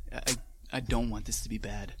 I don't want this to be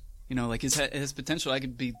bad. You know, like it has potential. I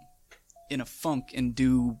could be in a funk and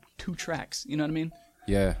do 2 tracks. You know what I mean?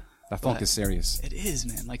 Yeah, that funk is serious. It is,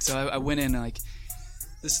 man. Like, so I went in like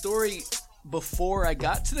the story before I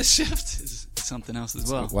got to the shift is something else as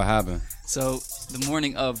well. What happened? So the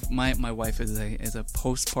morning of my wife is a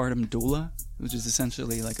postpartum doula, which is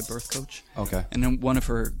essentially like a birth coach. Okay. And then one of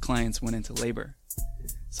her clients went into labor,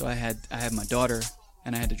 so I had my daughter,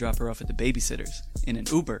 and I had to drop her off at the babysitter's in an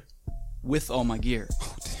Uber with all my gear.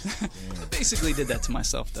 I basically did that to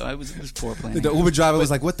myself, though. It was poor planning. The Uber driver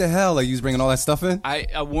was like, what the hell? Like, you was bringing all that stuff in?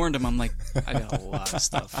 I warned him. I'm like, I got a lot of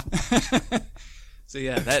stuff. So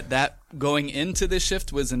yeah, that going into this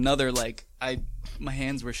shift was another, like, my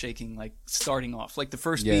hands were shaking, like, starting off. Like, the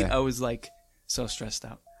first beat, I was, like, so stressed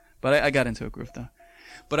out. But I got into a groove, though.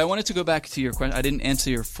 But I wanted to go back to your question. I didn't answer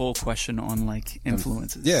your full question on, like,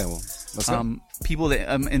 influences. Yeah, well, let's go. People that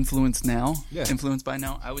I'm influenced by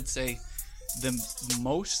now, I would say the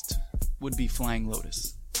most would be Flying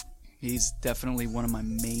Lotus. He's definitely one of my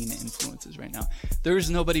main influences right now. There is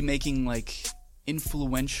nobody making, like,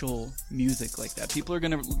 influential music like that. People are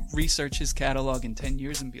going to research his catalog in 10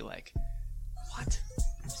 years and be like, what?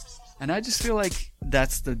 And I just feel like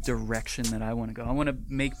that's the direction that I want to go. I want to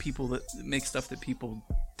make stuff that people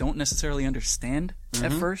don't necessarily understand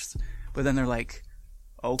at first, but then they're like,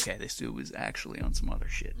 okay, this dude was actually on some other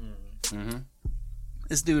shit.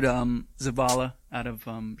 This dude, Zavala, out of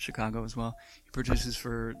Chicago as well. He produces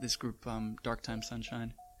for this group, Dark Time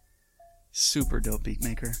Sunshine. Super dope beat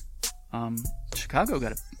maker. Chicago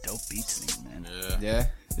got a dope beat scene, man. Yeah.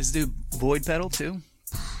 This dude, Void Pedal, too.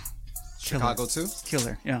 Chicago, too?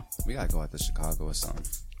 Killer, yeah. We got to go out to Chicago or something.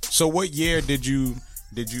 So what year did you,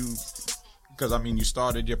 because I mean, you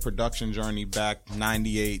started your production journey back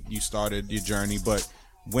 98, you started your journey, but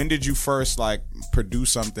when did you first like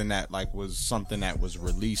produce something that like was something that was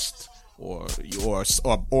released or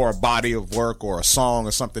a body of work or a song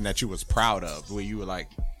or something that you was proud of, where you were like,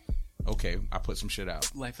 Okay, I put some shit out.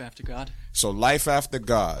 Life After God. So Life After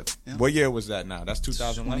God. Yeah. What year was that now? That's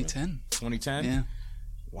 2011? 2010. 2010? Yeah.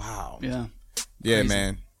 Wow. Yeah. Yeah, Crazy.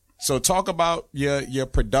 man. So talk about your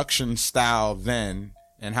production style then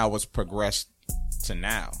and how it's progressed to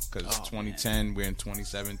now. Because 2010, we're in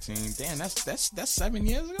 2017. Damn, that's 7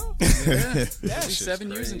 years ago? Yeah. That shit's 7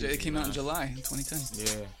 years. crazy, It came out in man. July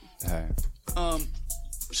 2010. Yeah. Hey.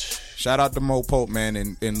 Shout out to Mo Pope, man,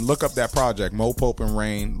 and look up that project, Mo Pope and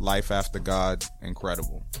Rain, Life After God,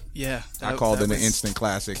 incredible. Yeah. I called it an was- instant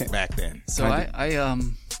classic back then. So I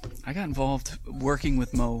got involved working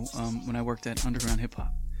with Mo when I worked at Underground Hip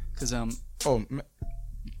Hop because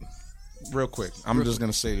Real quick, I'm just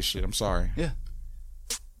gonna say this shit. I'm sorry. yeah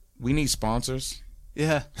We need sponsors.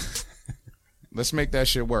 yeah Let's make that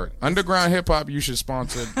shit work. Underground Hip Hop, you should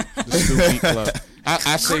sponsor the Stu Beat Club.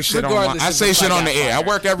 I say shit on Regardless I if say it's shit like on the that air. I fire.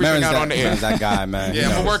 work everything out on the air. Marin's that guy, man. Yeah,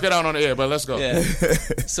 I'm gonna work it out on the air, but let's go. yeah.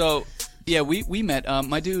 So yeah, we met.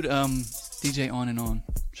 My dude DJ On and On.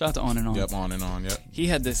 Shout out to On and On. Yep, on and on. Yep. He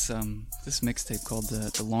had this this mixtape called the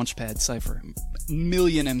Launchpad Cypher.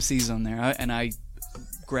 Million MCs on there, and I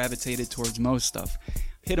gravitated towards Mo's stuff.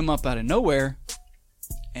 Hit him up out of nowhere,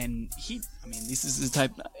 and this is the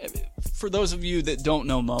type. For those of you that don't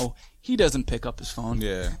know Mo, he doesn't pick up his phone.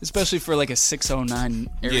 Yeah. Especially for like a 609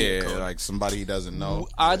 area Yeah, code. like somebody he doesn't know.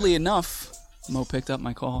 Oddly enough, Mo picked up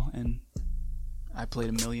my call, and I played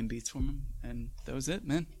a million beats for him, and that was it,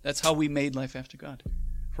 man. That's how we made Life After God,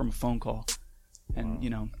 from a phone call. And,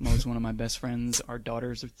 Mo's one of my best friends. Our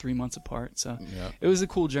daughters are 3 months apart, so it was a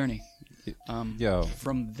cool journey. Yo.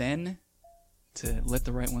 From then to Let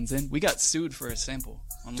the Right Ones In, we got sued for a sample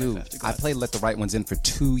on Dude, Life After God. I played Let the Right Ones In for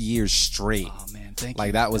 2 years straight. Oh, man, thank you.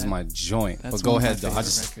 Like, that was my joint. that's But go one of my ahead, though. I favorite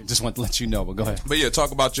just records. want to let you know, but go ahead. But yeah,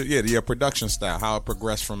 talk about your production style, how it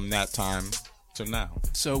progressed from that time to now.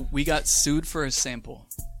 So we got sued for a sample.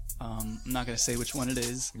 I'm not going to say which one it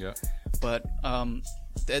is. Yeah. But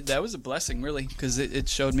that was a blessing, really, because it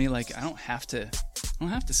showed me like I don't have to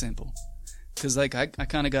sample, because like I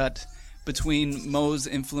kind of got between Mo's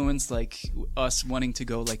influence, like us wanting to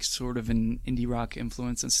go like sort of an indie rock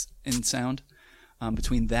influence in sound,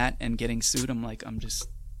 between that and getting sued, I'm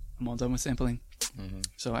all done with sampling. Mm-hmm.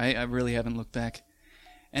 So I really haven't looked back.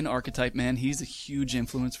 And Archetype, man, he's a huge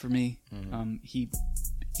influence for me.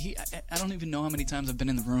 I don't even know how many times I've been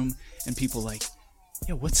in the room and people like,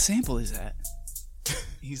 yo, what sample is that?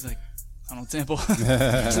 He's like, I don't sample.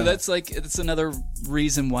 So it's another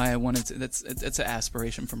reason why I wanted to. That's an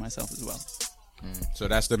aspiration for myself as well. So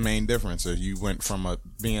that's the main difference. If you went from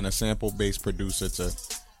being a sample-based producer to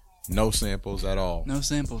no samples at all. No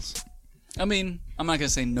samples. I mean, I'm not gonna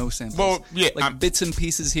say no samples. Well, yeah, like bits and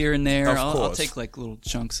pieces here and there. Of I'll course. take like little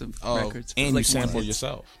chunks of Oh, records. and like you sample one hit.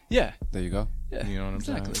 yourself. Yeah, There you go. yeah. You know what I'm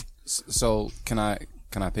saying? exactly. So can I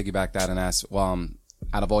piggyback that and ask,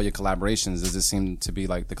 out of all your collaborations, does it seem to be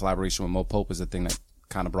like the collaboration with Mo Pope is the thing that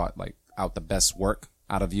kind of brought like out the best work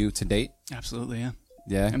out of you to date? Absolutely, yeah.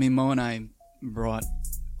 Yeah. I mean, Mo and I brought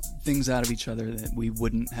things out of each other that we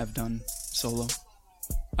wouldn't have done solo.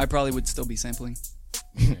 I probably would still be sampling.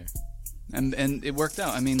 And it worked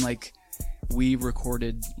out. I mean, like, we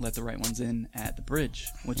recorded Let the Right Ones In at the Bridge,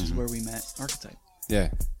 which is where we met Archetype. Yeah.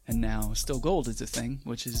 And now Still Gold is a thing,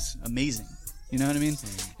 which is amazing. You know what I mean?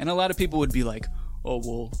 And a lot of people would be like, oh,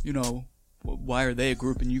 well, why are they a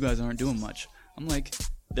group and you guys aren't doing much? I'm like,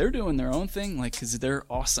 they're doing their own thing, like, because they're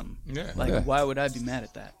awesome. Yeah. Like, Yeah. why would I be mad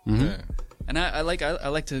at that? Yeah. And I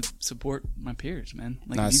like to support my peers, man.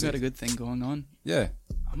 Like, Nah, if you see- got a good thing going on, Yeah.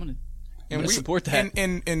 I'm gonna support that.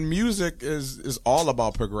 And music is all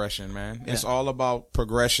about progression, man. It's Yeah. all about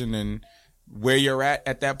progression and where you're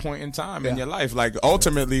at that point in time in your life. Like,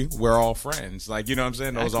 ultimately, we're all friends. Like, you know what I'm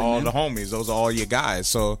saying? Those are all the homies. Those are all your guys.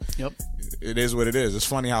 So Yep. it is what it is. It's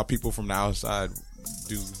funny how people from the outside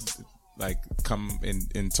do like come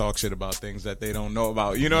and talk shit about things that they don't know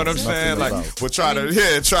about. You know what I'm saying? Like, about. we'll try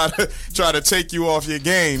to take you off your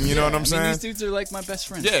game. You know what I'm I saying? mean, these dudes are like my best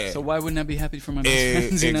friends. Yeah. So why wouldn't I be happy for my best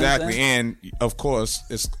friends? You know what I'm Exactly, saying? and of course,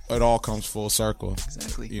 it all comes full circle.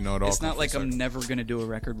 Exactly. You know, it all it's not comes like full I'm circle. never gonna do a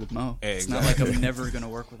record with Mo. Yeah, It's not like exactly. I'm never gonna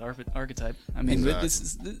work with Archetype. I mean,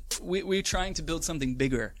 we're trying to build something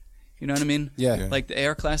bigger. You know what I mean? Yeah. Yeah. Like the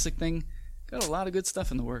Air Classic thing, got a lot of good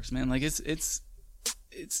stuff in the works, man. Like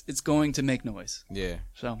it's going to make noise. Yeah,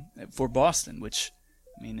 So for Boston, which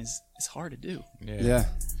I mean is hard to do. Yeah.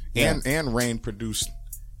 and Rain produced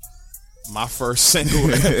my first single.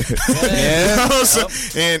 Yeah.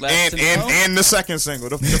 and Glad to know. and the second single,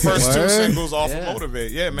 the first two Word. singles off Yeah. of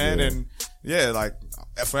Motivate. Yeah, man, and like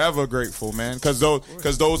forever grateful, man, because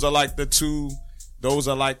those are like the two. Those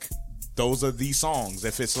are the songs.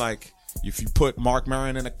 If it's like if you put Mark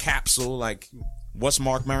Maron in a capsule, like what's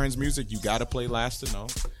Mark Maron's music? You got to play Last to Know.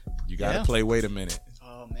 You got to play Wait a Minute.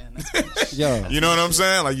 Oh man, that's Yo, You know what I'm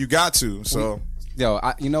saying? Like you got to. So yo,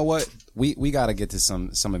 you know what? We got to get to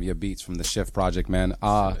some of your beats from the Shift Project, man.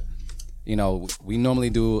 You know, we normally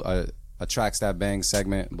do a Tracks That Bang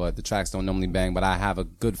segment, but the tracks don't normally bang. But I have a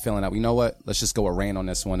good feeling that, you know what? Let's just go with Rain on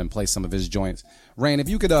this one and play some of his joints. Rain, if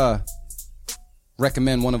you could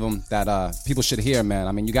recommend one of them that people should hear, man.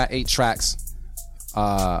 I mean, you got 8 tracks.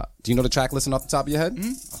 Do you know the track listing off the top of your head?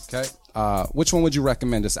 Mm-hmm. Okay. Which one would you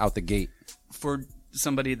recommend just out the gate? for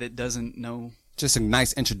somebody that doesn't know. Just a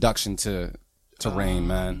nice introduction to Rain,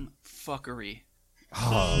 man. Fuckery.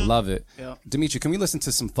 Oh, love it. Yep. Dimitri, can we listen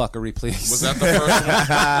to some fuckery, please? was that the first one?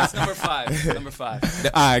 That's number 5. Number 5.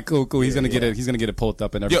 All right, cool. He's gonna get it. He's gonna get it pulled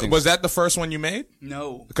up and Yo, everything. was that the first one you made?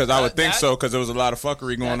 No. Because I would think so, because there was a lot of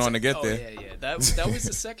fuckery going on to get there. Yeah. That was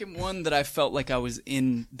the second one that I felt like I was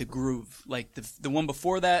in the groove. Like the one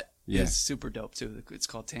before that is super dope too. It's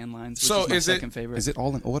called Tan Lines, which So is my is it- second favorite. Is it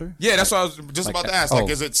all in order? Yeah, that's what I was just about to ask. Like, oh.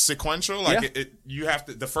 is it sequential? Like, Yeah. you have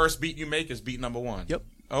to. The first beat you make is beat number 1. Yep.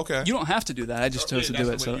 Okay. You don't have to do that. I just chose to that's do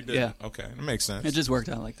the it. way So you did yeah, it. Okay, that makes sense. it just worked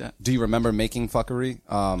out like that. Do you remember making fuckery?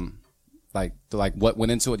 Like what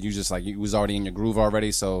went into it? You just like you was already in your groove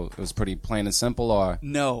already, so it was pretty plain and simple. Or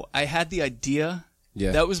No, I had the idea.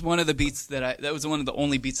 Yeah. That was one of the beats that was one of the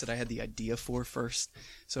only beats that I had the idea for first.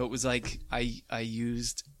 So it was like I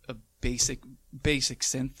used a basic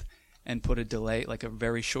synth and put a delay, like a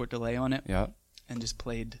very short delay on it, yeah. and just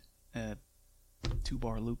played a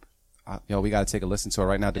 2-bar loop. Yo, we gotta take a listen to it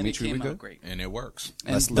right now, And it Dimitri. came We out good? great. And it works.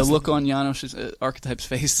 And Let's the listen. look on Janos's Archetype's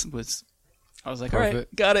face was, I was like,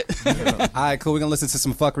 Perfect. all right, got it. All right, cool. We're gonna listen to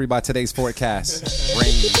some fuckery by today's forecast.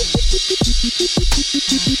 Rain.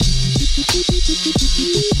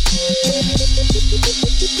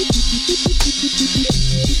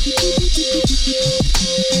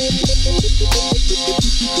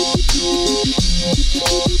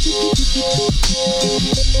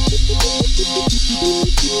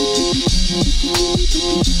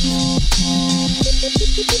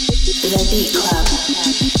 The Beat Club.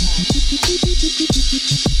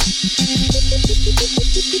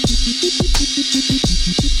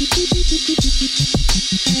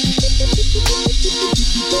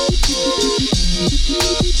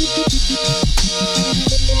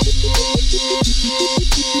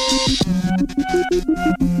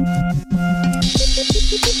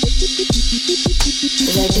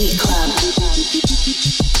 The Beat Club.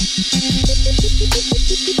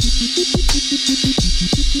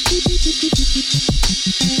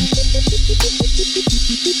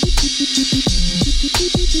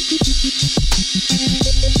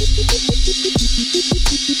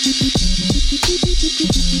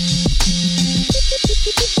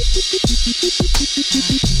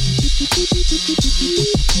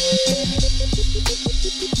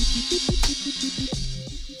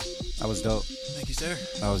 That was dope. Thank you, sir.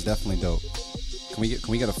 That was definitely dope. Can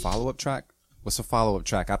we get a follow up track? What's a follow up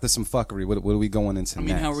track after some fuckery? What are we going into I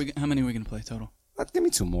mean, next? how many are we gonna play total? Give me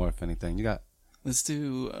 2 more, if anything. You got Let's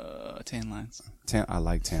do Tan Lines. I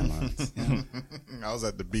like tan lines. I was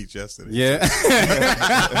at the beach yesterday. Yeah.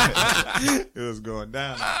 It was going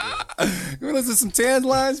down. Can we listen to some tan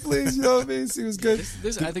lines, please? You know what I mean? See what's good.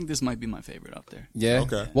 I think this might be my favorite up there. Yeah.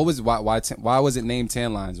 Okay. What was why was it named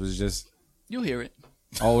tan lines? Was it just You'll hear it.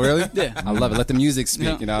 oh really? Yeah. I love it. Let the music speak.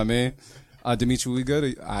 Yeah. You know what I mean? Dimitri, we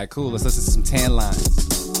good? All right, cool. Let's listen to some tan lines.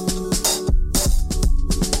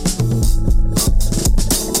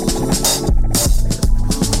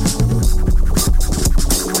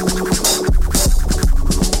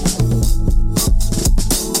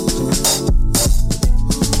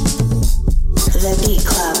 The Beat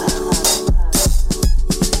Club.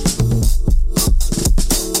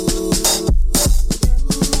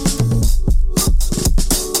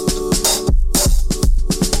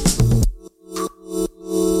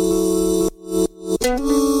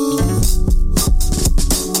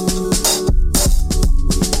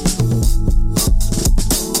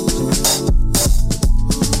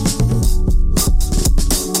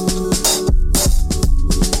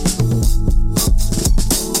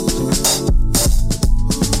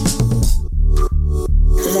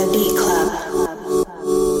 The Beat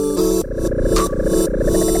Club.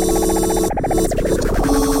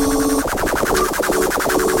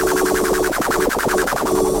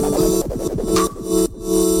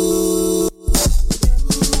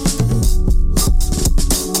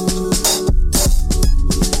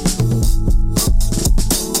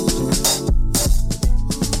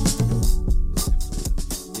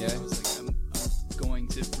 Yeah. I was like, I'm going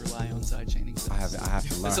to rely on side chaining. I have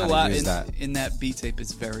to learn It's a how lot to use that. in that beat tape.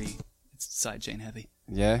 It's very sidechain heavy.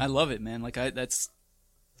 Yeah. I love it, man. Like that's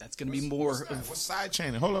gonna be more. What's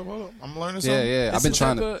sidechain? Hold up. I'm learning Yeah, something. yeah. I've been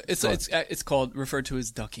trying to. It's called referred to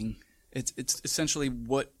as ducking. It's essentially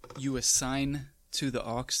what you assign to the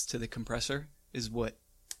aux to the compressor is what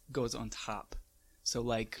goes on top. So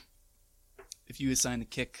like, if you assign a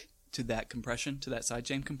kick to that compression, to that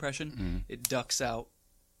sidechain compression, it ducks out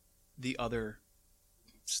the other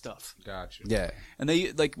stuff. Gotcha. Yeah. And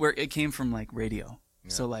they like where it came from, like radio.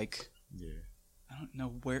 So like, Yeah. I don't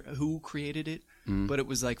know who created it, but it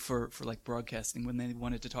was like for like broadcasting when they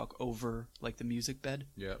wanted to talk over like the music bed.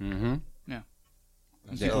 Yeah. Mm-hmm. Yeah.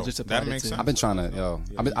 And Yeah. people just That applied it makes to- sense. I've been trying to,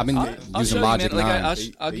 I've been I'll show using you, Logic man. Like,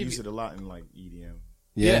 9. I'll They give use you it a lot in like EDM.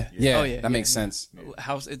 yeah. Oh, yeah, That makes yeah. sense.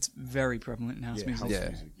 house. It's very prevalent in house Yeah, music. house Yeah.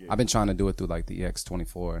 music, yeah. I've been trying to do it through like the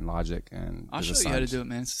EX24 and Logic, and I'll show you how to do it,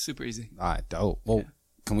 man. It's super easy. All right, dope. Well,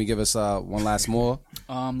 can we give us one last more?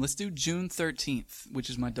 Let's do June 13th, which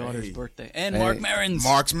is my daughter's Hey. birthday, and Hey. Mark Maron's.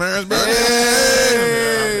 Mark's Maron's birthday.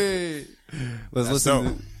 Hey! Let's That's listen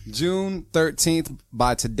dope. to June 13th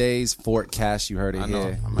by today's forecast. You heard it I know.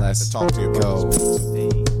 here. I'm gonna have to Let's talk to you about go.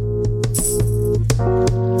 this.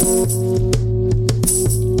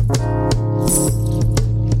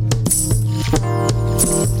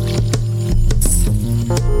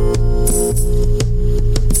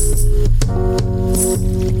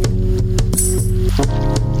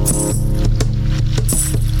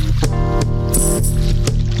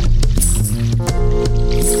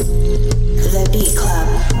 The Beat Club.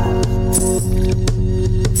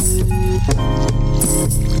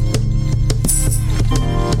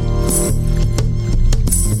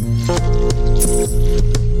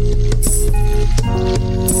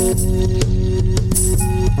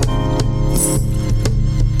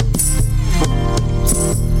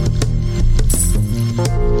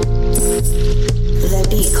 The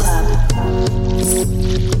Beat Club.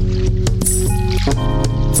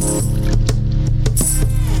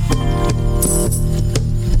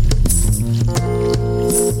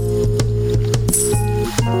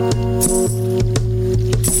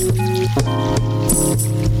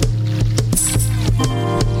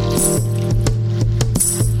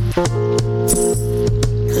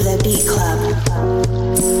 The Beat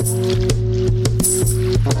Club.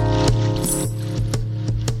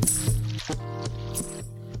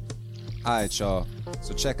 All right, y'all.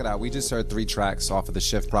 So check it out. We just heard 3 tracks off of the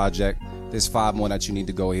Shift project. There's 5 more that you need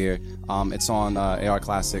to go hear. It's on AR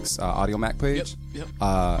Classics Audio Mac page. Yep.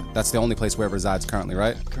 That's the only place where it resides currently,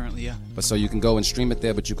 right? Currently, yeah. But so you can go and stream it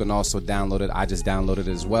there, but you can also download it. I just downloaded it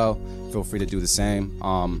as well. Feel free to do the same.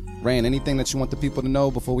 Rain, anything that you want the people to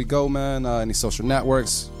know before we go, man? Any social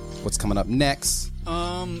networks? What's coming up next?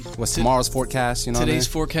 What's tomorrow's forecast? You know, Today's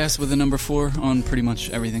what forecast with a number 4 on pretty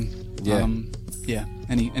much everything. Yeah. Yeah.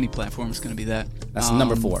 Any platform is going to be that. That's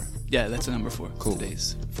number 4. Yeah, that's a number 4. Cool.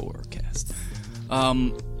 Today's forecast.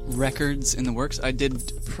 Records in the works. I did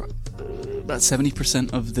about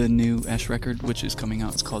 70% of the new Ash record, which is coming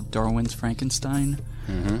out. It's called Darwin's Frankenstein.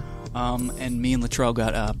 Mm-hmm. And me and Latrell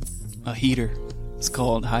got a heater. It's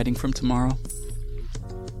called Hiding from Tomorrow.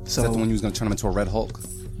 Is that the one you was gonna turn him into a Red Hulk?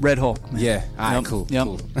 Red Hulk, man. Yeah. All right. Yep, Cool. yep.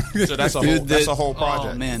 Cool. So that's a Dude, whole. That's a whole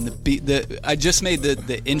project. Oh man, the beat. I just made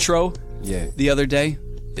the intro Yeah. the other day.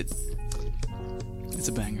 It's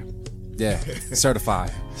a banger. Yeah.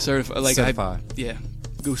 Certified. Certified. Like Certified. yeah,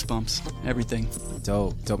 goosebumps, everything.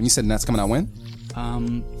 Dope. And you said that's coming out when?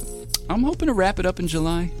 I'm hoping to wrap it up in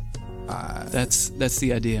July. That's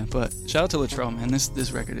the idea. But shout out to Latrell, man.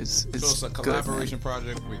 This record is So it's a good, collaboration man.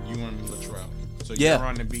 project with you and Latrell. So Yeah. you're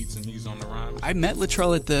on the beats and he's on the rhymes. I met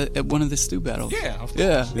Latrell at one of the stew battles. Yeah, of course.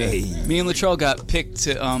 Yeah. Hey. Me and Latrell got picked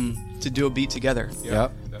to do a beat together.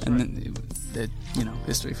 Yep. That's And right. then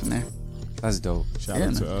history from there. That's dope. Shout Yeah,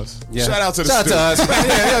 out man. to us. Yeah. Shout out to the Shout stew. out to us.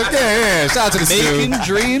 yeah. Shout out to the Making stew.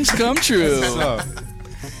 dreams come true.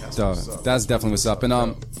 So that's definitely what's up. And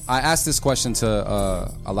I asked this question to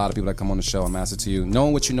a lot of people that come on the show. I'm asking to you,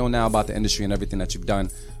 knowing what you know now about the industry and everything that you've done,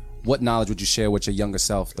 what knowledge would you share with your younger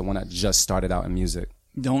self, the one that just started out in music?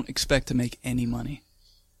 Don't expect to make any money.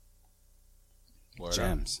 Word up.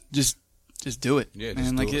 Gems. Just do it. Yeah, man.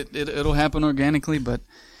 just Like do it'll happen organically, but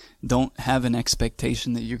don't have an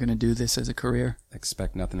expectation that you're going to do this as a career.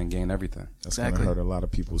 Expect nothing and gain everything. That's Exactly. gonna hurt a lot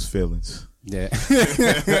of people's feelings. Yeah.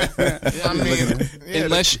 I mean, yeah,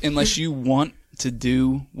 Unless you want to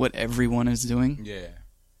do what everyone is doing, yeah.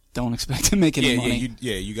 don't expect to make any money.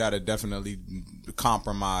 You got to definitely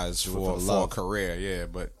compromise for a love. career, yeah.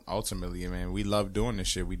 But ultimately, man, we love doing this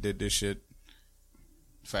shit. We did this shit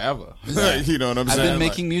forever. You know what I'm I've saying? been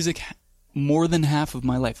making music more than half of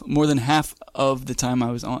my life. More than half of the time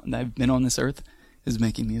I've been on this earth is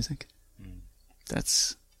making music.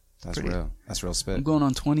 That's That's real. That's real I'm spit. going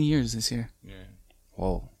on 20 years this year.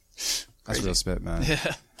 Whoa. That's real spit, man.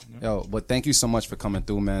 Yeah. Yo, but thank you so much for coming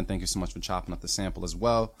through, man. Thank you so much for chopping up the sample as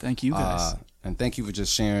well. Thank you, guys. And thank you for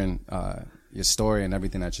just sharing your story and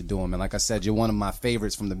everything that you're doing, man. Like I said, you're one of my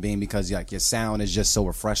favorites from the Beam because like your sound is just so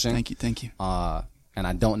refreshing. Thank you. And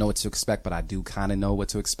I don't know what to expect, but I do kind of know what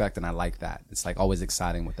to expect, and I like that. It's like always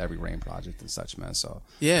exciting with every Rain project and such, man. So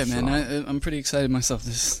yeah, man, I'm pretty excited myself.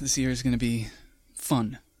 This year is gonna be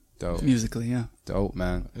fun. Dope. Musically, yeah. Dope,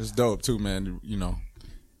 man. It's dope too, man. You know,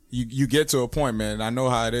 you get to a point, man. I know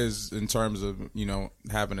how it is in terms of, you know,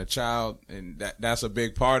 having a child, and that's a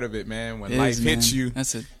big part of it, man. When life hits you,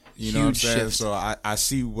 that's a you know what I'm huge saying. shift. So I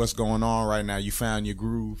see what's going on right now. You found your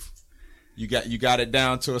groove. You got it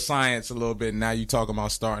down to a science a little bit. And now you talking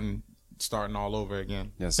about starting all over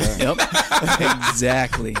again. Yes, sir. Yep.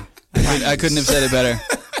 Exactly. I couldn't have said it better.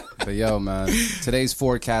 But yo, man, today's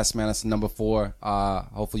forecast, man, that's number 4.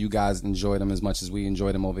 Hopefully you guys enjoyed them as much as we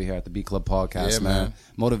enjoyed them over here at the Beat Club Podcast, Yeah, man. man.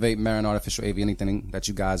 Motivate, Marin, Artificial AV, anything that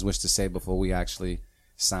you guys wish to say before we actually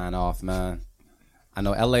sign off, man. I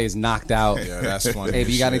know LA is knocked out. Yeah, that's funny. AV,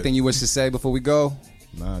 you got anything you wish to say before we go?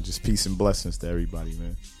 Nah, just peace and blessings to everybody,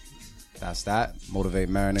 man. That's that. Motivate,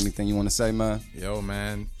 Marin, anything you want to say, man? Yo,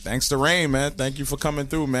 man. Thanks to Rain, man. Thank you for coming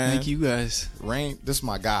through, man. Thank you, guys. Rain, this is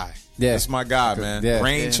my guy. Yeah. This is my guy, man. Yeah.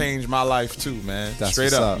 Rain Yeah. changed my life too, man. That's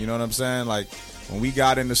Straight what's up. up. You know what I'm saying? Like, when we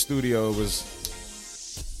got in the studio, it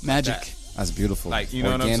was Magic. That's beautiful. like, you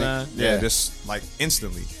know Organic. what I'm saying? Yeah, just like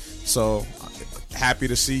instantly. So happy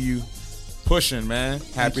to see you pushing, man.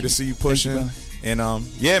 Happy to see you pushing. brother. And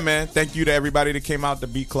yeah, man. Thank you to everybody that came out to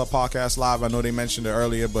Beat Club Podcast Live. I know they mentioned it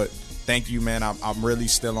earlier, but thank you, man. I'm really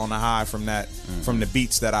still on the high from that, from the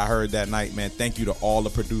beats that I heard that night, man. Thank you to all the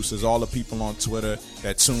producers, all the people on Twitter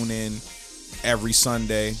that tune in every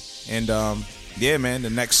Sunday. And yeah, man, the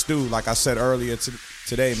next stew, like I said earlier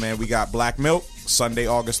today, man, we got Black Milk, Sunday,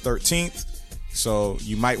 August 13th. So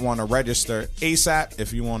you might want to register ASAP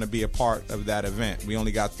if you want to be a part of that event. We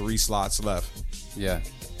only got 3 slots left. Yeah.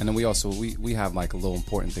 And then we also, we have like a little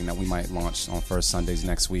important thing that we might launch on first Sundays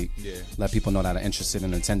next week. Yeah. Let people know that are interested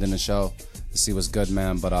in attending the show to see what's good,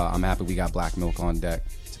 man. But I'm happy we got Black Milk on deck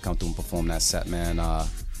to come through and perform that set, man.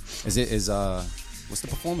 What's the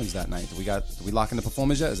performance that night? Do we lock in the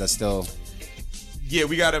performance yet? Is that still? Yeah,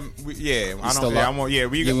 we gotta. Yeah, I still don't. Yeah, up? I won't. Yeah,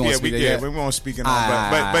 we. You won't Yeah, speak we. it Yeah, yet? we won't speak it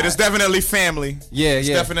on. But it's definitely family. Yeah, it's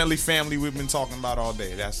yeah. definitely family. We've been talking about all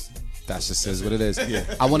day. That Just is what it is. Yeah.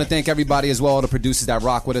 I want to thank everybody as well, the producers that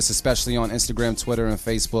rock with us, especially on Instagram, Twitter, and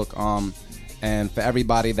Facebook. And for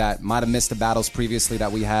everybody that might have missed the battles previously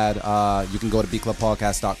that we had, you can go to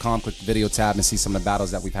beatclubpodcast.com, click the video tab, and see some of the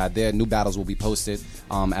battles that we've had there. New battles will be posted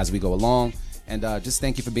as we go along. And just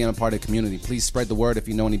thank you for being a part of the community. Please spread the word if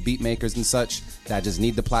you know any beat makers and such that just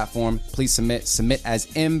need the platform. Please submit as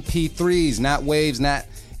MP3s, not waves, not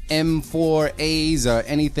M4As or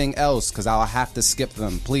anything else, because I'll have to skip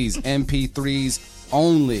them. Please, MP3s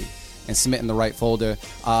only, and submit in the right folder.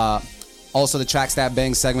 Also, the Tracks That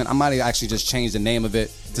Bang segment, I might actually just change the name of it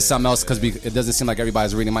to something else because it doesn't seem like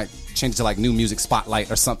everybody's reading. Might change it to like New Music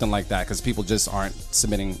Spotlight or something like that because people just aren't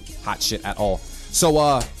submitting hot shit at all.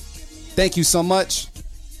 So, thank you so much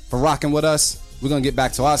for rocking with us. We're going to get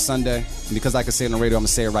back to our Sunday. And because I can say it on the radio, I'm going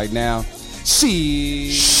to say it right now.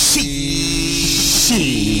 We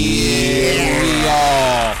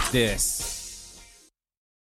off this.